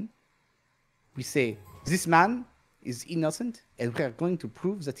go in, we say, this man is innocent, and we are going to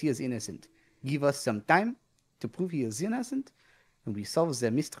prove that he is innocent. Give us some time to prove he is innocent, and we solve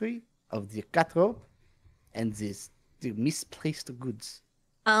the mystery of the cat rope and the misplaced goods.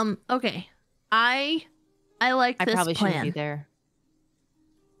 Okay. I like I this probably shouldn't be plan.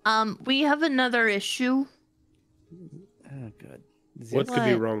 there. We have another issue. Oh, God. What could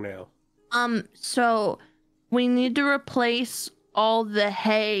be What? wrong now? So we need to replace all the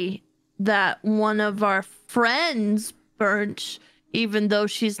hay that one of our friends burnt, even though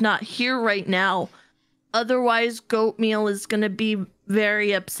she's not here right now. Otherwise, Goatmeal is gonna be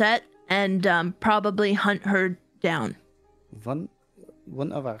very upset and probably hunt her down.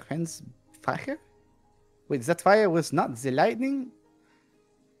 One of our friends' fire? Wait, that fire was not the lightning?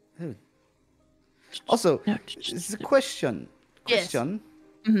 Oh. Also, No, it's a question. Yes. Question.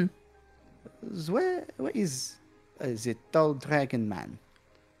 Mhm. Where is the tall dragon man?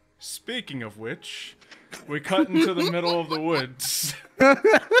 Speaking of which, we cut into the middle of the woods.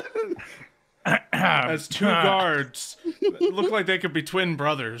 As 2 guards that look like they could be twin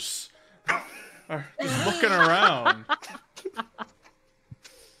brothers are just looking around.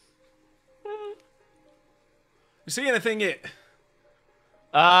 You see anything yet?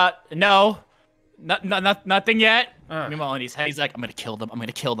 No. Nothing yet. Uh. Meanwhile, in his head, he's like, I'm gonna kill them. I'm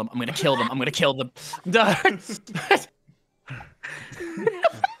gonna kill them. I'm gonna kill them. I'm gonna kill them.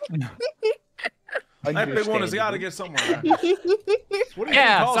 That big one has got to get somewhere. What do you think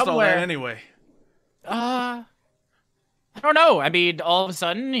Yeah, caused all somewhere. that anyway? I don't know. I mean, all of a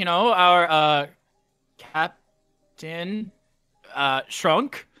sudden, you know, our captain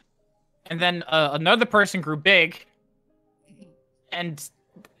shrunk, and then another person grew big, and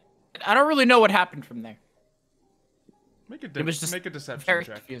I don't really know what happened from there. It was just make a deception Very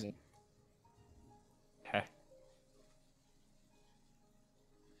check. confusing. Okay.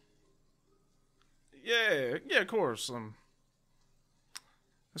 Yeah, of course.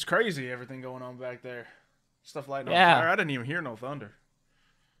 It's crazy everything going on back there. Stuff lighting Yeah. on fire. I didn't even hear no thunder.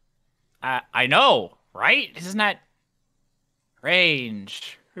 I know, right? Isn't that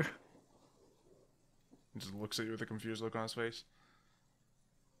strange? He just looks at you with a confused look on his face.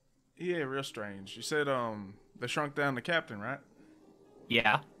 Yeah, real strange. You said they shrunk down the captain, right?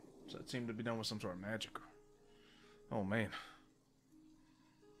 Yeah. So it seemed to be done with some sort of magic. Oh man.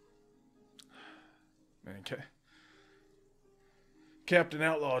 Man, Captain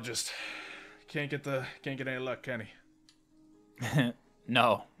Outlaw just can't get any luck, can he?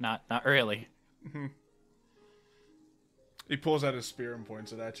 No, not really. He pulls out his spear and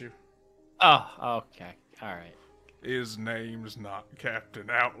points it at you. Oh, okay. All right. His name's not Captain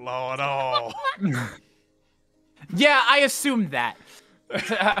Outlaw at all. Yeah, I assumed that.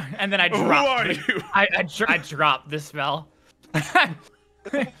 And then I Who drop. are you? I drop the spell.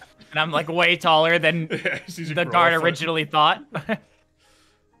 And I'm like way taller than Yeah, he's your the guard girlfriend. originally thought.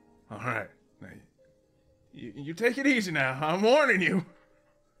 All right. Now, you take it easy now. I'm warning you.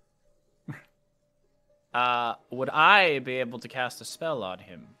 Would I be able to cast a spell on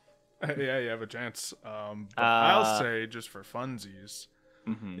him? Yeah, you have a chance. But I'll say, just for funsies,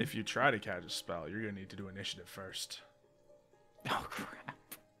 if you try to catch a spell, you're gonna need to do initiative first. Oh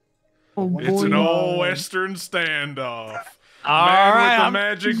crap! Oh, It's an boy. old Western standoff. All Man right, with the I'm,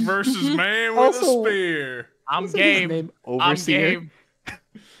 magic versus man with Also- a spear. I'm Isn't his game. name I'm Overseer? game.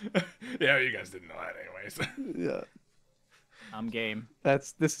 Yeah, you guys didn't know that anyways. Yeah. I'm game.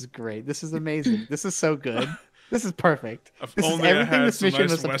 This is great. This is amazing. This is so good. This is perfect. If This is only I everything had this some mission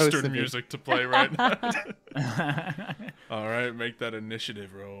nice was supposed to Western be. music to play right now. All right, make that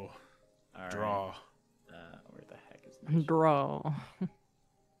initiative roll. All right. Draw. Where the heck is this? Draw.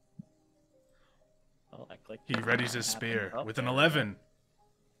 Oh, I clicked. He readies his spear Oh, with an there we go. 11.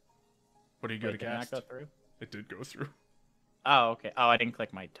 What do you go Wait, to did it not cast? go through? It did go through. Oh, okay. Oh, I didn't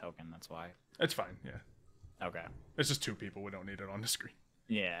click my token. That's why. It's fine, yeah. Okay. It's just 2 people. We don't need it on the screen.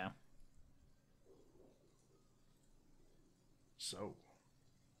 Yeah. So.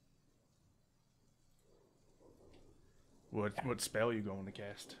 What spell are you going to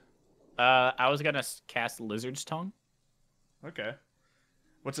cast? I was gonna cast Lizard's Tongue. Okay.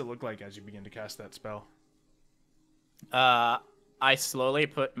 What's it look like as you begin to cast that spell? I slowly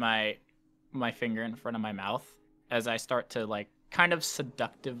put my finger in front of my mouth as I start to like kind of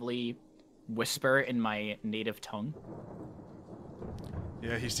seductively whisper in my native tongue.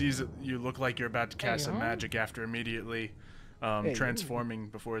 Yeah, he sees that you look like you're about to cast some magic after immediately transforming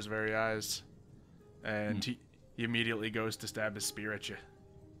before his very eyes. And he immediately goes to stab his spear at you.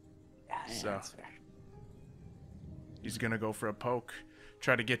 Yeah, So. that's fair. He's gonna go for a poke.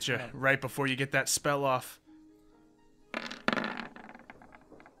 Try to get you right before you get that spell off.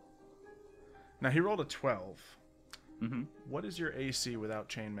 Now he rolled a 12. Mm-hmm. What is your AC without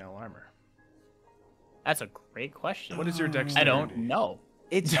chainmail armor? That's a great question. What is your dexterity? I don't know.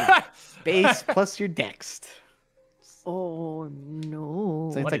 It's your base plus your dex. Oh no.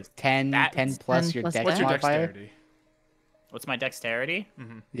 So it's What like is 10 that? 10 plus 10 your plus dex What's your modifier. dexterity? What's my dexterity?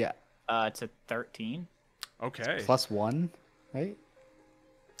 Yeah. It's a 13. Okay. Plus 1, right?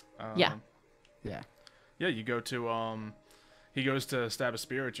 Yeah. Yeah. Yeah, you go to he goes to stab a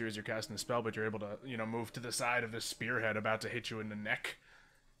spear at you as you're casting the spell, but you're able to, move to the side of this spearhead about to hit you in the neck.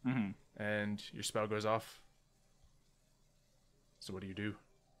 Mm-hmm. And your spell goes off. So what do you do?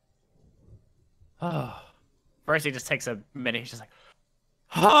 Oh. First, he just takes a minute. He's just like,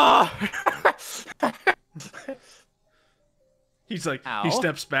 ah! He's like, Ow. he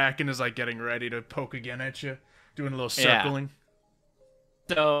steps back and is like getting ready to poke again at you, doing a little Yeah. circling.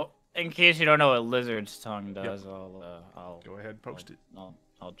 So, in case you don't know what Lizard's Tongue does, I'll Go ahead, post it.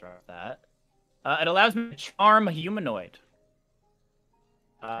 I'll drop that. It allows me to charm a humanoid.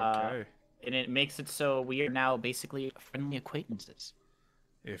 Okay. And it makes it so we are now basically friendly acquaintances.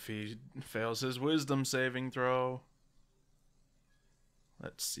 If he fails his wisdom saving throw.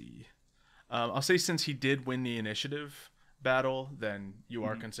 Let's see. I'll say since he did win the initiative battle, then you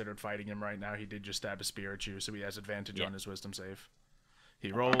are considered fighting him right now. He did just stab a spear at you, so he has advantage on his wisdom save.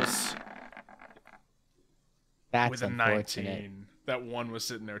 He rolls That's with a unfortunate. 19. That one was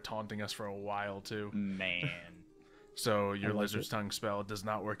sitting there taunting us for a while, too. Man. So your like Lizard's Tongue spell does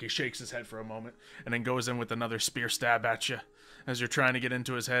not work. He shakes his head for a moment and then goes in with another spear stab at you as you're trying to get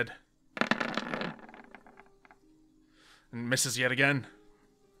into his head. And misses yet again.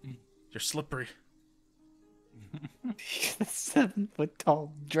 You're slippery. The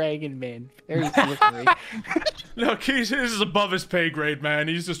 7-foot-tall dragon man. Very slippery. Look, this is above his pay grade, man.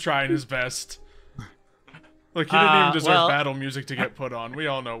 He's just trying his best. Look, he didn't even deserve battle music to get put on. We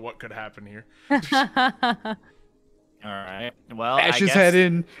all know what could happen here. All right. Well, Bash I his guess, head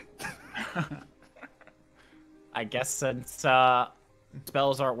in. I guess since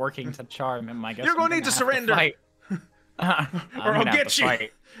spells aren't working to charm him, I guess You're I'm gonna need to have surrender. fight. Or I'll get you.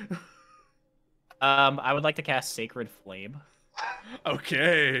 Fight. I would like to cast Sacred Flame.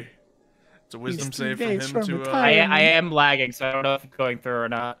 Okay. It's a wisdom He's save 2 from days him from to... retirement. I am lagging, so I don't know if it's going through or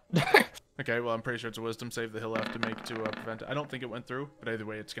not. Okay, well, I'm pretty sure it's a wisdom save that he'll have to make to prevent it. I don't think it went through, but either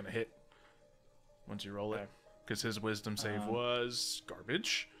way, it's going to hit once you roll it. Because his wisdom save was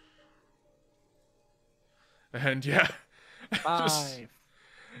garbage. And yeah, just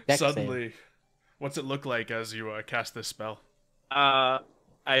Dex suddenly, what's it look like as you cast this spell? I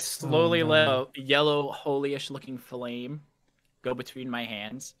slowly let a yellow, holyish looking flame go between my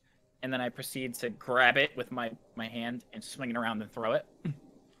hands, and then I proceed to grab it with my hand and swing it around and throw it.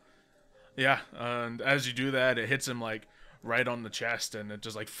 Yeah, and as you do that, it hits him like right on the chest, and it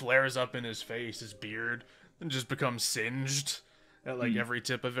just like flares up in his face, his beard, and just becomes singed at like every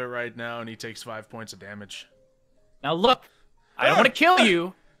tip of it right now, and he takes 5 points of damage. Now look, I don't want to kill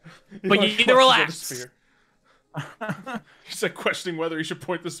you, but you need to relax. He's like questioning whether he should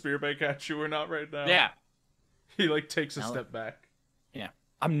point the spear back at you or not right now. Yeah. He like takes a step back. Yeah.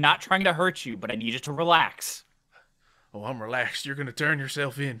 I'm not trying to hurt you, but I need you to relax. Oh, I'm relaxed. You're gonna turn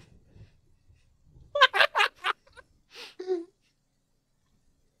yourself in.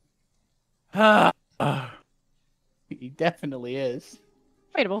 He definitely is.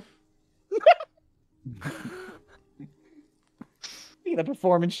 Debatable. You get a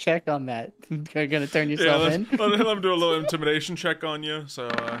performance check on that. You're gonna turn yourself in. Let him do a little intimidation check on you. So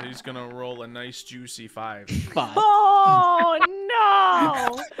he's gonna roll a nice juicy 5. 5. Oh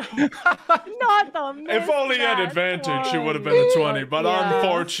no! Not the. If only he had advantage, it would have been a 20. But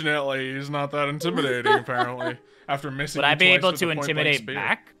unfortunately, he's not that intimidating. Apparently, after missing. Would I be twice able with to the point-blank intimidate spear.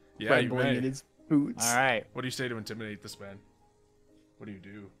 back? Yeah, you Trembling may. in his boots. All right. What do you say to intimidate this man? What do you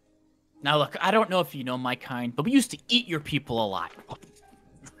do? Now look, I don't know if you know my kind, but we used to eat your people a lot.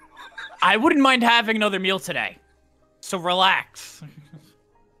 I wouldn't mind having another meal today. So relax.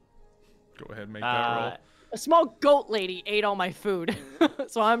 Go ahead and make that roll. A small goat lady ate all my food,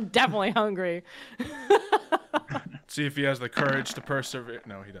 so I'm definitely hungry. See if he has the courage to persevere.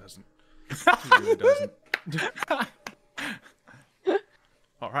 No, he doesn't. He really doesn't.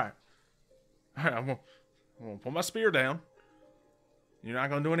 All right. All right, I'm gonna put my spear down. You're not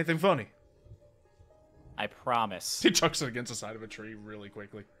gonna do anything funny. I promise. He chucks it against the side of a tree really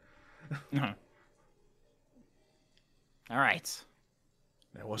quickly. All right.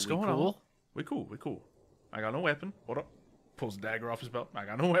 Now, what's We going cool? on? We cool. I got no weapon. Hold up. Pulls a dagger off his belt. I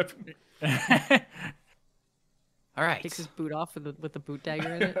got no weapon. All right. Takes his boot off with the boot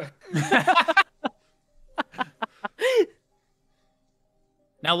dagger in it.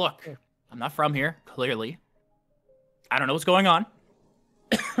 Now look, I'm not from here, clearly. I don't know what's going on.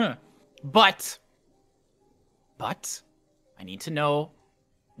 But I need to know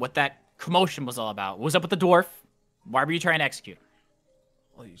what that commotion was all about. What was up with the dwarf? Why were you trying to execute?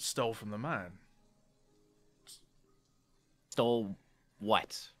 Well, he stole from the mine. Stole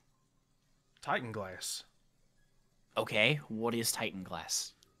what? Titan glass. Okay, what is Titan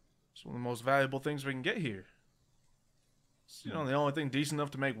glass? It's one of the most valuable things we can get here. It's, the only thing decent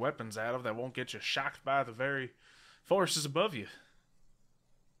enough to make weapons out of that won't get you shocked by the very forces above you.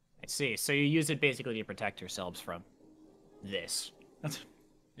 I see. So you use it basically to protect yourselves from this.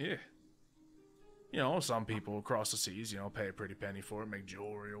 Yeah. Some people across the seas, pay a pretty penny for it, make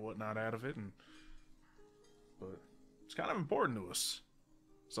jewelry or whatnot out of it, but it's kind of important to us.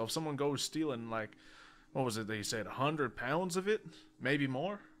 So if someone goes stealing, like, what was it they said, 100 pounds of it? Maybe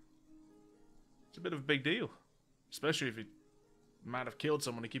more? It's a bit of a big deal. Especially if he might have killed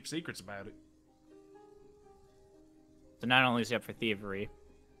someone to keep secrets about it. So not only is he up for thievery,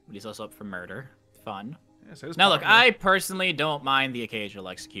 but he's also up for murder. Fun. Yes, it is Now look, popular. I personally don't mind the occasional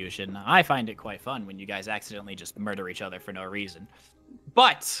execution. I find it quite fun when you guys accidentally just murder each other for no reason.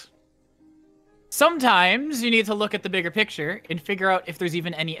 But sometimes you need to look at the bigger picture and figure out if there's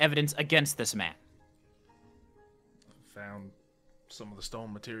even any evidence against this man. Found some of the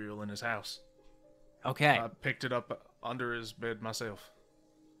stone material in his house. Okay. I picked it up under his bed myself.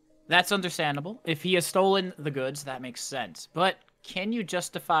 That's understandable. If he has stolen the goods, that makes sense. But can you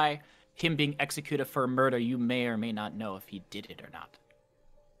justify him being executed for a murder you may or may not know if he did it or not?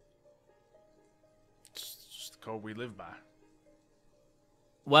 It's just the code we live by.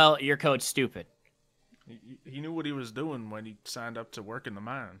 Well, your code's stupid. He knew what he was doing when he signed up to work in the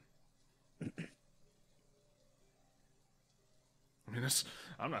mine. I mean,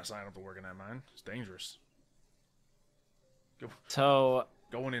 I'm not signing up to work in that mine. It's dangerous. So,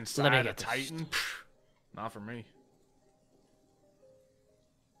 Going Let me inside a get this. Titan? Pff, not for me.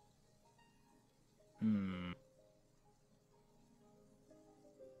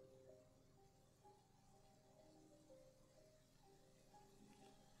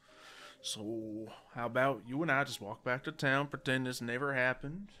 So, how about you and I just walk back to town, pretend this never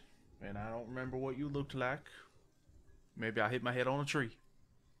happened, and I don't remember what you looked like. Maybe I hit my head on a tree.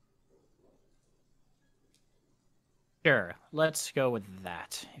 sure, let's go with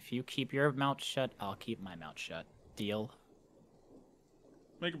that. If you keep your mouth shut, I'll keep my mouth shut. Deal?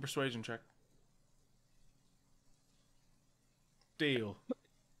 Make a persuasion check. Deal.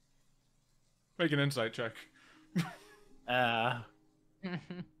 Make an insight check.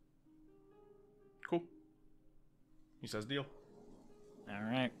 Cool. He says deal.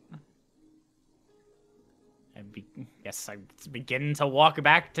 Alright. guess I begin to walk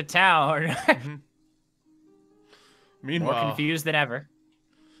back to town. Mhm. More Meanwhile, confused than ever.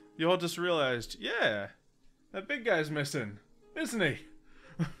 you all just realized, yeah, that big guy's missing, isn't he?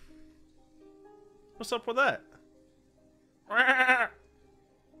 What's up with that?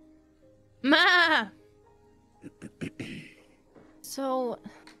 Ma! So,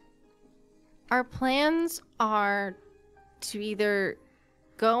 our plans are to either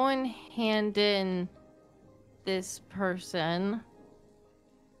go and hand in this person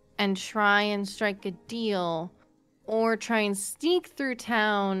and try and strike a deal, or try and sneak through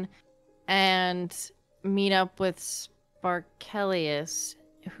town and meet up with Sparkelius,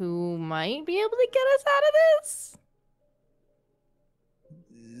 who might be able to get us out of this.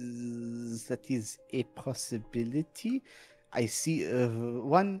 That is a possibility. I see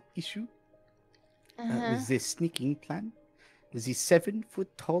one issue with the sneaking plan. The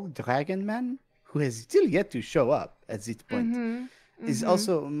 7-foot-tall dragon man, who has still yet to show up at this point, is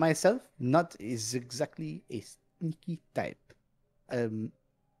also myself, not is exactly a sneaky type. It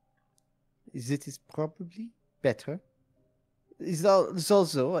is probably better. It's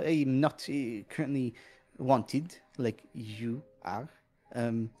also I'm not currently wanted like you are.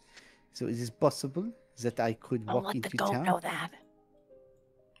 So it is possible that I could Don't walk let the into goat town. know that.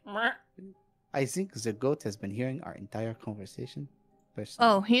 I think the goat has been hearing our entire conversation.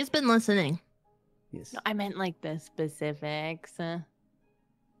 Personally. Oh, he's been listening. Yes. No, I meant like the specifics. I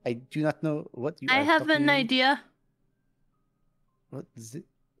do not know what you I are have talking an idea. What is it?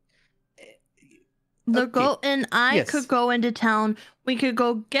 The Okay. goat and I Yes. could go into town. We could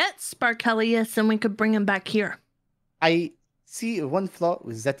go get Sparkelius and we could bring him back here. I see one flaw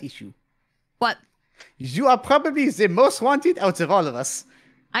with that issue. What? You are probably the most wanted out of all of us.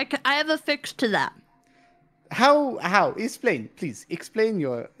 I have a fix to that. How? Explain, please. Explain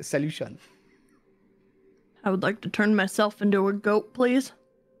your solution. I would like to turn myself into a goat, please.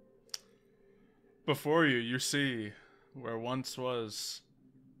 Before you, you see where once was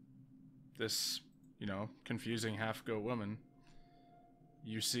this, confusing half-goat woman.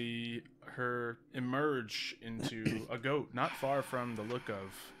 You see her emerge into a goat, not far from the look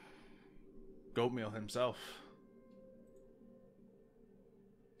of Goatmeal himself.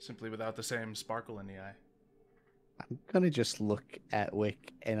 Simply without the same sparkle in the eye. I'm gonna just look at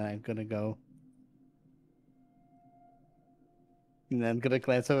Wick and I'm gonna go. And then I'm gonna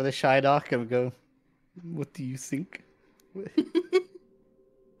glance over the Shydock and go, what do you think?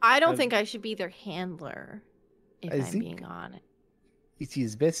 I don't think I should be their handler, if I I'm think- being honest. It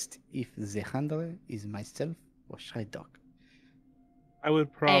is best if the handler is myself or Shydock. I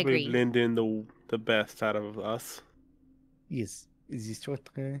would probably agree. blend in the best out of us. Yes, the short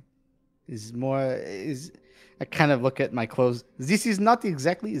hair is more. I kind of look at my clothes. This is not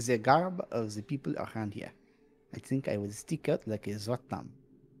exactly the garb of the people around here. I think I would stick out like a Zotnam.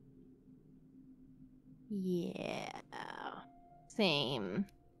 Yeah. Same.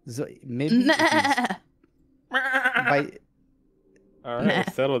 So maybe it is by All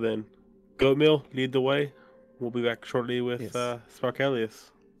right, settle then. Goatmeal, lead the way. We'll be back shortly with Yes.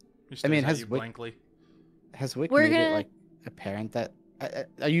 Sparkelius. He I mean, stares at has you Wick- blankly. has Wick We're made it gonna- like apparent that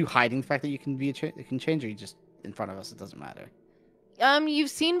are you hiding the fact that you can you can change, or you just in front of us? It doesn't matter. You've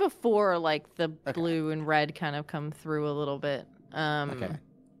seen before, like the Okay. blue and red kind of come through a little bit. Okay,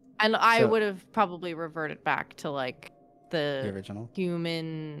 And I So- would have probably reverted back to like the the original.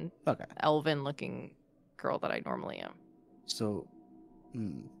 human, Okay, elven-looking girl that I normally am. so.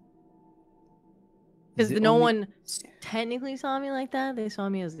 Because The no only- one technically saw me like that. They saw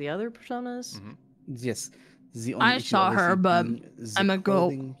me as the other personas. Mhm. Yes, the only I issue saw her, obviously but being the I'm a goat.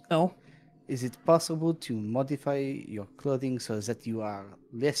 clothing. So Is it possible to modify your clothing so that you are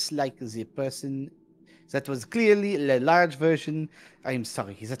less like the person that was clearly a large version? I'm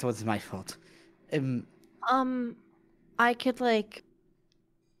sorry, that was my fault. I could like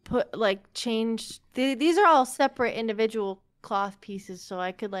change. These are all separate individual cloth pieces, so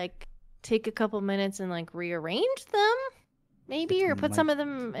I could like take a couple minutes and like rearrange them, maybe, or put some of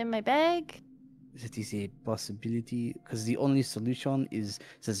them in my bag. That is a possibility, because the only solution is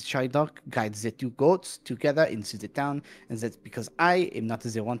that Shydock guides the two goats together into the town, and that because I am not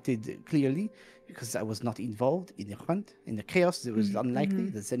the wanted clearly, because I was not involved in the hunt, in the chaos, it was unlikely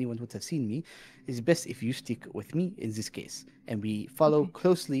that anyone would have seen me. It's best if you stick with me in this case, and we follow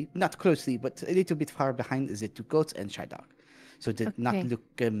closely, not closely, but a little bit far behind the two goats and Shydock, so that not Okay.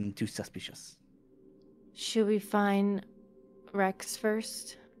 look too suspicious. Should we find Rex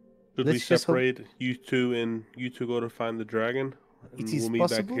first? Should we Let's just hope- separate you two and you two go to find the dragon? And It is we'll meet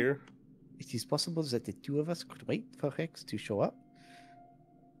possible. back here. It is possible that the two of us could wait for Rex to show up,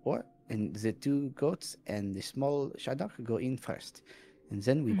 or and the two goats and the small Shadok go in first. And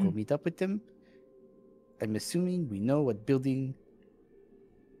then we will meet up with them. I'm assuming we know what building,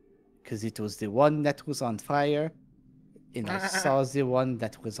 because it was the one that was on fire, and I saw the one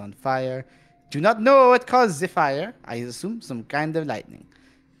that was on fire. Do not know what caused the fire. I assume some kind of lightning,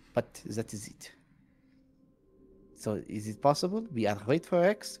 but that is it. So is it possible? We are wait for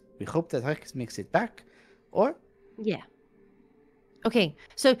Rex. We hope that Rex makes it back, or Yeah. Okay,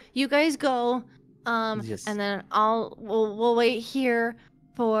 so you guys go, Yes. and then we'll wait here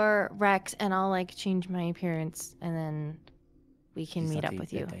for Rex, and I'll like change my appearance, and then we can Is meet that up a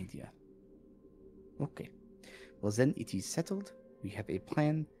with you. bad idea? Okay. Well, then it is settled. We have a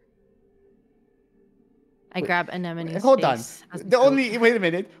plan. I Wait, grab Anemone's Hold on. face as a The goat. only wait a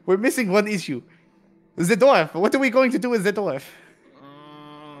minute. We're missing one issue. The dwarf. What are we going to do with the dwarf?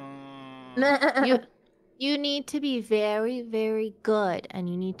 You need to be very, very good, and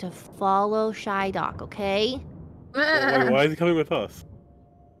you need to follow Shydock, okay? Wait, why is he coming with us?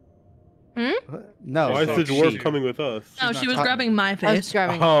 No. Why is so the dwarf she- coming with us? No, not she was talking. grabbing my I was face.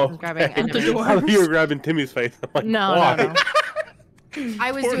 grabbing, Oh, I was grabbing okay. Anemone's The dwarf. I thought you were grabbing Timmy's face. I'm like, No, why? no, no.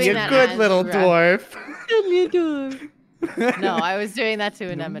 I was doing You that good as little you grabbed- dwarf. No, I was doing that to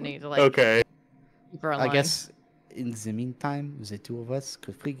Anemone to like Okay. keep her in I line. guess in the meantime, the two of us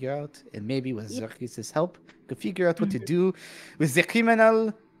could figure out, and maybe with Zerkis' help, could figure out what to do with the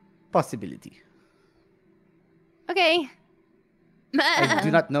criminal possibility. Okay. I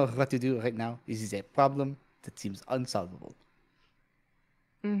do not know what to do right now. This is a problem that seems unsolvable.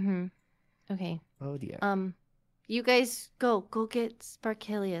 Mm-hmm. Okay. Oh dear. You guys go get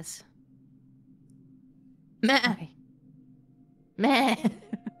Sparkilius. Meh. Okay. Meh.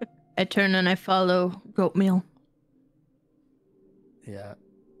 I turn and I follow Goatmeal. Yeah.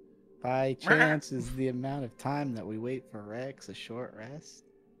 By chance, is the amount of time that we wait for Rex a short rest?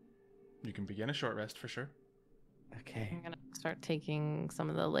 You can begin a short rest for sure. Okay. I'm gonna start taking some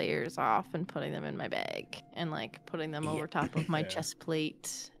of the layers off and putting them in my bag and like putting them over top of my Yeah. chest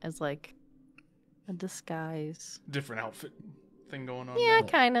plate as like a disguise. Different outfit thing going on. Yeah, there,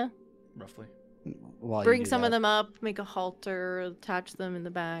 kind of. roughly. While you Bring do some of that- them up, make a halter, attach them in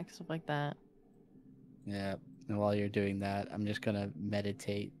the back, stuff like that. Yeah. And while you're doing that, I'm just gonna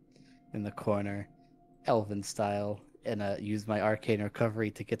meditate in the corner, elven style, and use my arcane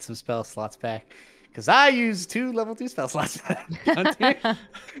recovery to get some spell slots back. Because I use 2 level 2 spell slots. Don't you?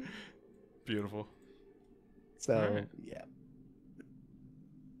 Beautiful. So, Alright. yeah.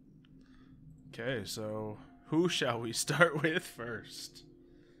 Okay, so who shall we start with first?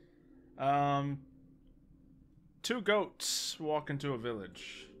 Two goats walk into a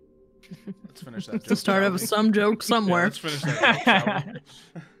village. Let's finish that. It's the joke, start shall of we? some joke Yeah, somewhere. let's finish that joke, shall we?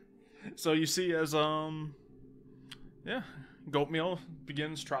 So you see as Goatmeal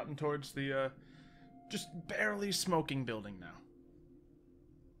begins trotting towards the just barely smoking building now.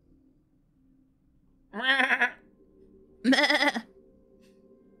 Meh.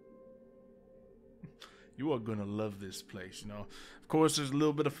 You are gonna love this place, you know. Of course, there's a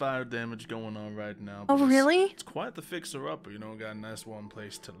little bit of fire damage going on right now. Oh, but really? It's quite the fixer-upper, you know. Got a nice warm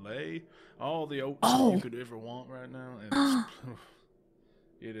place to lay. All the oats Oh. you could ever want right now. And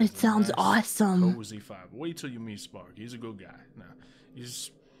it is It a sounds nice, awesome. cozy fire. Wait till you meet Spark. He's a good guy. Now, he's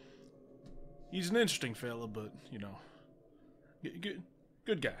an interesting fella, but you know,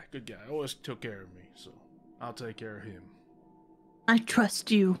 good guy. Always took care of me, so I'll take care of him. I trust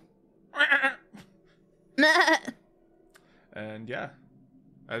you. Meh. And yeah,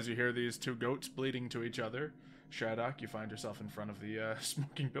 as you hear these two goats bleating to each other, Shadok, you find yourself in front of the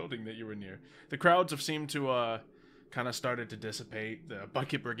smoking building that you were near. The crowds have seemed to kind of started to dissipate. The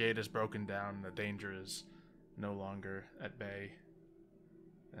bucket brigade has broken down. The danger is no longer at bay.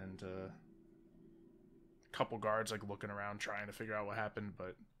 And a couple guards like looking around trying to figure out what happened, but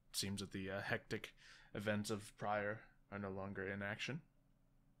it seems that the hectic events of prior are no longer in action.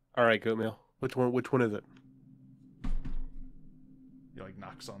 All right, Goatmeal. Which one is it? He like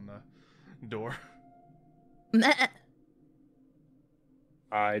knocks on the door. Meh.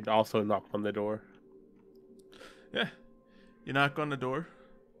 I also knocked on the door. Yeah. You knock on the door,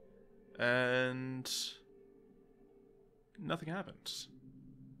 and nothing happens.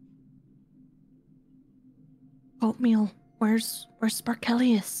 Oatmeal. Where's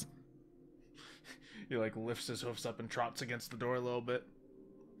Sparkelius? He like lifts his hoofs up and trots against the door a little bit.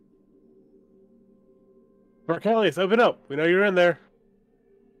 Barcalius, open up. We know you're in there.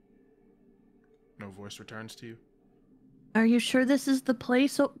 No voice returns to you. Are you sure this is the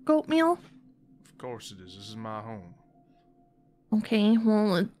place, Goatmeal? Of course it is. This is my home. Okay,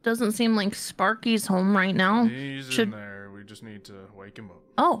 well, it doesn't seem like Sparky's home right now. He's should- in there. We just need to wake him up.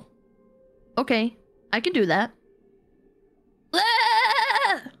 Oh, Okay, I can do that.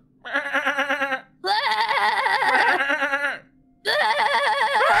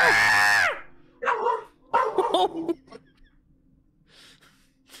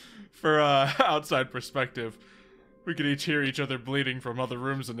 For outside perspective, we could each hear each other bleeding from other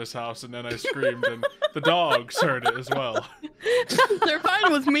rooms in this house, and then I screamed, and the dogs heard it as well. They're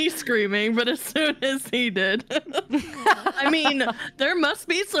fine with me screaming, but as soon as he did. I mean, there must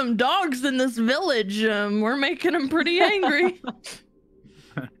be some dogs in this village. We're making them pretty angry.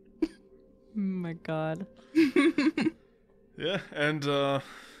 Oh my god. Yeah, and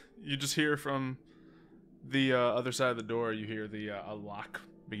you just hear from the other side of the door, you hear the a lock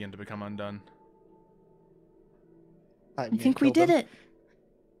begin to become undone. I think we did it.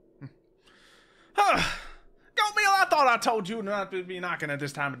 Goatmeal, I thought I told you not to be knocking at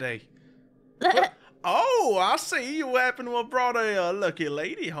this time of day. Oh, I see. You happen to have brought a lucky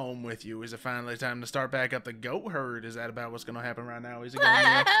lady home with you. Is it finally time to start back up the goat herd? Is that about what's going to happen right now? Is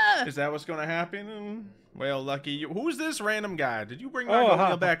that what's going to happen? Well, lucky you. Who's this random guy? Did you bring my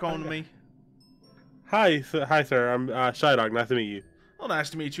goatmeal back home to me? Hi, sir. I'm Shydog. Nice to meet you. Well, nice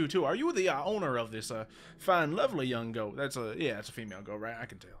to meet you too. Are you the owner of this fine, lovely young goat? That's a female goat, right? I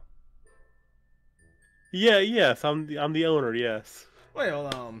can tell. Yes. I'm the owner. Yes. Well,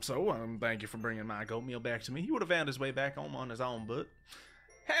 thank you for bringing my goatmeal back to me. He would have found his way back home on his own, but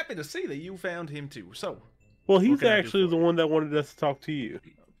happy to see that you found him too. So, well, he's actually the one that wanted us to talk to you.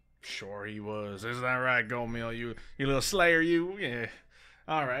 Sure he was. Isn't that right, goatmeal? You little slayer, you. Yeah.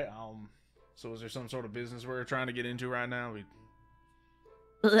 All right. So is there some sort of business we're trying to get into right now?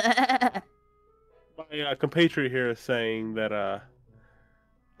 My compatriot here is saying that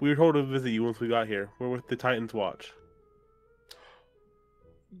we were told to visit you once we got here. We're with the Titan's Watch.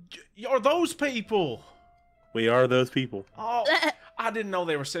 You're those people. We are those people. Oh, I didn't know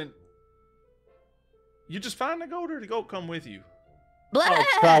they were sent. You just find the goat, or the goat come with you? Oh,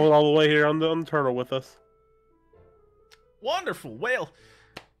 traveled all the way here on the turtle with us. Wonderful. Well,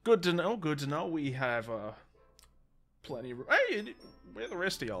 good to know. Good to know. We have plenty. Hey, where are the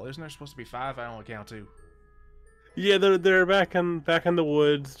rest of y'all? Isn't there supposed to be 5? I only count 2. Yeah, they're back in the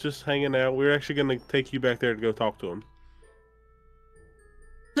woods, just hanging out. We're actually gonna take you back there to go talk to them.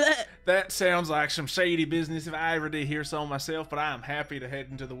 That sounds like some shady business if I ever did hear so myself, but I am happy to head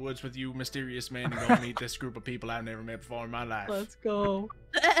into the woods with you, mysterious man, and go meet this group of people I've never met before in my life. Let's go.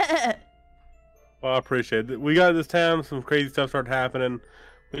 Well, I appreciate it. We got this town, some crazy stuff started happening.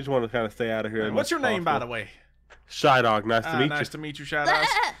 We just want to kind of stay out of here. What's your name, by the way? Shydog. Nice to meet you. Nice to meet you, Shydog.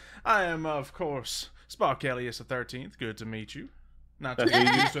 I am, of course, Sparkelius the 13th. Good to meet you. Not to be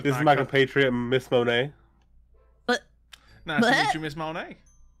used with this is my compatriot, Miss Monet. Nice to meet you, Miss Monet.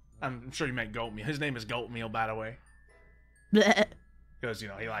 I'm sure you make goatmeal. His name is Goatmeal, by the way. Because, he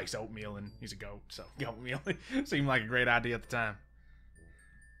likes oatmeal and he's a goat, so goatmeal seemed like a great idea at the time.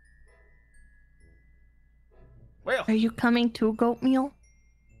 Well, are you coming to Goatmeal?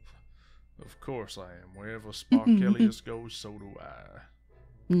 Of course I am. Wherever Sparkelius goes, so do I.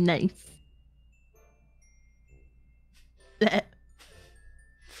 Nice.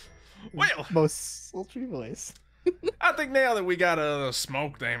 Well, Most sultry voice. I think now that we got the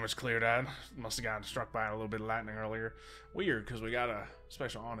smoke damage cleared out, must have gotten struck by a little bit of lightning earlier. Weird, because we got a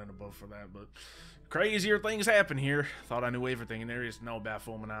special awning above for that, but crazier things happen here. Thought I knew everything, and there is to know about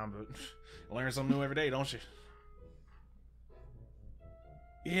Fulminon, but you learn something new every day, don't you?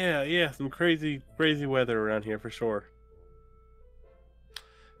 Yeah, some crazy weather around here for sure.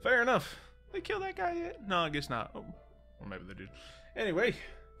 Fair enough. They killed that guy yet? No, I guess not. Oh, or maybe they did. Anyway,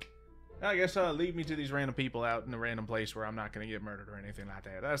 I guess lead me to these random people out in a random place where I'm not going to get murdered or anything like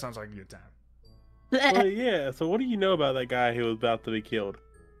that. That sounds like a good time. Well, yeah, so what do you know about that guy who was about to be killed?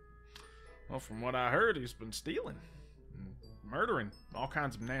 Well, from what I heard, he's been stealing, and murdering, all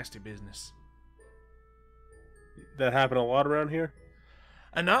kinds of nasty business. That happened a lot around here?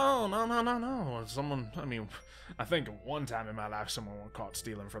 No. I think one time in my life someone was caught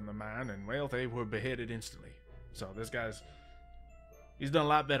stealing from the mine, and, well, they were beheaded instantly. So this he's done a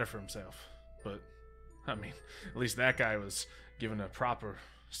lot better for himself. But, at least that guy was given a proper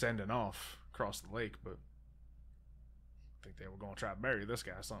sending off across the lake, but I think they were going to try to bury this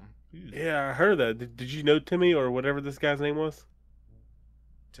guy or something. Yeah, I heard that. Did you know Timmy or whatever this guy's name was?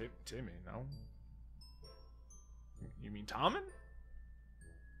 Timmy, no? You mean Tommen?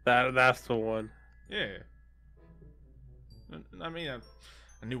 That's the one. Yeah.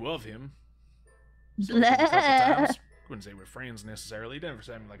 I knew of him. Times. Wouldn't say we're friends necessarily. He never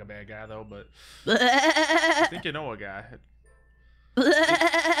seemed like a bad guy though, but I think you know a guy.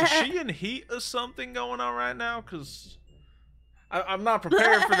 Is she in heat or something going on right now? Cause I'm not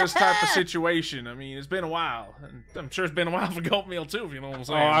prepared for this type of situation. I mean, it's been a while. And I'm sure it's been a while for goat meal, too, if you know what I'm Oh,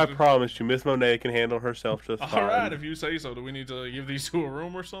 saying. I promise you, Miss Monet can handle herself just fine. All right, if you say so. Do we need to give these two a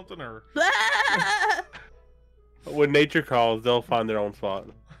room or something? Or When nature calls, they'll find their own spot.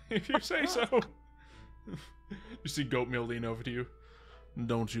 if you say so. You see goat meal lean over to you.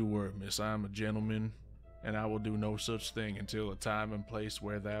 Don't you worry, miss. I am a gentleman, and I will do no such thing until a time and place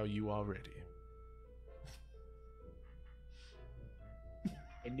where you are ready.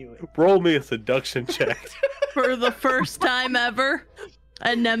 I knew it. Roll me a seduction check. For the first time ever,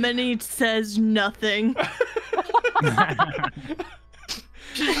 Anemone says nothing.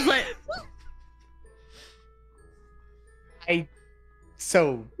 She's like,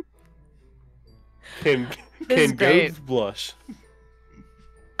 So Can is great. goats blush?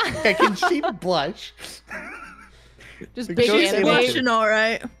 can she blush? Just The big goat's she's able to- blushing all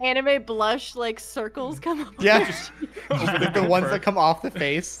right. anime blush like circles come up. Yeah, like the ones that come off the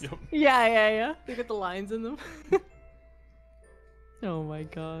face. Yeah. Look at the lines in them. Oh my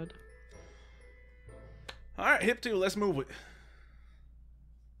god. All right, hip 2, let's move it.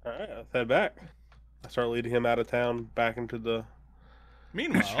 All right, let's head back. I start leading him out of town, back into the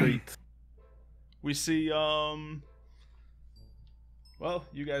Meanwhile, streets. we see, well,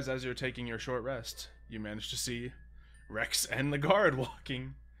 you guys, as you're taking your short rest, you manage to see Rex and the guard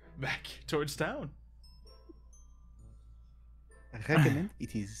walking back towards town. I recommend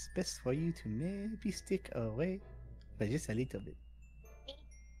it is best for you to maybe stick away, but just a little bit.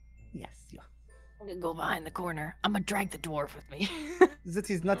 Yes, yeah. I'm gonna go behind the corner. I'm gonna drag the dwarf with me. That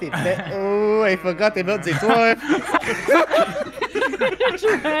is not a pet. Oh, I forgot about the dwarf.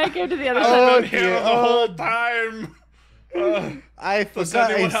 Drag him to the other I've side. Oh, been here dear. the whole time. I Does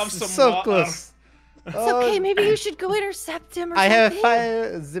forgot. anyone I'm have some so wa- close. It's okay, maybe you should go intercept him or I something. have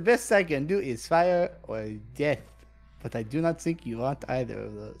fire. The best I can do is fire or death, but I do not think you want either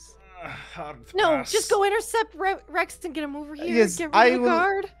of those. Hard No, pass. just go intercept Rex and get him over here. Yes, Get rid I of the will-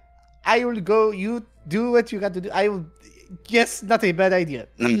 guard. I will go. You do what you got to do. I will. Yes, not a bad idea.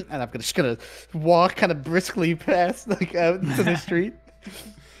 And I'm just gonna walk kind of briskly past, like out into the street.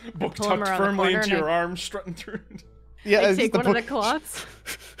 Book Pull him tucked around the firmly corner into and your arm, strutting through. Yeah, I it's take just one of book- the cloths.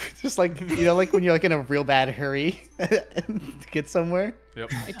 Just like like when you're like in a real bad hurry to get somewhere. Yep.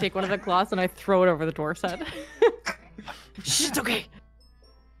 I take one of the cloths and I throw it over the dwarf's head. Shh, it's okay.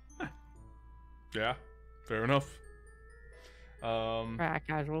 Yeah. Fair enough.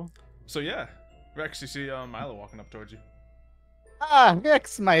 Casual. So yeah, Rex, you see Milo walking up towards you. Ah,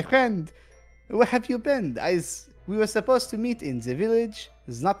 Rex, my friend, where have you been? We were supposed to meet in the village.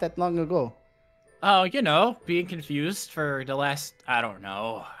 It's not that long ago. Oh, being confused for the last, I don't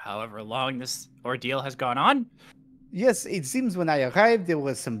know, however long this ordeal has gone on. Yes, it seems when I arrived there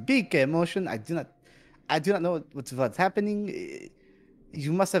was some big commotion. I do not know what's happening.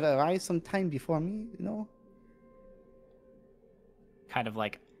 You must have arrived some time before me, Kind of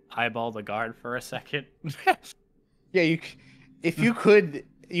like eyeball the guard for a second. Yeah, if you could,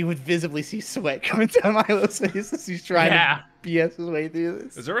 you would visibly see sweat coming down Milo's face as he's trying to BS his way through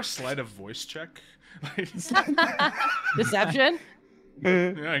this. Is there a sleight of voice check? Deception?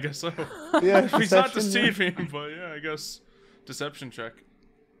 Yeah, I guess so. Yeah, He's not deception, yeah. deceiving, but yeah, I guess deception check.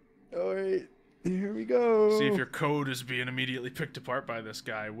 All right, here we go. See if your code is being immediately picked apart by this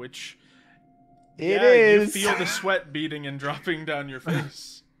guy, which It is. you feel the sweat beating and dropping down your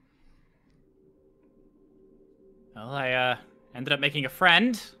face. Well, I ended up making a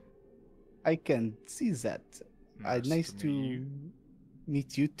friend. I can see that. Nice to to meet you.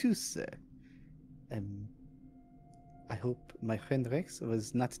 meet you too, sir. I hope my friend Rex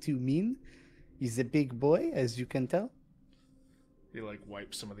was not too mean. He's a big boy, as you can tell. He like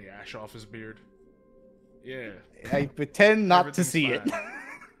wipes some of the ash off his beard. Yeah. I pretend not to Everything's see it.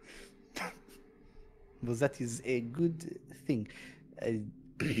 fine. Well, that is a good thing.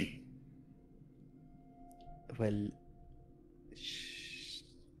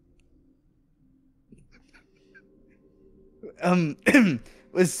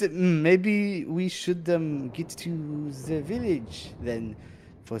 Well, maybe we should get to the village then,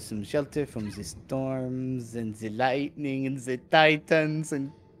 for some shelter from the storms and the lightning and the titans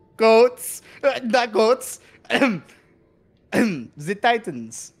and goats. Not goats. The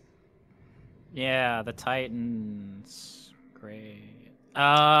titans. Yeah, the Titans. Great.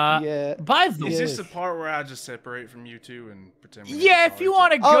 Yeah. By the Is way, this the part where I just separate from you two and pretend? we yeah, never if saw you each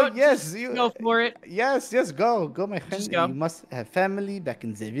want to other? go, Oh yes, you go for it. Yes, go, my friend. Just go. You must have family back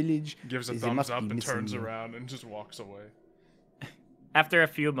in the village. Gives a They thumbs must up be and missing turns you. around and just walks away. After a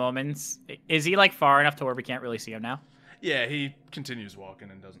few moments, is he like far enough to where we can't really see him now? Yeah, he continues walking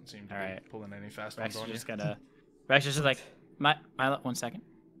and doesn't seem to All be right. pulling any fast Rex ones is on you. just gonna. Rex is just like, My 1 second.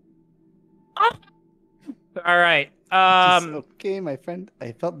 Ah! All right. It is okay, my friend.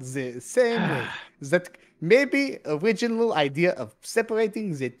 I felt the same way. That maybe original idea of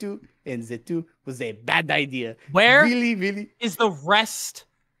separating the two and the two was a bad idea. Where really is the rest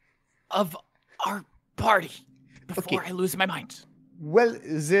of our party before Okay. I lose my mind? well.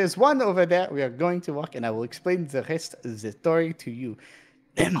 There's one over there. We are going to walk, and I will explain the rest of the story to you.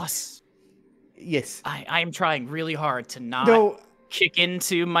 Us. Yes. I am trying really hard to not No. kick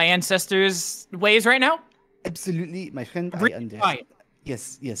into my ancestors' ways right now. Absolutely, my friend. Really I understand. trying.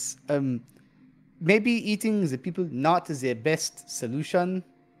 Yes. Maybe eating the people not the best solution.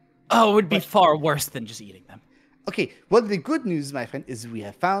 Oh, it would be But- far worse than just eating them. Okay. Well, the good news, my friend, is we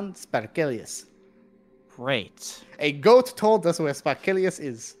have found Sparkelius. Great. A goat told us where Sparkelius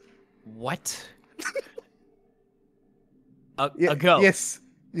is. What? Yeah, a goat. Yes.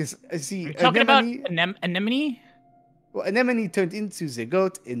 See, You're talking about Anemone, anemone? well, Anemone turned into the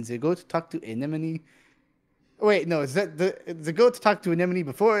goat, and the goat talked to Anemone. Wait, no, the goat talked to Anemone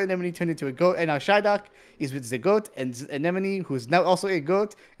before Anemone turned into a goat, and now Shydok is with the goat and Anemone, who's now also a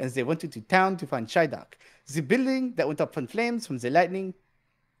goat, and they went into town to find Shydok. The building that went up in flames from the lightning,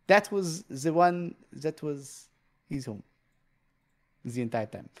 that was the one that was his home the entire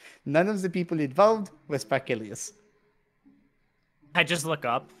time. None of the people involved were Sparkelius. I just look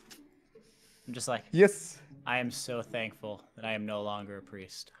up. I'm just like, Yes. I am so thankful that I am no longer a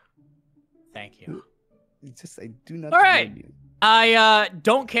priest. Thank you. It's just I do not All right. blame you. I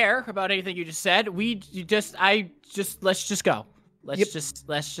don't care about anything you just said. Let's just go.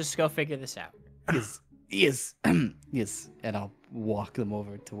 Let's just go figure this out. Yes. Yes. And I'll walk them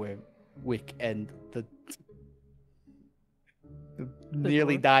over to where Wick and the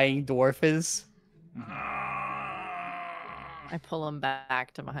nearly dwarf? dying dwarf is. I pull him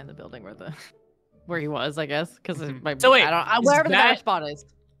back to behind the building where he was, I guess, because my So wait, wherever the guy that- spot is.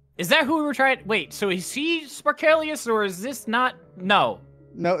 Is that who we were trying? Wait, so is he Sparkelius or is this not? No.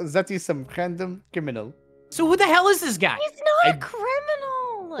 No, that is some random criminal. So who the hell is this guy? He's not I- a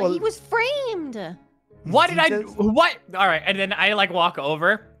criminal. Well- He was framed. What did I? Jesus. What? All right, and then I like walk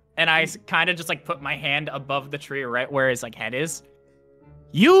over and I kind of just like put my hand above the tree right where his like head is.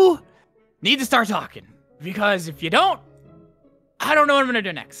 You need to start talking because if you don't, I don't know what I'm gonna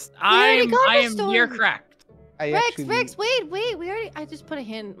do next. I already got am his story. near cracked. Rex, wait. We already. I just put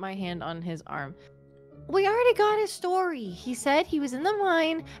my hand on his arm. We already got his story. He said he was in the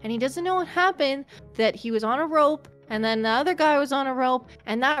mine and he doesn't know what happened. That he was on a rope and then the other guy was on a rope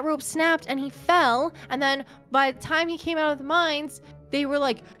and that rope snapped and he fell. And then by the time he came out of the mines, they were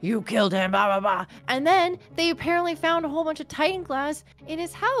like, "You killed him!" Blah blah blah. And then they apparently found a whole bunch of Titan glass in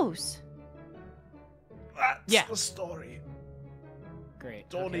his house. That's Yeah. the story. Great.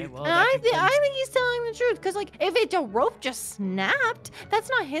 Don't okay, need- well, And that I concludes- think he's telling the truth because, like, if the rope just snapped, that's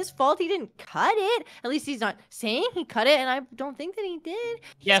not his fault. He didn't cut it. At least he's not saying he cut it, and I don't think that he did.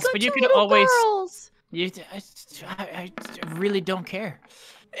 He's Yes, got but you two could little always- girls. I really don't care.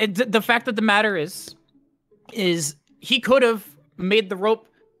 The fact of the matter is he could have made the rope.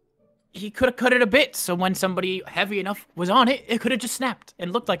 He could have cut it a bit, so when somebody heavy enough was on it, it could have just snapped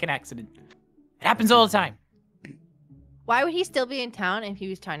and looked like an accident. It happens all the time. Why would he still be in town if he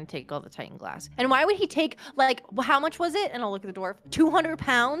was trying to take all the Titan glass? And why would he take, like, how much was it? And I'll look at the dwarf. 200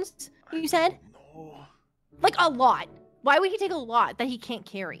 pounds, you said? No. Like, a lot. Why would he take a lot that he can't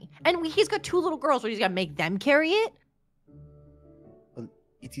carry? And he's got two little girls, so he's got to make them carry it? Well,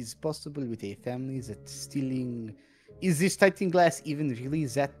 it is possible with a family that stealing. Is this Titan glass even really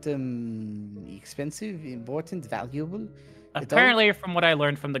that expensive, important, valuable? Apparently, from what I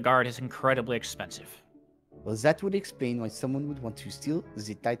learned from the guard, it's incredibly expensive. Well, that would explain why someone would want to steal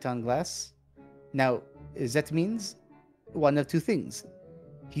the Titan glass. Now, that means one of two things.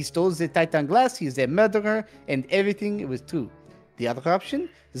 He stole the Titan glass, he's a murderer, and everything was true. The other option,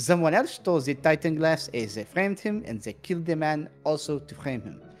 someone else stole the Titan glass as they framed him, and they killed the man also to frame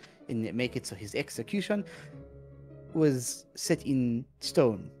him. And make it so his execution was set in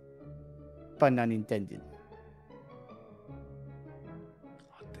stone. Pun unintended.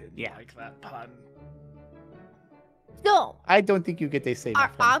 I didn't Yeah. like that pun. No. I don't think you get a say, my Our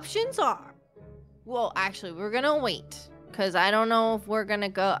friend. options are, well, actually, we're gonna wait because I don't know if we're gonna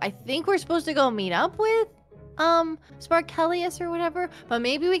go. I think we're supposed to go meet up with Sparkelius or whatever, but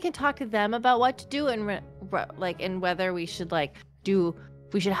maybe we can talk to them about what to do and and whether we should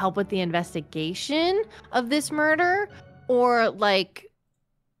we should help with the investigation of this murder or like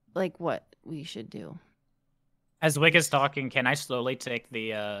what we should do. As Wick is talking, can I slowly take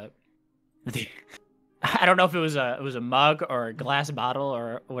I don't know if it was a mug or a glass bottle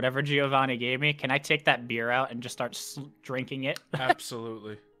or whatever Giovanni gave me. Can I take that beer out and just start drinking it?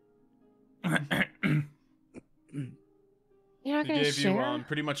 Absolutely. You're not He gonna gave share? you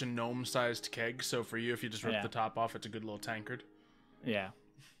pretty much a gnome-sized keg, so for you, if you just rip Yeah. the top off, it's a good little tankard. Yeah.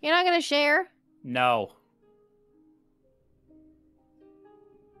 You're not gonna share? No.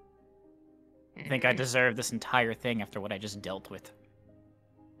 I think I deserve this entire thing after what I just dealt with.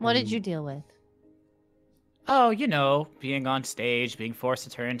 What did you deal with? Oh, you know, being on stage, being forced to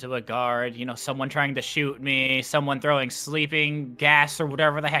turn into a guard, you know, someone trying to shoot me, someone throwing sleeping gas or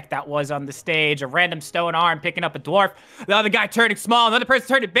whatever the heck that was on the stage, a random stone arm picking up a dwarf, the other guy turning small, another person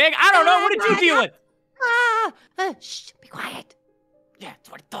turning big. I don't know. What did you deal with? Shh, be quiet. Yeah,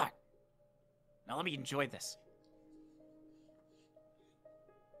 that's what I thought. Now let me enjoy this.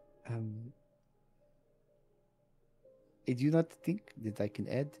 I do not think that I can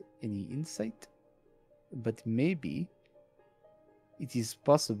add any insight, but maybe it is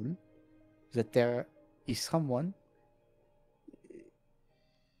possible that there is someone,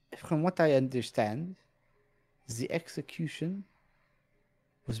 from what I understand, the execution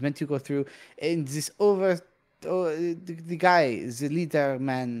was meant to go through, and the guy, the leader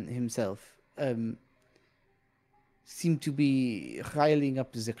man himself, seemed to be riling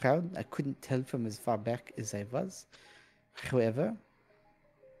up the crowd. I couldn't tell from as far back as I was. However,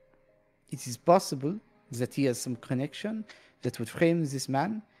 it is possible that he has some connection that would frame this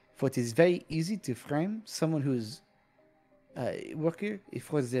man, for it is very easy to frame someone who's worker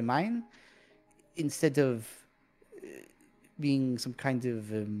for the mine instead of being some kind of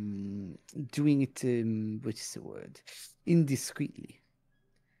doing it, what is the word, indiscreetly.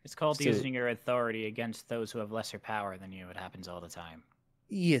 It's called So- using your authority against those who have lesser power than you. It happens all the time.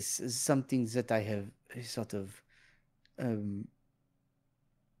 Yes, something that I have sort of.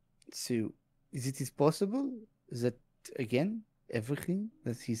 So, it is possible that, again, everything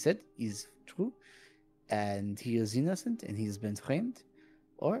that he said is true, and he is innocent and he's been framed,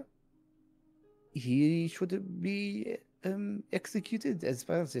 or he should be executed as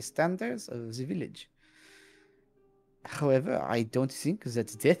per the standards of the village. However, I don't think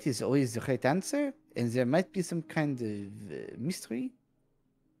that death is always the right answer, and there might be some kind of mystery.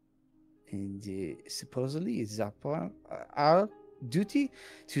 And supposedly it's our duty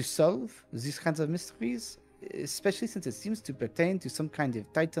to solve these kinds of mysteries, especially since it seems to pertain to some kind of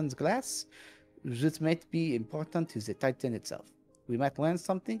Titan's glass, which might be important to the Titan itself. We might learn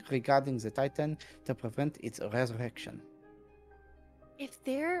something regarding the Titan to prevent its resurrection. If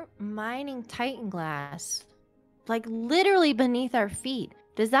they're mining Titan glass, like literally beneath our feet,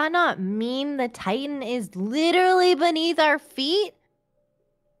 does that not mean the Titan is literally beneath our feet?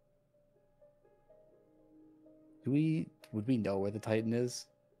 Would we know where the Titan is,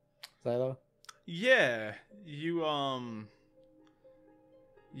 Xylo? Yeah, you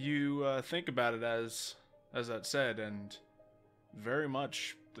think about it as that said, and very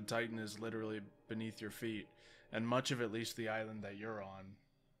much the Titan is literally beneath your feet, and much of at least the island that you're on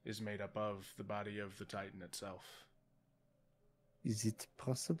is made up of the body of the Titan itself. Is it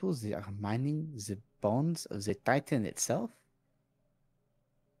possible they are mining the bones of the Titan itself?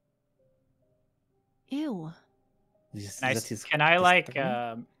 Ew. Can I like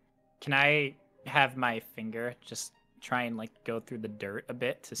can I have my finger just try and like go through the dirt a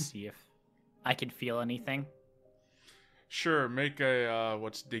bit to see if I can feel anything? Sure, make a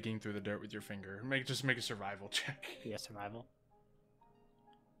what's digging through the dirt with your finger. Make a survival check. Yeah, survival.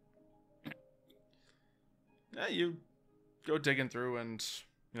 Yeah, you go digging through, and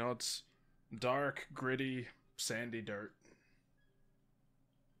it's dark, gritty, sandy dirt.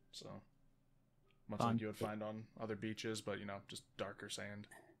 So much Fun. like you would find on other beaches, but just darker sand.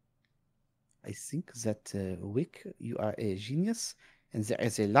 I think that, Wick, you are a genius, and there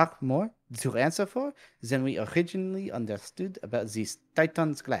is a lot more to answer for than we originally understood about this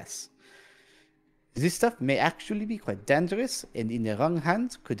Titan's glass. This stuff may actually be quite dangerous, and in the wrong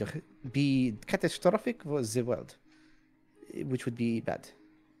hands could be catastrophic for the world, which would be bad.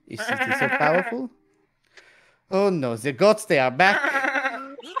 Is it so powerful? Oh no, the goats, they are back!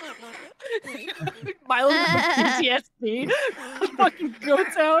 Milo's PTSD. Fucking go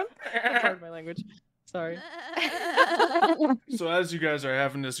town. Pardon my language. Sorry. So as you guys are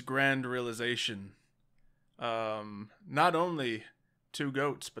having this grand realization, not only two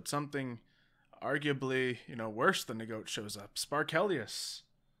goats, but something arguably, worse than a goat shows up. Sparkelius.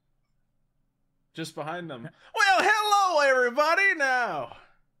 Just behind them. Well, hello everybody now!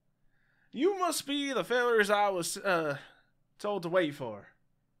 You must be the fellers I was, told to wait for.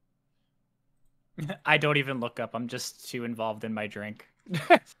 I don't even look up. I'm just too involved in my drink.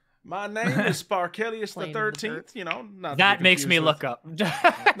 My name is Sparkelius the Playing in the dirt. 13th. You know, not to That be makes me confused look with-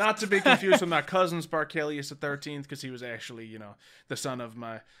 up. Not to be confused with my cousin Sparkelius the 13th, because he was actually, you know, the son of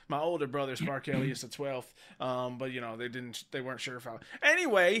my older brother Sparkelius the 12th. But you know, they weren't sure if I.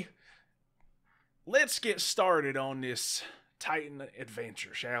 Anyway, let's get started on this Titan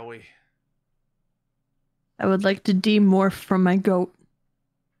adventure, shall we? I would like to demorph from my goat.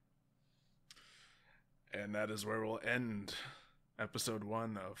 And that is where we'll end episode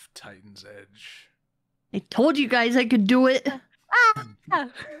 1 of Titan's Edge. I told you guys I could do it. I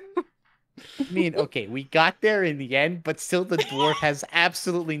mean, okay, we got there in the end, but still the dwarf has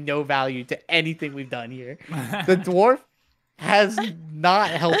absolutely no value to anything we've done here. The dwarf has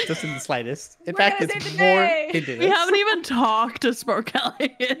not helped us in the slightest. In fact, it's more hindered We us. haven't even talked to Sparkelius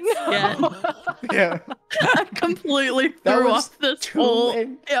yet. Yeah. I completely That threw was off this 2 whole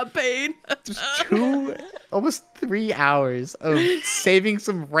and- campaign. Just 2, almost 3 hours of saving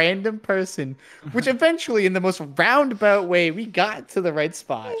some random person, which eventually, in the most roundabout way, we got to the right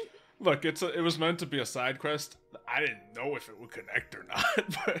spot. Look, it was meant to be a side quest. I didn't know if it would connect or not,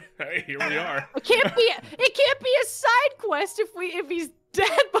 but hey, here we are. It can't be a side quest if he's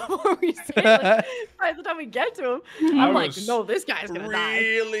dead before we say it. By the time we get to him, I I'm like, was no, this guy's gonna die.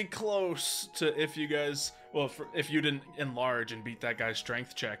 really close to if you guys, if you didn't enlarge and beat that guy's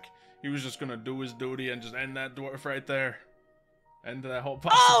strength check, he was just gonna do his duty and just end that dwarf right there. End that whole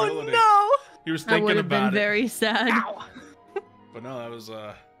possibility. Oh He was I would thinking have been about it, very sad. no! Ow! but no, that was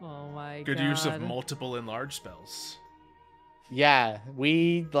Oh my good god. use of multiple enlarge spells. Yeah,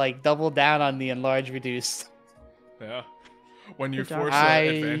 we like doubled down on the enlarge reduce. Yeah. When you Good job. force I-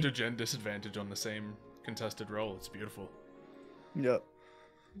 advantage and disadvantage on the same contested roll, it's beautiful. Yep.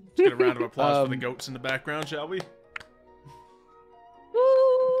 Let's get a round of applause for the Um, goats in the background, shall we?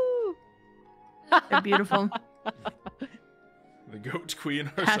 Woo! They're beautiful. The goat queen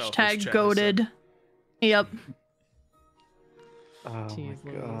herself. as Hashtag Chad has said. goated. Yep. Oh Jeez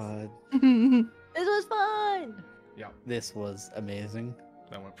my Louise. god. This was fun. This was amazing.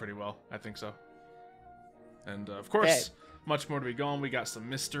 That went pretty well. I think so. And of course, much more to be going. We got some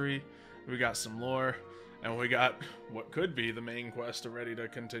mystery, we got some lore, and we got what could be the main quest ready to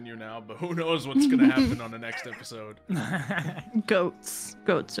continue now. But who knows what's gonna happen on the next episode? Goats.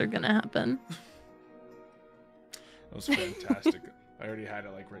 Goats are gonna happen. That was fantastic. I already had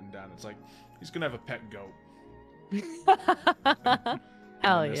it like written down. It's like he's gonna have a pet goat.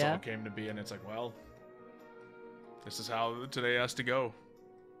 Hell And this yeah. all came to be, and it's like, well, this is how today has to go.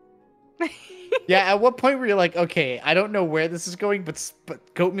 Yeah, at what point were you like, okay, I don't know where this is going, but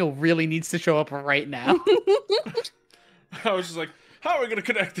Goatmeal really needs to show up right now? I was just like, how are we gonna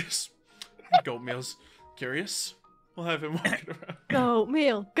connect this? Goatmeal's curious. We'll have him walking around. Go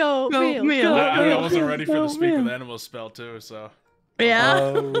meal, go Go meal, meal. go I meal. wasn't ready for the go, speak with man. animals spell too, so. Yeah.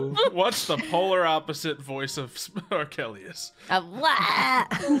 Oh. What's the polar opposite voice of Archelius?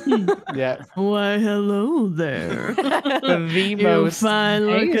 Yeah. Why, hello there. The You most fine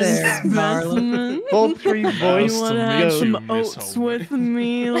looking there, specimen. sultry voice You Nice want to to have meet some you, Miss oats Holman. with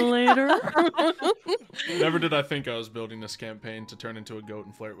me later? Never did I think I was building this campaign to turn into a goat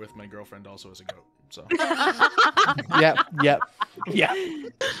and flirt with my girlfriend also as a goat. So Yep. Yeah.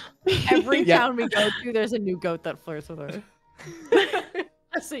 Every Yeah. town we go to, there's a new goat that flirts with her.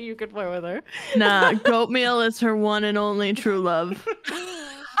 So you could flirt with her. Nah, Goatmeal is her one and only true love.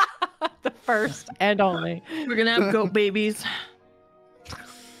 The first and only. We're gonna have goat babies.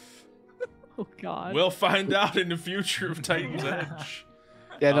 Oh god. we'll find out in the future of Titan's Edge.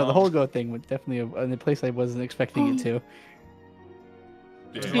 Yeah, no, the Um, whole goat thing would definitely in a place I wasn't expecting it to.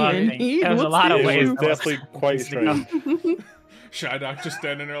 There's a lot of D&D, things. There's a what's lot the of It ways. was that was definitely quite confusing. strange. Shydock just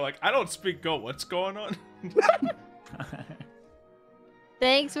standing there like, I don't speak goat. What's going on?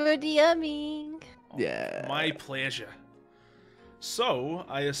 Thanks for DMing. Yeah. My pleasure. So,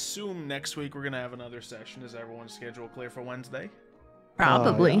 I assume next week we're going to have another session. Is everyone's schedule clear for Wednesday?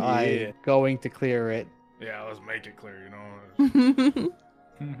 Probably. Yeah. I'm going to clear it. Yeah, let's make it clear, you know.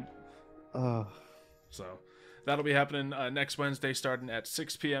 Oh. So, that'll be happening next Wednesday starting at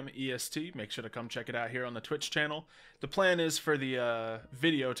 6 p.m. EST. Make sure to come check it out here on the Twitch channel. The plan is for the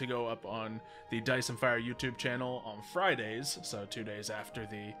video to go up on the Dice and Fire YouTube channel on Fridays, so 2 days after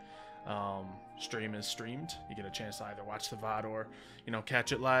the stream is streamed. You get a chance to either watch the VOD or, you know,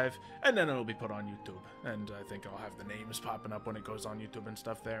 catch it live, and then it'll be put on YouTube. And I think I'll have the names popping up when it goes on YouTube and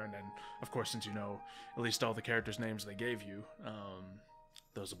stuff there. And then, of course, since you know at least all the characters' names they gave you,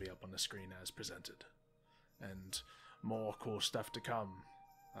 those will be up on the screen as presented. And more cool stuff to come.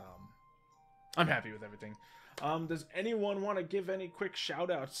 I'm happy with everything. Does anyone want to give any quick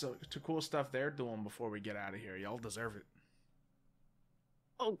shout outs to cool stuff they're doing before we get out of here? Y'all deserve it.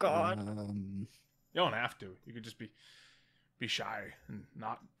 Oh God. You don't have to. You could just be shy and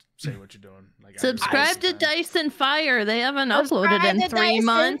not say what you're doing. Like Subscribe to Dice and Fire. They haven't uploaded Subscribe in to 3 Dice and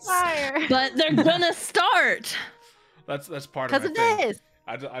months, Fire. but they're gonna start. That's part of Because my it thing. is.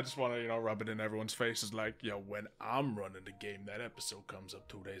 I just want to rub it in everyone's faces like when I'm running the game, that episode comes up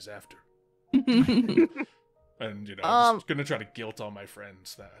 2 days after, and I'm just gonna try to guilt all my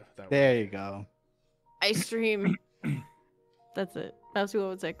friends that There way. you go. I stream. That's it. That's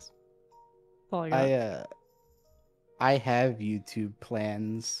 206. That's all I got. I have YouTube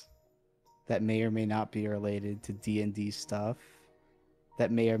plans that may or may not be related to D&D stuff.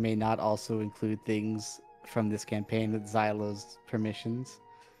 That may or may not also include things from this campaign with Xylo's permissions.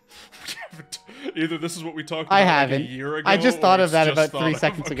 Either this is what we talked about I haven't. like a year ago. I just thought or of that it's about just 3 thought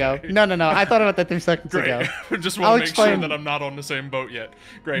seconds of, ago. okay. No, I thought about that 3 seconds Great. ago. Just I'll want to make sure explain. that I'm not on the same boat yet.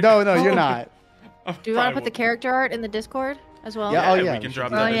 Great. No, you're not. Do you want to put the character art in the Discord as well? Yeah, we can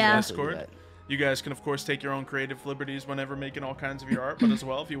drop that in yeah. Discord. You guys can, of course, take your own creative liberties whenever making all kinds of your art, but as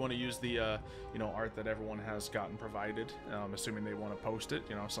well, if you want to use the, art that everyone has gotten provided, assuming they want to post it,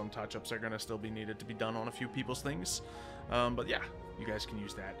 some touch-ups are going to still be needed to be done on a few people's things. But yeah, you guys can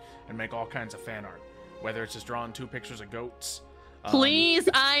use that and make all kinds of fan art, whether it's just drawing 2 pictures of goats. Please,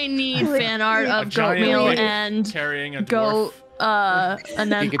 I need fan art a of giant Goatmeal lady and carrying a goat, dwarf.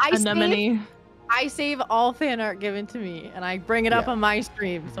 anemone. I save all fan art given to me, and I bring it up on my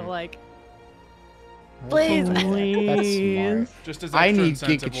stream. So like, please. That's smart. Just as I extra need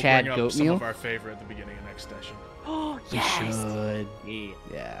incentive, Giga we'll bring Chad up some Goatmeal. of our favorite at the beginning of next session. Oh We should.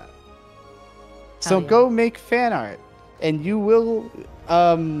 Yeah. So yeah. go make fan art, and you will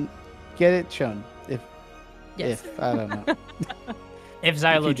get it shown. Yes. If I don't know. If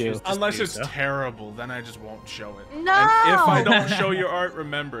Xylo you do. chooses to Unless do it's so. terrible, then I just won't show it. No! And if I don't show your art,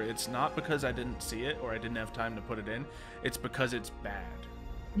 remember, it's not because I didn't see it or I didn't have time to put it in. It's because it's bad.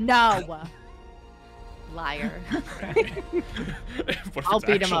 No. Liar. What if I'll it's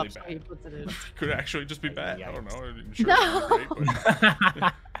beat him actually up so bad? he puts it in. Could actually just be bad. I don't know. I'm sure No. it'd be great,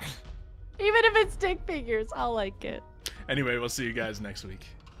 but... Even if it's stick figures, I'll like it. Anyway, we'll see you guys next week.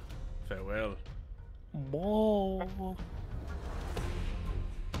 Farewell. Whoa.